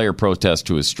from the player protest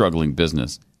to his struggling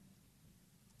business.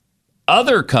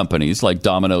 Other companies like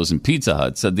Domino's and Pizza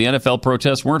Hut said the NFL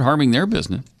protests weren't harming their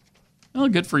business. Well,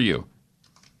 good for you.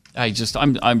 I'm just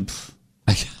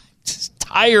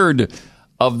tired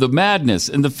of the madness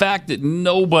and the fact that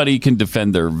nobody can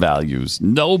defend their values.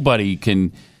 Nobody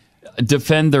can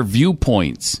defend their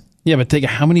viewpoints. Yeah, but think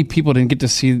how many people didn't get to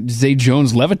see Zay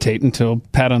Jones levitate until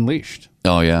Pat Unleashed.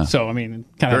 Oh, yeah. So, I mean,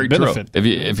 kind Very of benefit. true.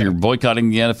 If you're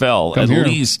boicotting the NFL, at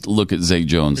least look at Zay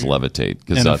Jones levitate.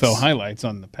 NFL highlights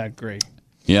on the Pat Gray.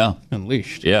 Yeah.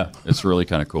 Unleashed. Yeah, it's really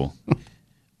kind of cool.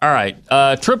 All right.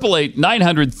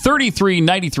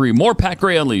 888-900-3393. More Pat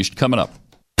Gray Unleashed coming up.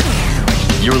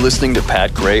 You're listening to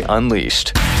Pat Gray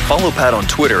Unleashed. Follow Pat on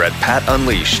Twitter at Pat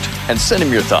Unleashed and send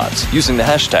him your thoughts using the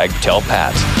hashtag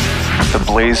TellPat. The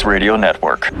Blaze Radio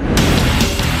Network.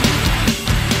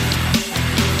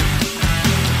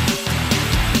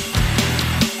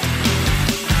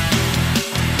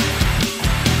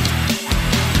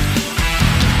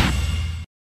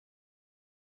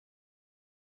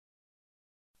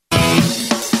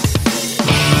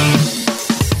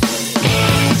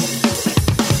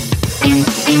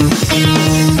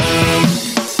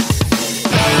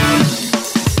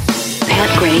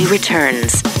 Pat Gray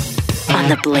returns on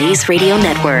the Blaze Radio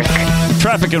Network.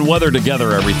 Traffic and weather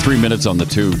together every 3 minutes on the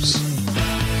tubes.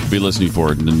 Be listening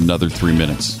for it in another 3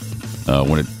 minutes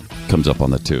when it comes up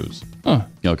on the tubes. Huh.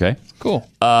 Okay? Cool.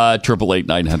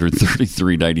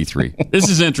 888-900-3393. This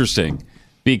is interesting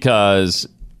because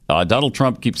Donald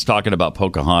Trump keeps talking about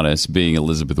Pocahontas being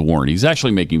Elizabeth Warren. He's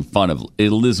actually making fun of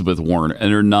Elizabeth Warren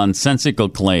and her nonsensical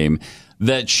claim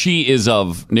that she is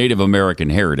of Native American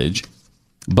heritage,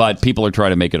 but people are trying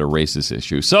to make it a racist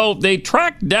issue. So they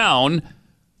tracked down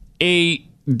a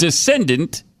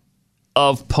descendant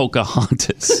of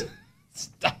Pocahontas.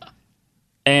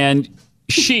 And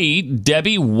she,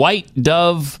 Debbie White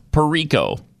Dove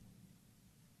Perico.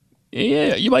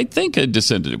 Yeah, you might think a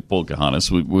descendant of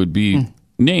Pocahontas would be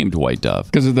named White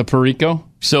Dove. Because of the Perico?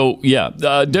 So, yeah,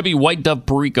 Debbie White Dove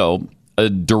Perico, a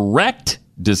direct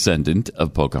descendant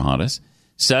of Pocahontas,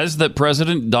 says that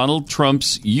President Donald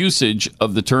Trump's usage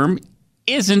of the term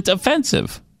isn't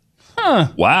offensive. Huh.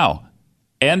 Wow.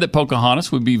 And that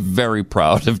Pocahontas would be very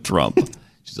proud of Trump.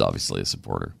 She's obviously a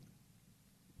supporter.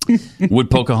 Would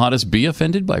Pocahontas be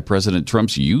offended by President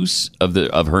Trump's use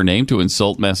of her name to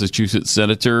insult Massachusetts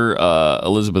Senator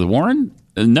Elizabeth Warren?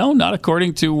 No, not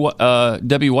according to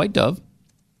Debbie White Dove.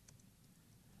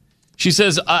 She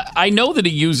says, I know that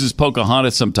he uses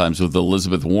Pocahontas sometimes with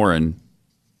Elizabeth Warren.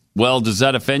 Well, does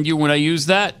that offend you when I use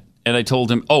that? And I told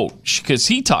him, because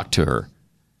he talked to her.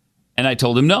 And I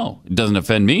told him, no, it doesn't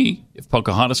offend me. If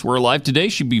Pocahontas were alive today,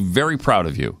 she'd be very proud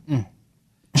of you.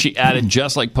 She added,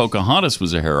 just like Pocahontas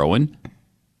was a heroine,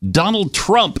 Donald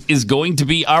Trump is going to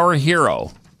be our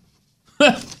hero.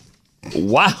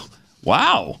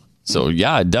 Wow. So,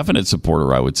 yeah, a definite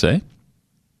supporter, I would say.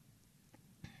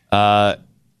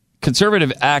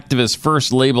 Conservative activists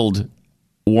first labeled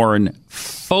Warren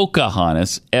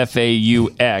Focahontas,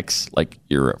 F-A-U-X, like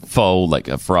you're a foe, like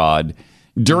a fraud,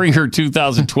 during her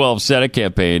 2012 Senate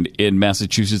campaign in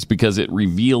Massachusetts because it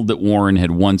revealed that Warren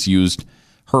had once used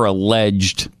her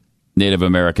alleged Native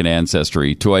American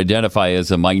ancestry to identify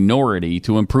as a minority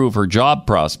to improve her job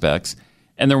prospects,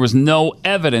 and there was no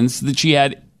evidence that she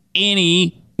had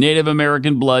any Native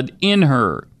American blood in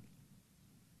her.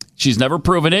 She's never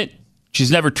proven it.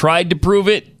 She's never tried to prove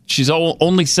it. She's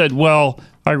only said, well,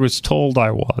 I was told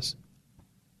I was.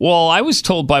 Well, I was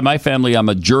told by my family I'm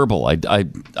a gerbil.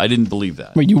 I didn't believe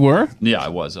that. Wait, you were? Yeah, I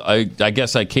was. I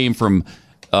guess I came from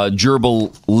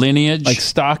gerbil lineage. Like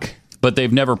stock? But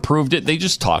they've never proved it. They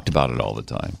just talked about it all the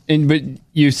time. But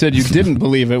you said you didn't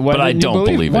believe it. Why but I don't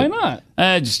believe it. Why not?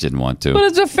 I just didn't want to. But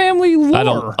it's a family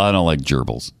lore. I don't like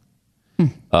gerbils.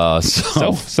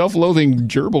 Self-loathing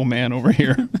gerbil man over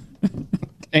here.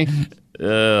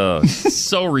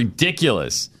 So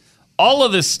ridiculous. All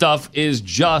of this stuff is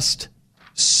just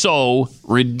so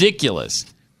ridiculous.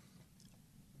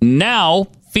 Now,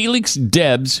 Felix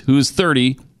Debs, who's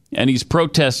 30, and he's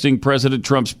protesting President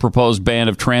Trump's proposed ban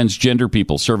of transgender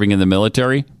people serving in the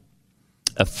military.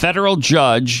 A federal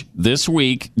judge this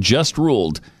week just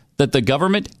ruled that the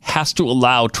government has to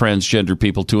allow transgender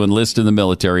people to enlist in the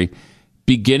military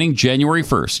beginning January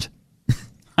 1st.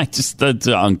 That's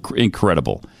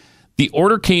incredible. The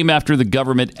order came after the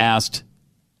government asked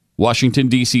Washington,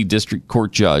 D.C. District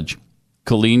Court Judge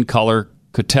Colleen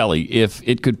Collar-Cotelli if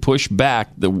it could push back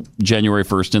the January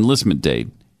 1st enlistment date.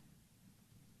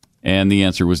 And the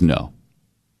answer was no.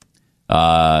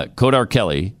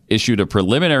 Kodar-Kelly issued a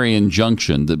preliminary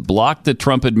injunction that blocked the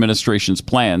Trump administration's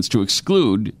plans to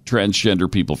exclude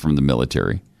transgender people from the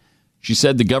military. She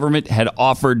said the government had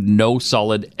offered no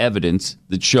solid evidence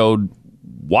that showed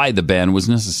why the ban was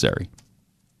necessary.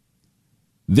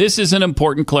 This is an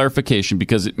important clarification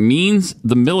because it means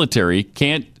the military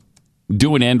can't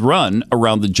do an end run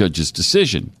around the judge's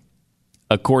decision.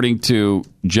 according to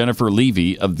Jennifer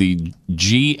Levy of the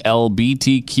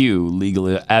GLBTQ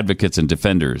Legal Advocates and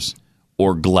Defenders,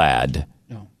 or GLAD.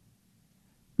 No.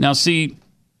 Now, see,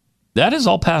 that is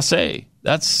all passé.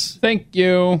 Thank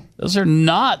you.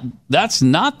 That's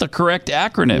not the correct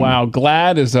acronym. Wow,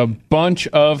 GLAD is a bunch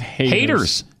of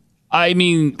haters. I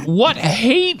mean, what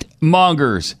hate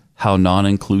mongers? How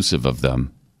non-inclusive of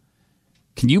them.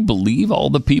 Can you believe all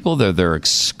the people that they're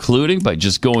excluding by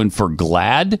just going for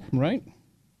GLAD? Right.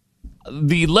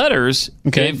 The letters,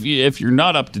 if you're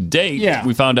not up to date,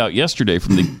 we found out yesterday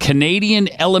from the Canadian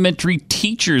Elementary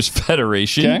Teachers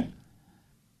Federation. Okay.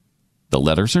 The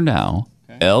letters are now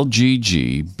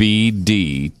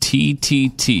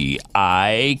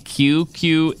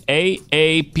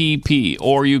LGGBDTTTIQQAAPP,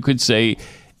 or you could say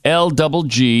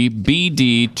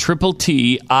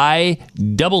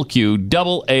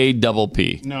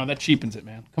LGGBDTTTIQQAAPP. No, that cheapens it,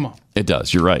 man. Come on. It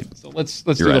does. You're right. So let's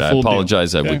You're do right. the full I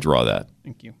apologize. deal. I withdraw that.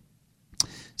 Thank you.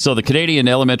 So the Canadian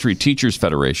Elementary Teachers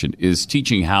Federation is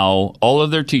teaching how all of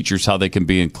their teachers how they can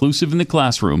be inclusive in the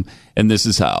classroom, and this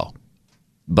is how,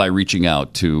 by reaching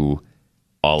out to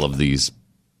all of these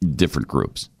different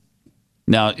groups.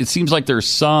 Now, it seems like there's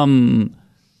some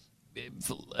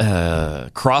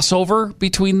crossover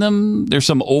between them. There's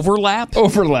some overlap.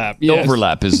 Yes.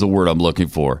 Overlap is the word I'm looking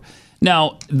for.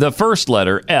 Now, the first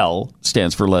letter, L,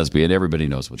 stands for lesbian. Everybody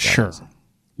knows what that is.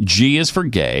 G is for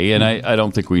gay, and I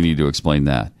don't think we need to explain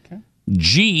that. Okay.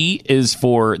 G is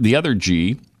for, the other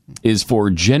G is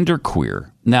for genderqueer.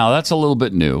 Now, that's a little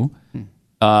bit new,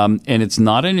 and it's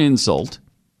not an insult.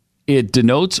 It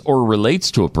denotes or relates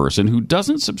to a person who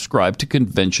doesn't subscribe to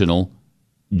conventional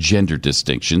gender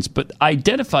distinctions, but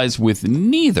identifies with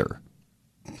neither,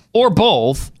 or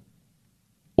both,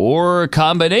 or a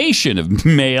combination of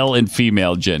male and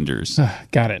female genders.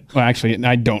 Got it. Well, actually,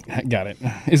 I don't got it.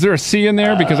 Is there a C in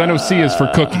there? Because I know C is for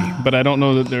cookie, but I don't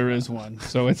know that there is one.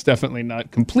 So it's definitely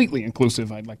not completely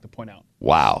inclusive, I'd like to point out.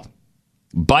 Wow.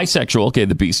 Bisexual. Okay,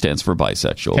 the B stands for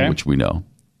bisexual, which we know.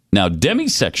 Now,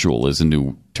 demisexual is a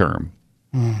new term.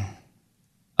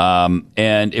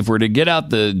 And if we're to get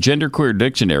out the genderqueer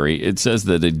dictionary, it says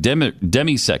that a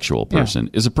demisexual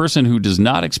person is a person who does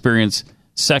not experience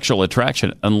sexual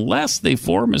attraction unless they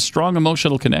form a strong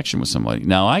emotional connection with somebody.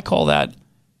 Now, I call that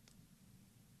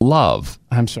love.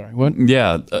 I'm sorry, what?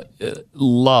 Yeah,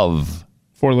 love.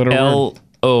 Four-letter word.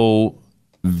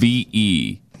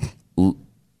 L-O-V-E.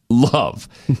 Love.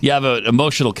 You have an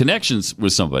emotional connections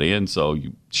with somebody, and so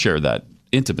you share that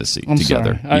intimacy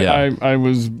together. Sorry. I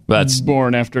was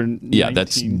born after 19. Yeah,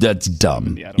 that's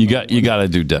dumb. You got to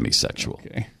do demisexual.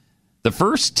 Okay. The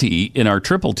first T in our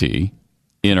triple T,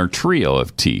 in our trio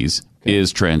of T's,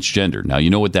 is transgender. Now, you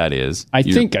know what that is. I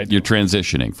think I do. You're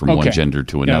transitioning from one gender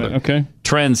to another. Got it. Okay.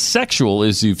 Transsexual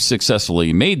is you've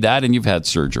successfully made that and you've had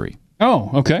surgery. Oh,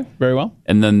 okay. Very well.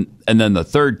 And then the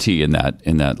third T in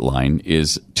that line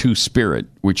is two-spirit,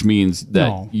 which means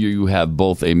that you have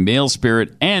both a male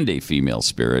spirit and a female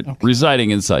spirit residing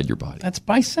inside your body. That's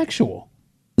bisexual.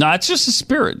 No, it's just a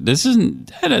spirit.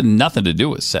 That had nothing to do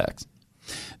with sex.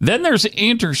 Then there's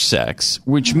intersex,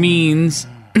 which means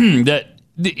that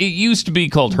it used to be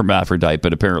called hermaphrodite,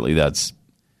 but apparently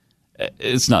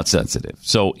it's not sensitive.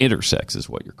 So intersex is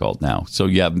what you're called now. So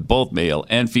you have both male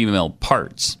and female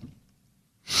parts.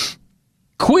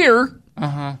 Queer,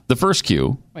 the first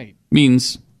Q,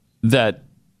 means that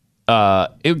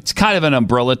it's kind of an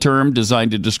umbrella term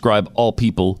designed to describe all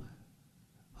people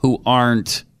who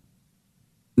aren't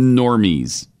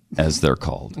normies, as they're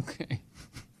called. Okay.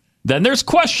 Then there's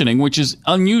questioning, which is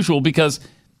unusual because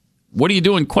what are you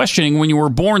doing questioning when you were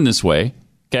born this way?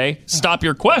 Okay, stop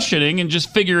your questioning and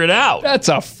just figure it out. That's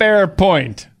a fair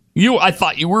point. I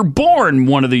thought you were born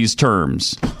one of these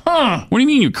terms. Huh. What do you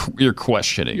mean you're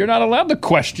questioning? You're not allowed to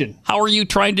question. How are you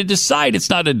trying to decide? It's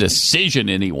not a decision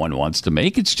anyone wants to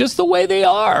make. It's just the way they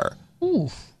are.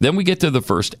 Oof. Then we get to the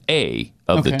first A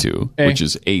of the two, which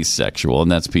is asexual,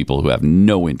 and that's people who have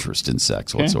no interest in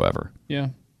sex whatsoever. Yeah.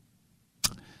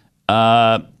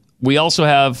 We also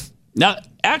have... Now,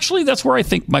 actually, that's where I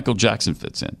think Michael Jackson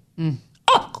fits in.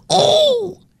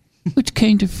 Oh! What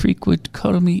kind of freak would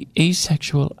call me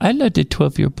asexual? I love the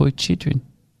 12-year-old boy children.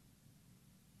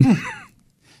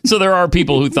 So there are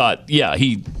people who thought,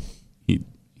 he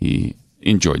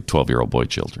enjoyed 12-year-old boy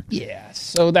children. Yeah,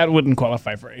 so that wouldn't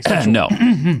qualify for asexual. No.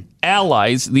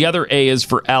 Allies, the other A is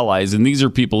for allies, and these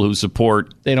are people who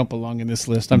support... They don't belong in this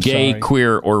list, I'm gay, sorry.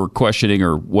 queer, or questioning,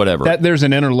 or whatever. There's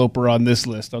an interloper on this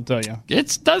list, I'll tell you.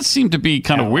 It does seem to be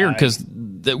kind of weird, because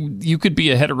you could be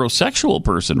a heterosexual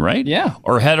person, right? Yeah.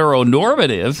 Or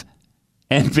heteronormative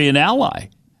and be an ally.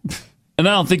 And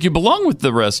I don't think you belong with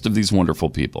the rest of these wonderful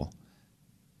people.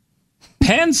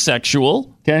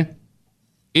 Pansexual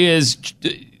is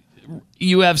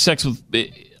you have sex with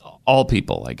all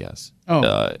people, I guess.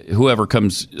 Whoever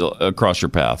comes across your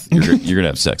path, you're going to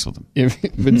have sex with them. If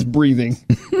it's breathing.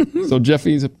 So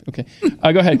Jeffy's... Okay.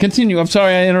 Go ahead. Continue. I'm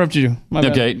sorry I interrupted you. My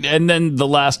bad. Okay. And then the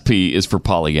last P is for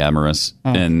polyamorous.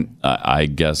 And I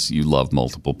guess you love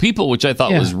multiple people, which I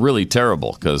thought was really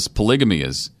terrible because polygamy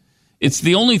it's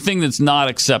the only thing that's not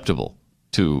acceptable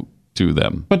to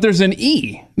them. But there's an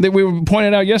E that we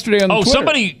pointed out yesterday on Twitter.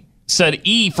 Somebody said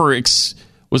E for...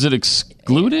 was it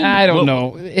excluded? I don't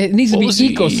know. It needs to be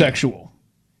ecosexual.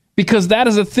 Because that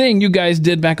is a thing you guys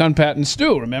did back on Pat and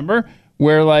Stu, remember?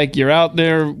 Where, like, you're out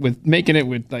there with making it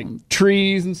with, like,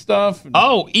 trees and stuff.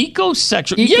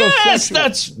 Ecosexual. Yes,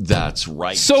 that's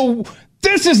right. So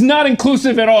this is not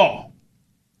inclusive at all.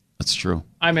 That's true.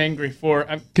 I'm angry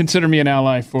consider me an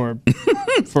ally for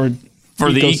the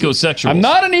ecosexuals. I'm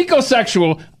not an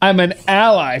ecosexual. I'm an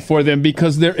ally for them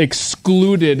because they're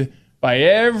excluded by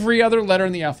every other letter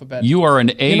in the alphabet. You are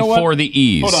an A for the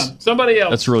E's. Hold on. Somebody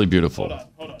else. That's really beautiful.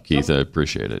 Hold on. Keith, I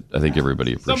appreciate it. I think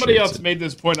everybody appreciates it. Somebody else made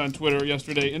this point on Twitter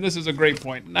yesterday, and this is a great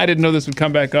point. And I didn't know this would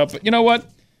come back up, but you know what?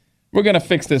 We're going to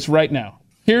fix this right now.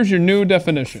 Here's your new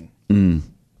definition.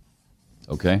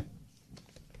 Okay.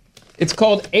 It's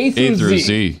called A through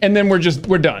Z. And then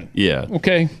we're done. Yeah.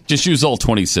 Okay. Just use all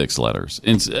 26 letters.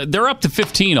 And they're up to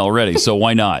 15 already, so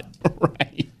why not?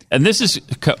 Right. And this is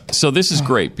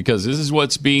great because this is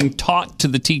what's being taught to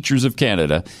the teachers of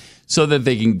Canada so that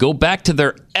they can go back to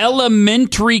their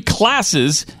elementary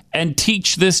classes and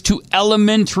teach this to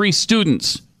elementary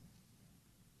students.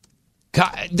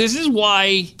 This is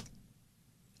why,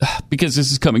 because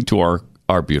this is coming to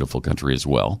our beautiful country as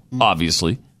well,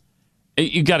 obviously.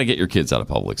 You got to get your kids out of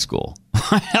public school.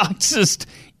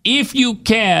 If you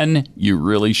can, you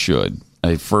really should.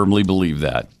 I firmly believe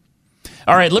that.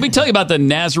 All right, let me tell you about the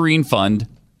Nazarene Fund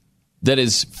that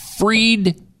has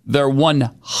freed their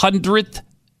 100th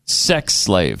sex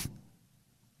slave.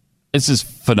 This is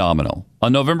phenomenal.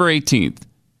 On November 18th,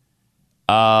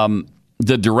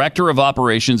 the director of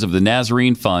operations of the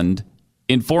Nazarene Fund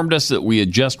informed us that we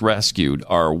had just rescued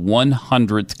our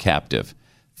 100th captive.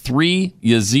 3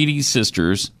 Yazidi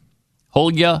sisters,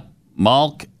 Hulya,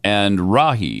 Malk, and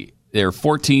Rahi. They're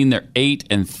 14, they're 8,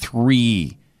 and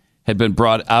 3. Had been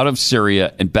brought out of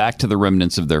Syria and back to the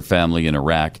remnants of their family in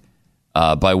Iraq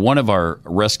by one of our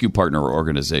rescue partner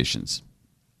organizations.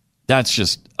 That's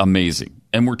just amazing.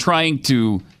 And we're trying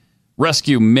to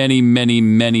rescue many, many,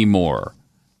 many more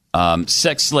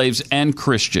sex slaves and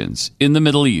Christians in the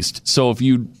Middle East. So if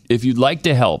you'd like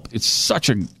to help, it's such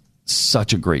a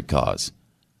great cause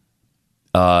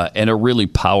and a really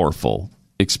powerful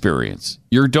experience.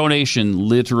 Your donation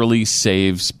literally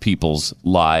saves people's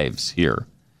lives here.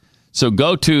 So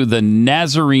go to the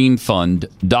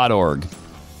NazareneFund.org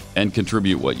and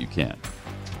contribute what you can.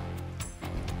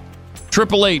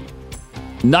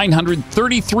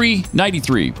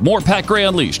 888-900-3393. More Pat Gray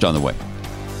Unleashed on the way.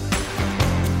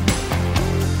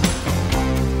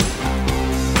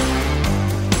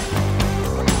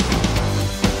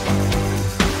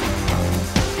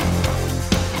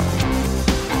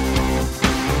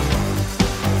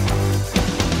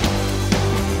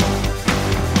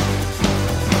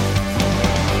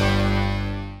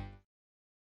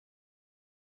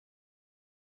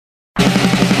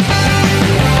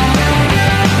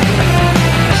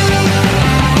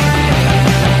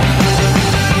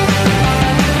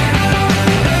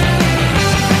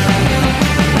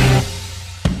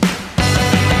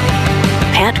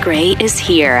 Gray is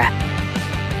here.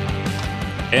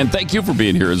 And thank you for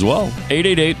being here as well.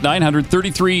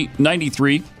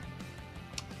 888-900-3393.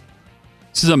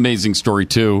 This is an amazing story,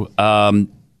 too. The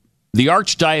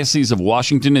Archdiocese of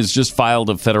Washington has just filed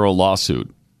a federal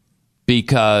lawsuit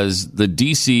because the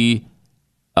D.C.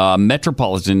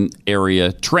 Metropolitan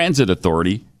Area Transit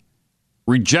Authority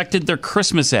rejected their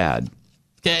Christmas ad.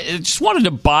 It just wanted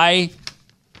to buy,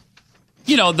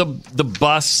 the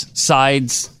bus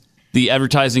sides, the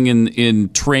advertising in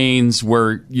trains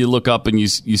where you look up and you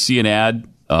see an ad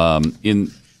on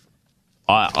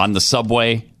the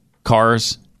subway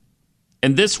cars.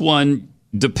 And this one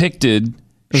depicted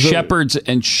shepherds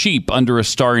and sheep under a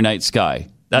starry night sky.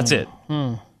 That's it.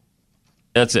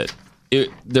 That's it.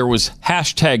 There was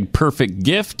hashtag perfect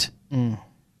gift and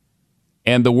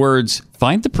the words,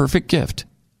 find the perfect gift.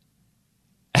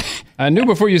 I knew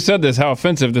before you said this how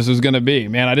offensive this was going to be.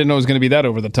 Man, I didn't know it was going to be that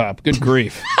over the top. Good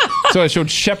grief. So I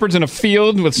showed shepherds in a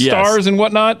field with stars and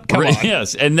whatnot? Come on.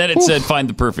 Yes, and then it said find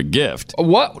the perfect gift.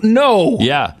 What? No.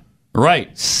 Yeah,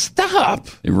 right. Stop.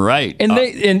 Right. And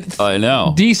I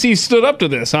know. DC stood up to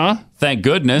this, huh? Thank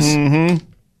goodness. Mm-hmm.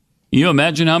 You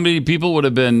imagine how many people would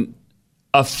have been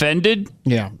offended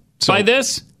by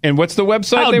this? And what's the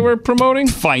website they were promoting?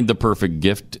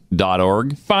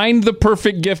 Findtheperfectgift.org.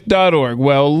 Findtheperfectgift.org.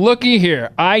 Well, looky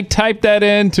here. I typed that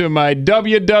into my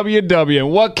www,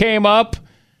 and what came up?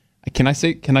 Can I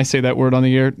say that word on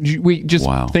the air? We just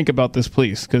think about this,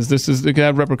 please, because this is it could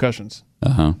have repercussions.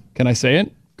 Uh-huh. Can I say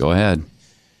it? Go ahead.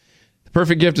 The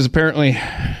perfect gift is apparently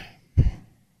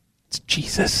it's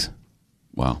Jesus.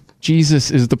 Wow.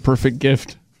 Jesus is the perfect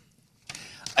gift.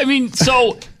 I mean,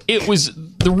 so it was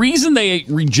the reason they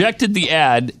rejected the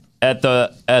ad at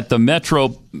the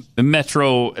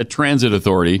Metro Transit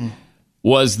Authority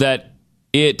was that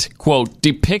it, quote,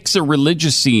 depicts a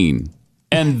religious scene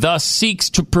and thus seeks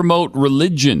to promote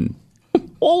religion.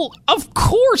 Well, of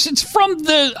course, it's from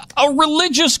a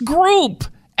religious group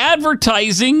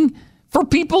advertising for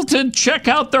people to check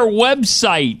out their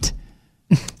website.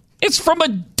 It's from a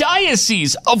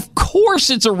diocese. Of course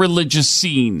it's a religious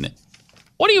scene.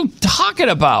 What are you talking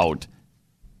about?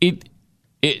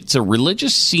 It's a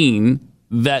religious scene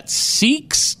that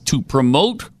seeks to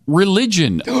promote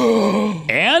religion.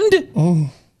 And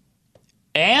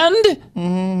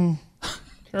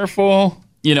careful.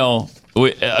 You know,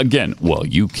 again, well,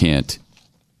 you can't,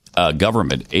 a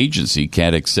government agency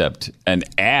can't accept an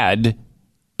ad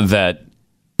that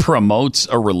promotes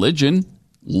a religion.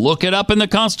 Look it up in the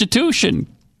Constitution.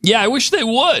 Yeah, I wish they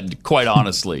would, quite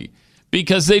honestly,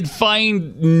 because they'd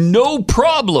find no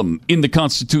problem in the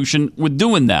Constitution with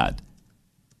doing that.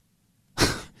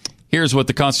 Here's what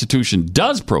the Constitution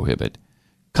does prohibit.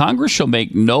 Congress shall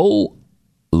make no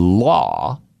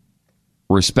law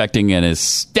respecting an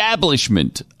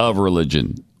establishment of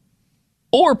religion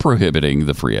or prohibiting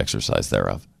the free exercise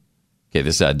thereof. Okay,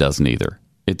 this ad doesn't either.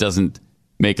 It doesn't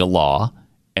make a law,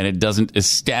 and it doesn't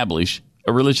establish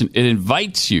a religion. It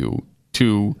invites you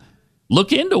to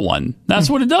look into one. That's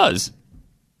what it does.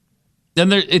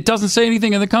 And it doesn't say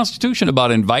anything in the Constitution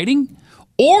about inviting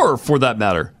or, for that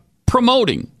matter,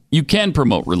 promoting. You can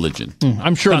promote religion.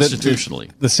 I'm sure constitutionally.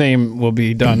 That the same will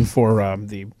be done for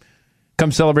the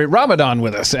Come Celebrate Ramadan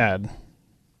with Us ad.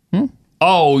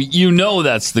 Oh, you know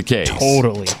that's the case.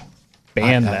 Totally.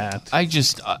 Ban that.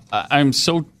 I'm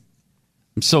so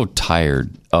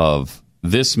tired of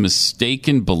this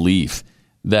mistaken belief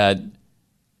that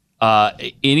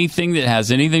anything that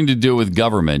has anything to do with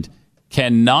government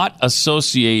cannot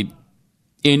associate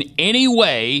in any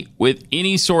way with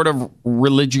any sort of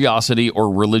religiosity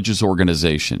or religious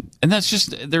organization. And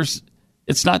that's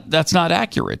not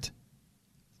accurate.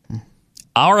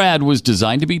 Our ad was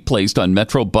designed to be placed on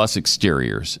Metro bus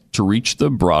exteriors to reach the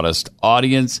broadest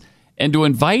audience and to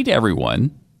invite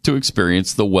everyone to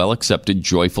experience the well-accepted,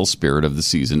 joyful spirit of the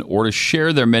season or to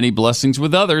share their many blessings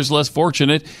with others less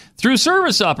fortunate through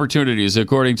service opportunities,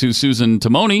 according to Susan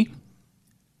Timoni,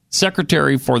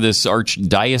 secretary for this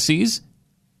archdiocese.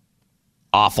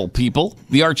 Awful people.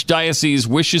 The archdiocese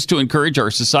wishes to encourage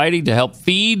our society to help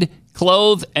feed,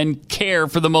 clothe, and care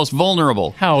for the most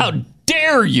vulnerable. How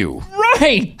dare you?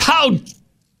 Right. How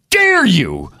dare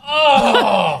you?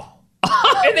 Oh.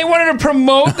 And they wanted to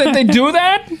promote that they do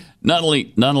that? Not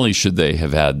only should they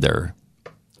have had their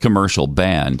commercial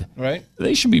banned, right?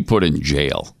 They should be put in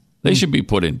jail. They should be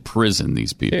put in prison,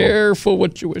 these people. Careful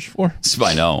what you wish for.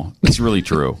 I know. It's really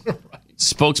true. Right.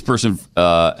 Spokesperson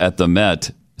at the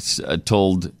Met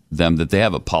told them that they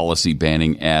have a policy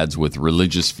banning ads with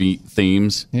religious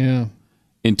themes. Yeah.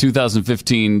 In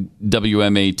 2015,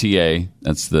 WMATA,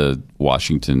 that's the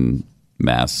Washington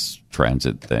Mass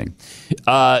Transit thing,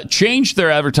 changed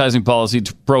their advertising policy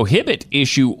to prohibit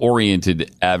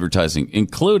issue-oriented advertising,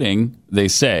 including, they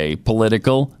say,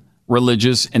 political,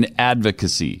 religious, and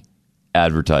advocacy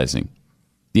advertising.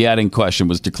 The ad in question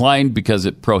was declined because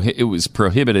it was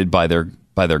prohibited by their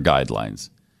guidelines.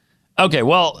 Okay,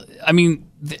 well, I mean,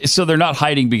 so they're not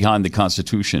hiding behind the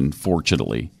Constitution,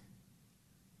 fortunately.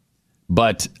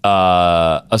 But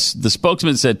the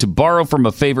spokesman said, to borrow from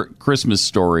a favorite Christmas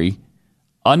story,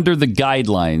 under the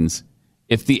guidelines,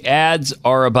 if the ads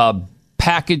are about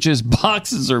packages,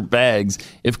 boxes, or bags,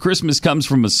 if Christmas comes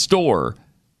from a store,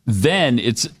 then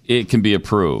it can be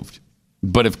approved.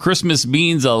 But if Christmas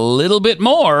means a little bit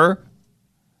more,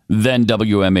 then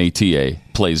WMATA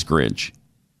plays Grinch.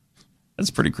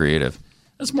 That's pretty creative.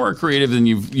 That's more creative than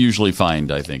you usually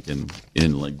find, I think, in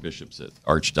like bishops at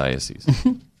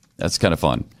archdiocese. That's kind of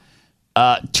fun.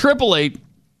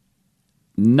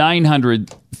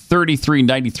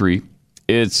 888-900-3393.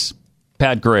 It's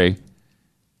Pat Gray.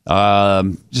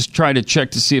 Just trying to check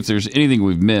to see if there's anything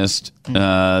we've missed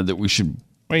that we should...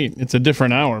 Wait, it's a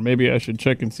different hour. Maybe I should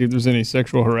check and see if there's any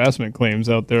sexual harassment claims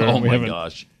out there. Oh, my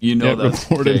gosh. You know that's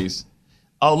the case.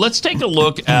 Oh, let's take a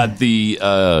look at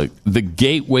the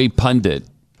Gateway Pundit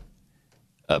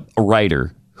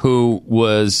writer who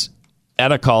was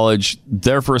at a college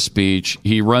there for a speech.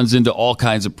 He runs into all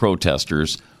kinds of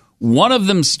protesters. One of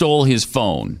them stole his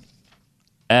phone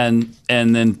and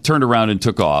then turned around and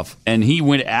took off. And he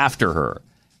went after her.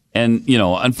 And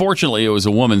unfortunately, it was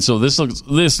a woman. So this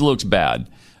looks bad.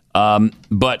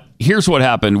 But here's what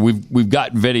happened. We've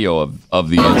got video of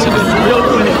the incident.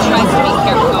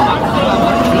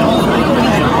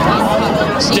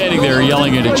 Standing there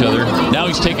yelling at each other. Now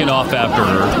he's taking off after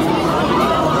her.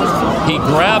 He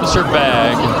grabs her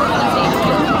bag.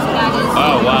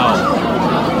 Oh, wow.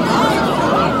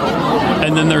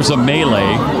 And then there's a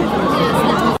melee.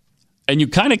 And you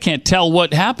kind of can't tell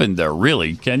what happened there,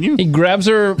 really, can you? He grabs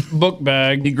her book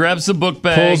bag. He grabs the book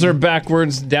bag. Pulls her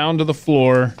backwards down to the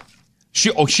floor.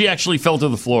 She actually fell to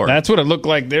the floor. That's what it looked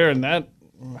like there, and that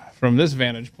from this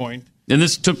vantage point. And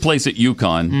this took place at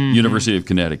UConn, University of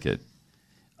Connecticut.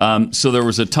 So there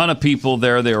was a ton of people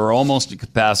there. They were almost at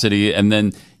capacity. And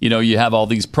then, you have all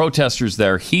these protesters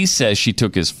there. He says she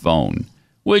took his phone,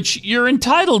 which you're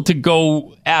entitled to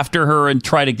go after her and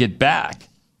try to get back,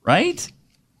 right?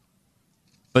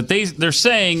 But they're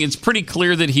saying it's pretty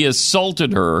clear that he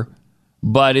assaulted her,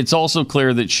 but it's also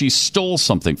clear that she stole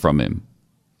something from him.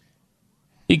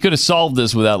 He could have solved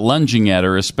this without lunging at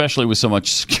her, especially with so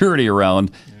much security around.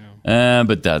 Yeah.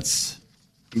 But that's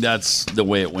the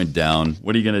way it went down.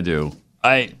 What are you going to do?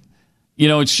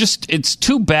 It's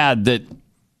too bad that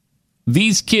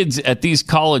these kids at these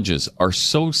colleges are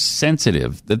so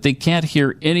sensitive that they can't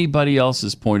hear anybody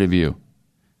else's point of view.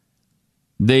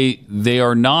 They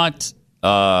are not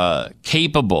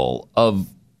capable of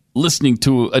listening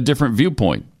to a different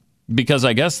viewpoint because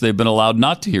I guess they've been allowed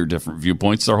not to hear different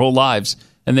viewpoints their whole lives,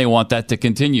 and they want that to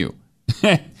continue.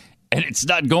 And it's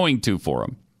not going to for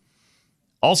them.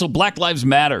 Also, Black Lives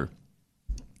Matter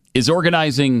is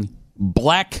organizing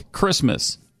Black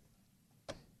Christmas.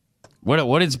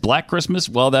 What is Black Christmas?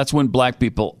 Well, that's when black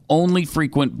people only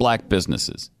frequent black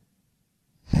businesses.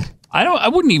 I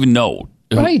wouldn't even know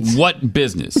what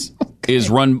business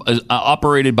is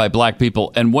operated by black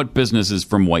people and what business is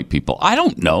from white people. I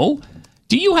don't know.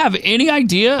 Do you have any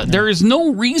idea? There is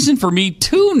no reason for me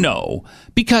to know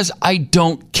because I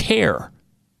don't care.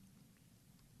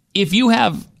 If you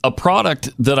have a product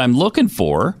that I'm looking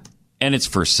for and it's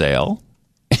for sale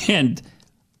and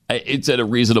it's at a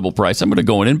reasonable price, I'm going to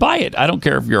go in and buy it. I don't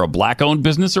care if you're a black-owned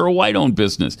business or a white-owned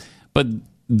business, but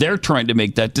they're trying to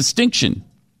make that distinction.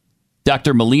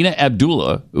 Dr. Melina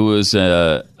Abdullah, who is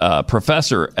a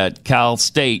professor at Cal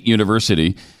State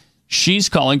University, she's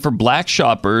calling for black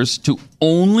shoppers to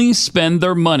only spend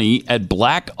their money at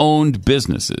black-owned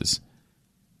businesses.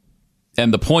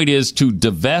 And the point is to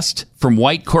divest from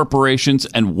white corporations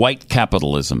and white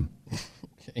capitalism.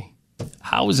 Okay.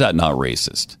 How is that not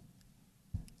racist?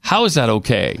 How is that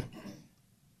okay?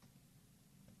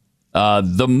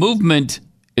 The movement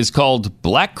is called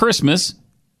Black Christmas,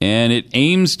 and it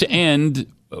aims to end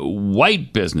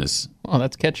white business. Oh,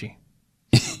 that's catchy.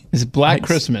 It's Black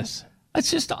Christmas. That's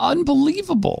just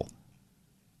unbelievable.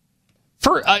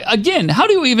 Again, how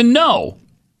do you even know?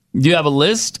 Do you have a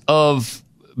list of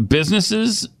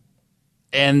businesses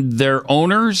and their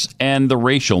owners and the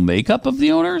racial makeup of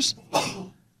the owners?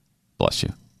 Bless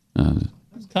you.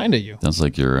 Kind of you. Sounds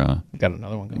like you're got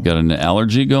another one going. Got an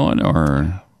allergy going, or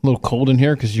a little cold in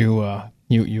here because you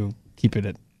keep it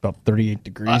at about 38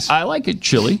 degrees. I like it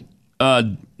chilly.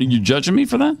 You judging me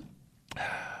for that?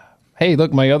 Hey,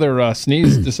 look, my other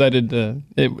sneeze decided it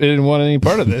didn't want any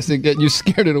part of this. You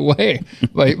scared it away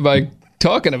by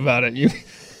talking about it. You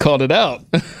called it out.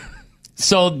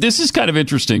 So this is kind of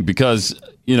interesting because,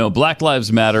 Black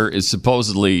Lives Matter is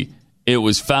supposedly, it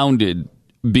was founded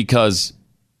because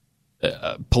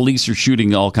police are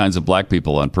shooting all kinds of black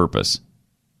people on purpose.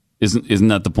 Isn't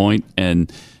that the point?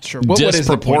 And sure.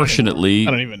 Disproportionately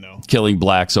I don't even know. Killing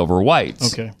blacks over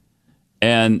whites. Okay.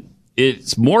 And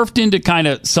it's morphed into kind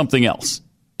of something else.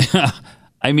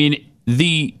 I mean,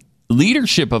 the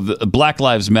leadership of the Black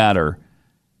Lives Matter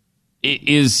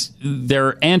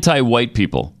they're anti-white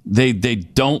people. They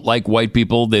don't like white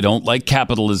people. They don't like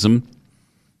capitalism.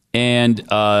 And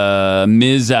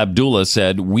Ms. Abdullah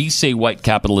said, "We say white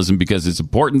capitalism because it's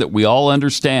important that we all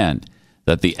understand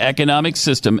that the economic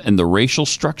system and the racial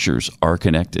structures are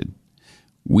connected.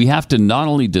 We have to not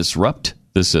only disrupt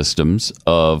the systems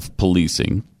of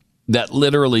policing that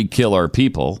literally kill our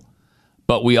people,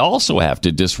 but we also have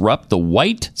to disrupt the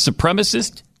white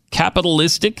supremacist,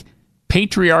 capitalistic,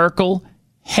 patriarchal,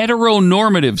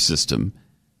 heteronormative system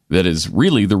that is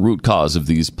really the root cause of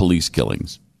these police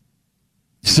killings."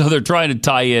 So they're trying to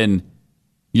tie in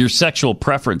your sexual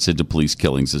preference into police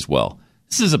killings as well.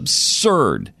 This is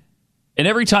absurd. And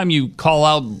every time you call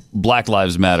out Black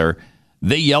Lives Matter,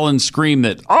 they yell and scream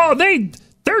that,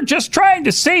 they're just trying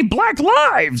to save black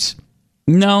lives.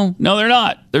 No, they're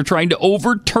not. They're trying to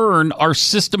overturn our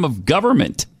system of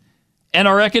government and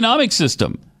our economic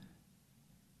system.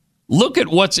 Look at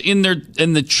what's in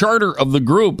the charter of the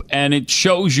group, and it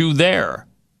shows you there.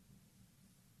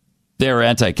 They're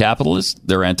anti-capitalist.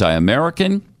 They're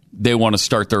anti-American. They want to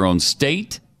start their own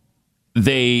state.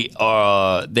 They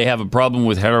have a problem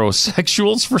with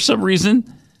heterosexuals for some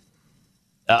reason.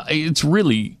 It's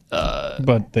really...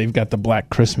 but they've got the Black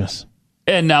Christmas.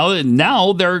 And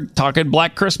now they're talking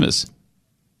Black Christmas.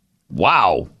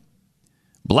 Wow.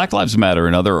 Black Lives Matter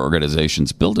and other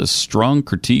organizations build a strong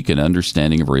critique and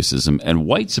understanding of racism and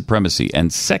white supremacy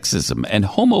and sexism and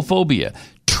homophobia,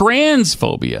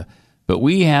 transphobia. But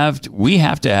we have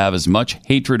to have as much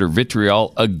hatred or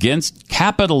vitriol against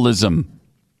capitalism.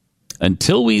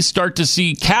 Until we start to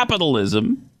see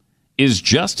capitalism is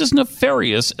just as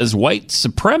nefarious as white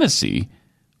supremacy,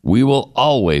 we will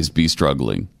always be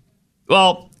struggling.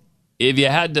 Well, if you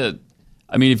had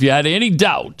any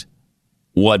doubt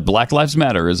what Black Lives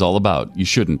Matter is all about, you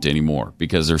shouldn't anymore,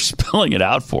 because they're spelling it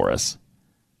out for us.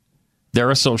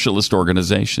 They're a socialist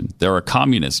organization. They're a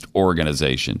communist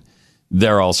organization.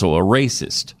 They're also a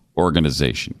racist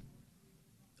organization.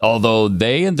 Although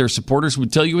they and their supporters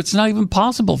would tell you it's not even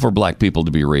possible for black people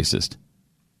to be racist.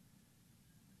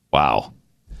 Wow.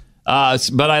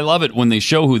 But I love it when they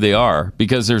show who they are,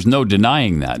 because there's no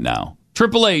denying that now.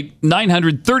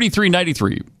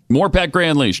 888-900-3393. More Pat Gray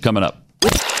Unleashed coming up.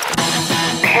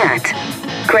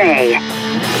 Pat Gray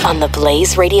on the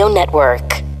Blaze Radio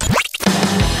Network.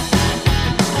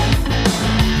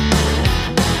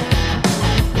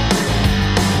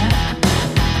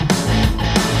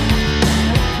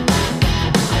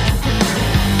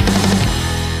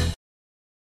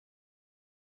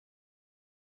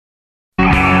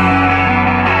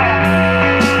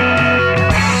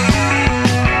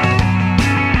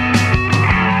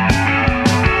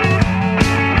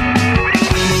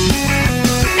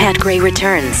 Pat Gray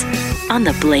returns on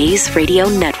the Blaze Radio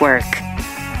Network.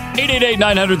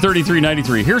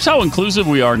 888-900-3393. Here's how inclusive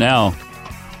we are now,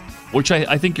 which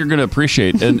I think you're going to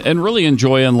appreciate and really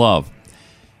enjoy and love.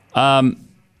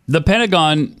 The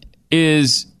Pentagon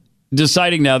is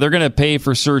deciding now they're going to pay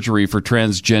for surgery for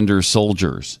transgender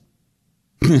soldiers.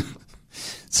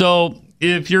 So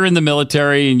if you're in the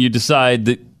military and you decide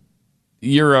that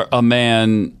you're a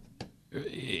man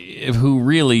who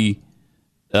really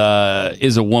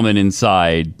is a woman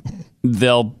inside,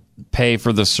 they'll pay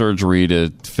for the surgery to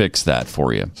fix that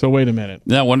for you. So wait a minute.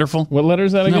 Isn't that wonderful? What letter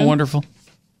is that again? Isn't that wonderful?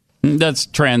 That's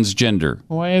transgender.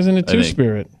 Why isn't it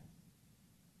Two-Spirit?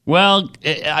 Well,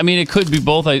 I mean, it could be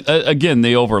both. Again,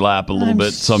 they overlap a little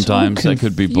bit sometimes. That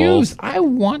could be both. I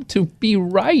want to be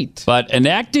right. But an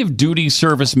active duty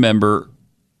service member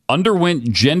underwent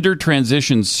gender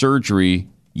transition surgery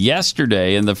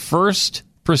yesterday, and the first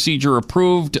procedure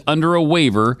approved under a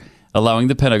waiver allowing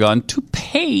the Pentagon to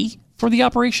pay for the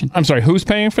operation. I'm sorry, who's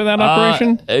paying for that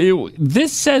operation?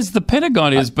 This says the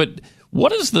Pentagon is, but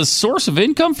what is the source of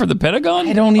income for the Pentagon?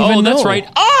 I don't even know. Oh, that's right.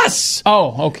 Us!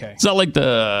 Oh, okay. It's not like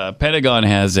the Pentagon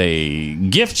has a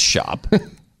gift shop.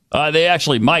 They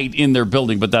actually might in their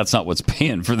building, but that's not what's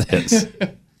paying for this.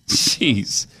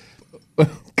 Jeez.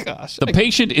 Gosh. The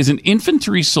patient is an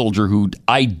infantry soldier who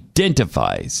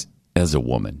identifies as a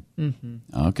woman. Mm-hmm.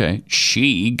 Okay.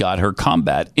 She got her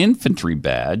combat infantry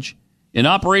badge in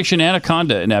Operation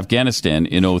Anaconda in Afghanistan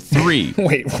in 2003.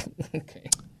 Wait. Okay.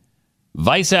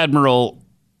 Vice Admiral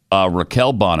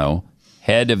Raquel Bono,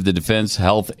 head of the Defense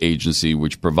Health Agency,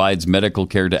 which provides medical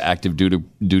care to active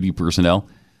duty personnel,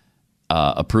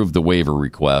 approved the waiver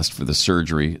request for the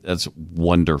surgery. That's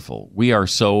wonderful. We are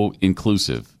so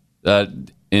inclusive. Whether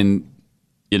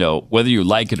you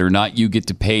like it or not, you get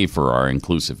to pay for our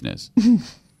inclusiveness.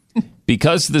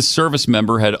 Because this service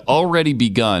member had already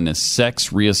begun a sex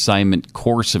reassignment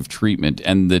course of treatment,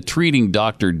 and the treating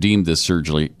doctor deemed the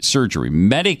surgery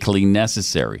medically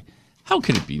necessary. How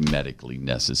can it be medically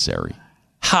necessary?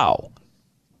 How?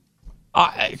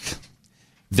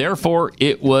 Therefore,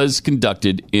 it was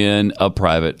conducted in a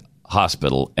private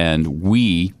hospital, and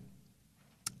we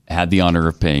had the honor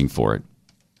of paying for it.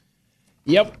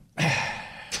 Yep.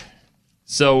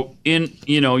 So,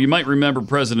 you might remember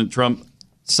President Trump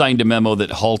signed a memo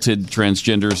that halted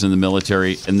transgenders in the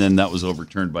military, and then that was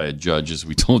overturned by a judge, as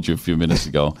we told you a few minutes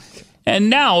ago. And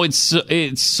now it's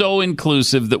so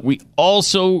inclusive that we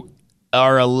also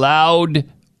are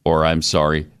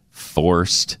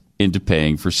forced into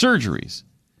paying for surgeries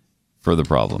for the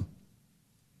problem.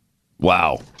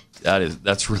 Wow.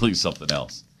 That's really something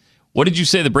else. What did you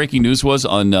say the breaking news was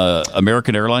on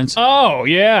American Airlines? Oh,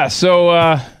 yeah. So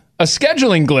a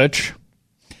scheduling glitch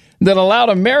that allowed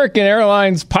American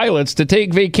Airlines pilots to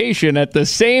take vacation at the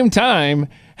same time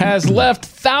has left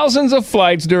thousands of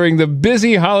flights during the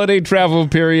busy holiday travel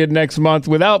period next month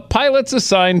without pilots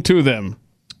assigned to them.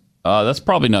 That's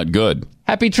probably not good.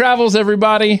 Happy travels,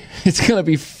 everybody. It's going to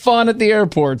be fun at the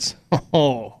airports.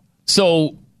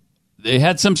 So they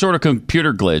had some sort of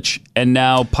computer glitch, and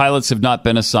now pilots have not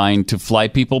been assigned to fly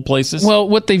people places? Well,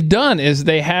 what they've done is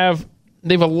they've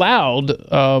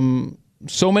allowed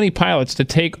so many pilots to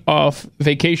take off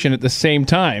vacation at the same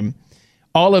time.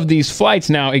 All of these flights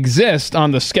now exist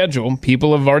on the schedule.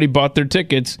 People have already bought their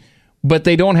tickets, but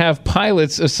they don't have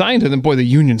pilots assigned to them. Boy, the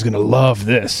union's going to love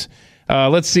this.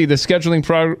 Let's see. The scheduling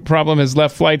problem has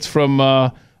left flights from,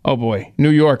 New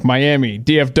York, Miami,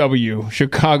 DFW,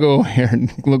 Chicago, and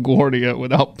LaGuardia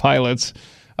without pilots.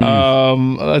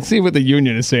 Let's see what the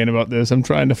union is saying about this. I'm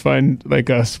trying to find like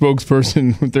a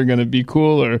spokesperson if they're going to be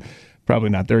cool or probably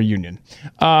not. They're a union.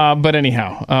 But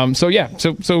anyhow, so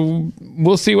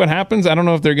we'll see what happens. I don't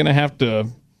know if they're going to have to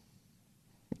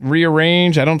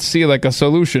rearrange. I don't see like a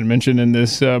solution mentioned in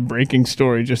this breaking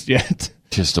story just yet.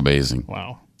 Just amazing.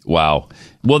 Wow. Well,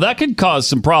 that could cause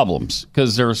some problems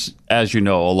because there's, as you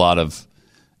know, a lot of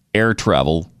air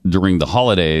travel during the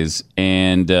holidays.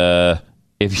 And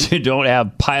if you don't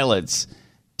have pilots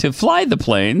to fly the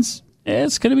planes,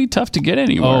 it's going to be tough to get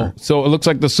anywhere. Oh, so it looks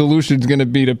like the solution is going to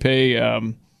be to pay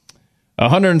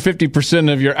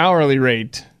 150% of your hourly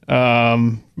rate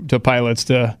to pilots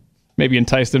to maybe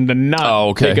entice them to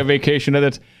not take a vacation.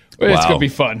 It's going to be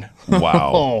fun.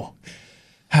 Wow.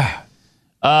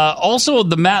 Also,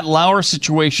 the Matt Lauer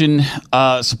situation,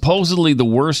 supposedly the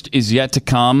worst is yet to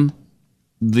come.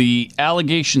 The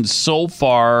allegations so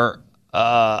far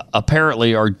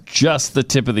apparently are just the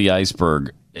tip of the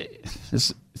iceberg.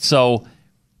 So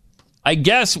I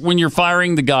guess when you're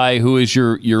firing the guy who is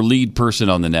your lead person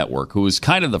on the network, who is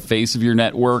kind of the face of your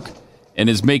network and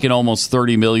is making almost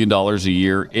 $30 million a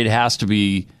year, it has to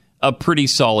be a pretty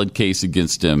solid case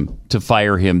against him to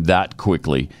fire him that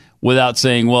quickly. Without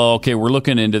saying, well, okay, we're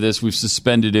looking into this. We've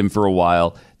suspended him for a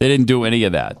while. They didn't do any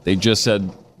of that. They just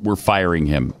said, we're firing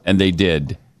him. And they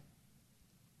did.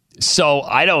 So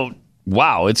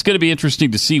it's going to be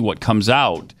interesting to see what comes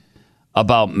out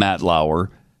about Matt Lauer.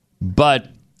 But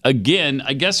again,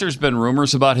 I guess there's been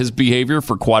rumors about his behavior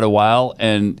for quite a while.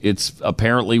 And it's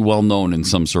apparently well known in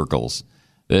some circles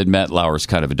that Matt Lauer is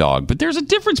kind of a dog. But there's a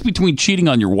difference between cheating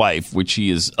on your wife, which he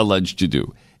is alleged to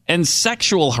do, and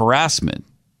sexual harassment.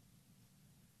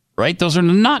 Right? Those are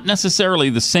not necessarily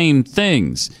the same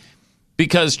things,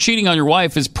 because cheating on your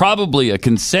wife is probably a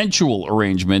consensual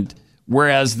arrangement,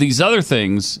 whereas these other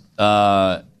things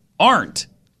aren't.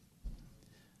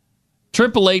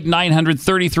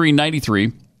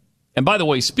 888-900-3393. And by the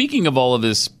way, speaking of all of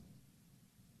this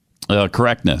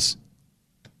correctness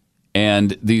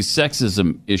and these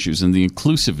sexism issues and the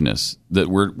inclusiveness that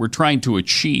we're trying to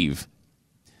achieve,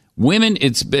 women,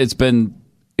 it's been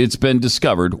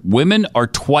discovered women are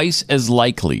twice as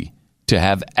likely to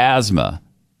have asthma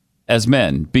as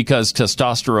men because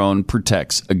testosterone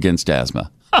protects against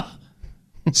asthma.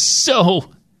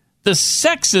 So the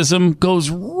sexism goes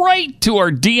right to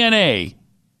our DNA.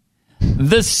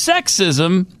 The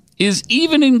sexism is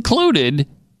even included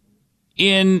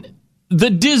in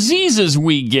the diseases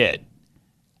we get.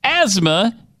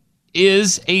 Asthma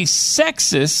is a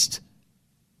sexist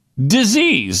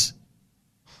disease.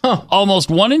 Almost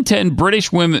 1 in 10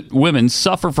 British women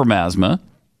suffer from asthma,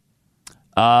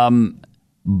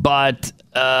 but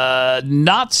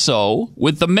not so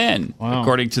with the men,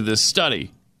 according to this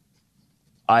study.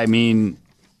 I mean,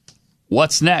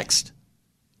 what's next?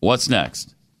 What's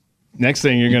next? Next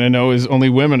thing you're going to know is only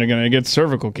women are going to get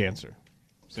cervical cancer.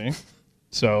 See?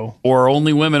 Or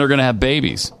only women are going to have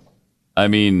babies. I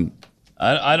mean,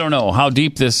 I don't know how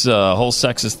deep this whole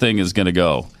sexist thing is going to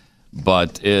go.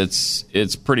 But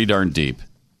it's pretty darn deep.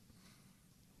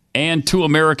 And 2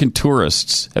 American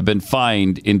tourists have been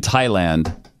fined in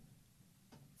Thailand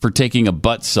for taking a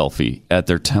butt selfie at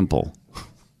their temple.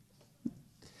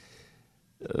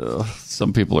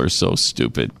 Some people are so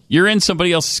stupid. You're in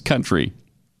somebody else's country.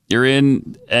 You're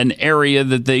in an area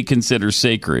that they consider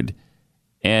sacred.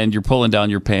 And you're pulling down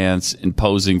your pants and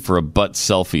posing for a butt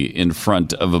selfie in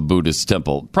front of a Buddhist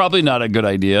temple. Probably not a good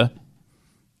idea.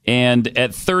 And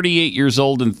at 38 years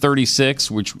old and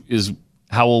 36, which is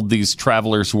how old these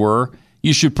travelers were,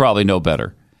 you should probably know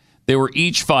better. They were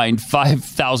each fined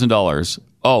 $5,000.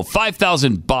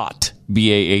 5,000 baht,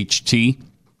 B-A-H-T,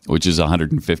 which is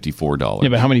 $154. Yeah,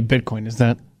 but how many Bitcoin is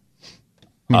that?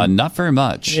 Not very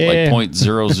much, like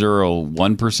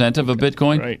 0.001% of a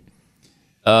Bitcoin. Right.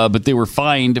 But they were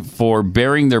fined for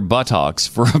baring their buttocks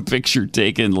for a picture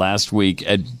taken last week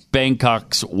at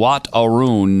Bangkok's Wat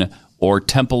Arun, or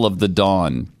Temple of the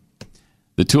Dawn.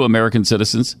 The two American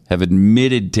citizens have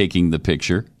admitted taking the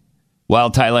picture.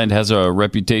 While Thailand has a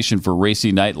reputation for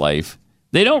racy nightlife,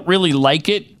 they don't really like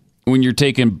it when you're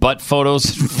taking butt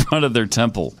photos in front of their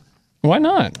temple. Why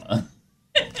not?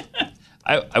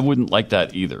 I wouldn't like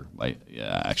that either.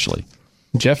 Actually.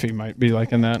 Jeffy might be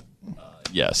liking that.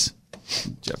 Yes.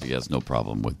 Jeffy has no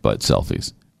problem with butt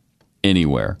selfies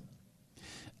anywhere.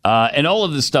 And all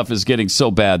of this stuff is getting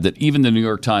so bad that even the New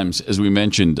York Times, as we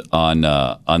mentioned on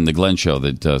the Glenn Show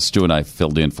that Stu and I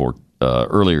filled in for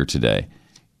earlier today,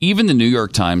 even the New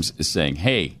York Times is saying,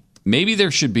 hey, maybe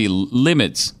there should be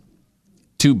limits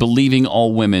to believing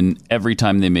all women every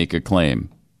time they make a claim.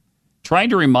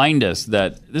 Trying to remind us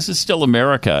that this is still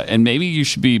America, and maybe you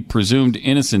should be presumed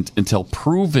innocent until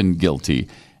proven guilty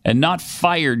and not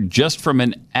fired just from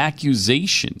an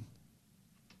accusation.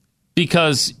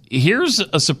 Because here's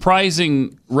a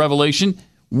surprising revelation.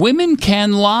 Women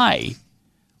can lie.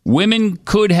 Women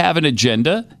could have an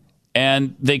agenda,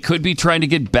 and they could be trying to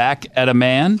get back at a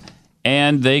man,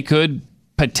 and they could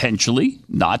potentially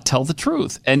not tell the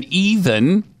truth. And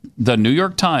even the New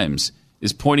York Times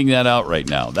is pointing that out right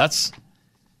now. That's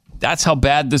how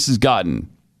bad this has gotten,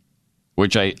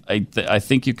 which I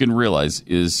think you can realize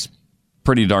is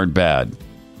pretty darn bad.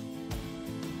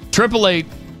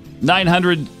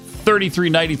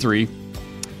 888-900-3393.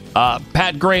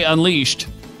 Pat Gray Unleashed.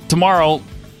 Tomorrow,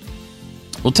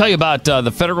 we'll tell you about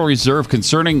the Federal Reserve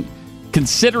considering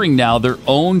now their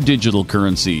own digital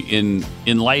currency in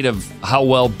light of how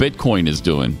well Bitcoin is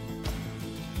doing.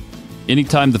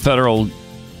 Anytime the Federal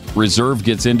Reserve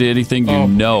gets into anything, you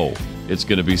know it's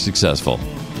going to be successful.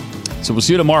 So we'll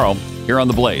see you tomorrow here on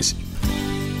The Blaze.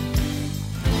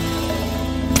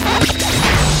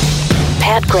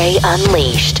 Pat Gray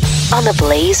Unleashed on the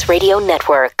Blaze Radio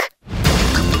Network.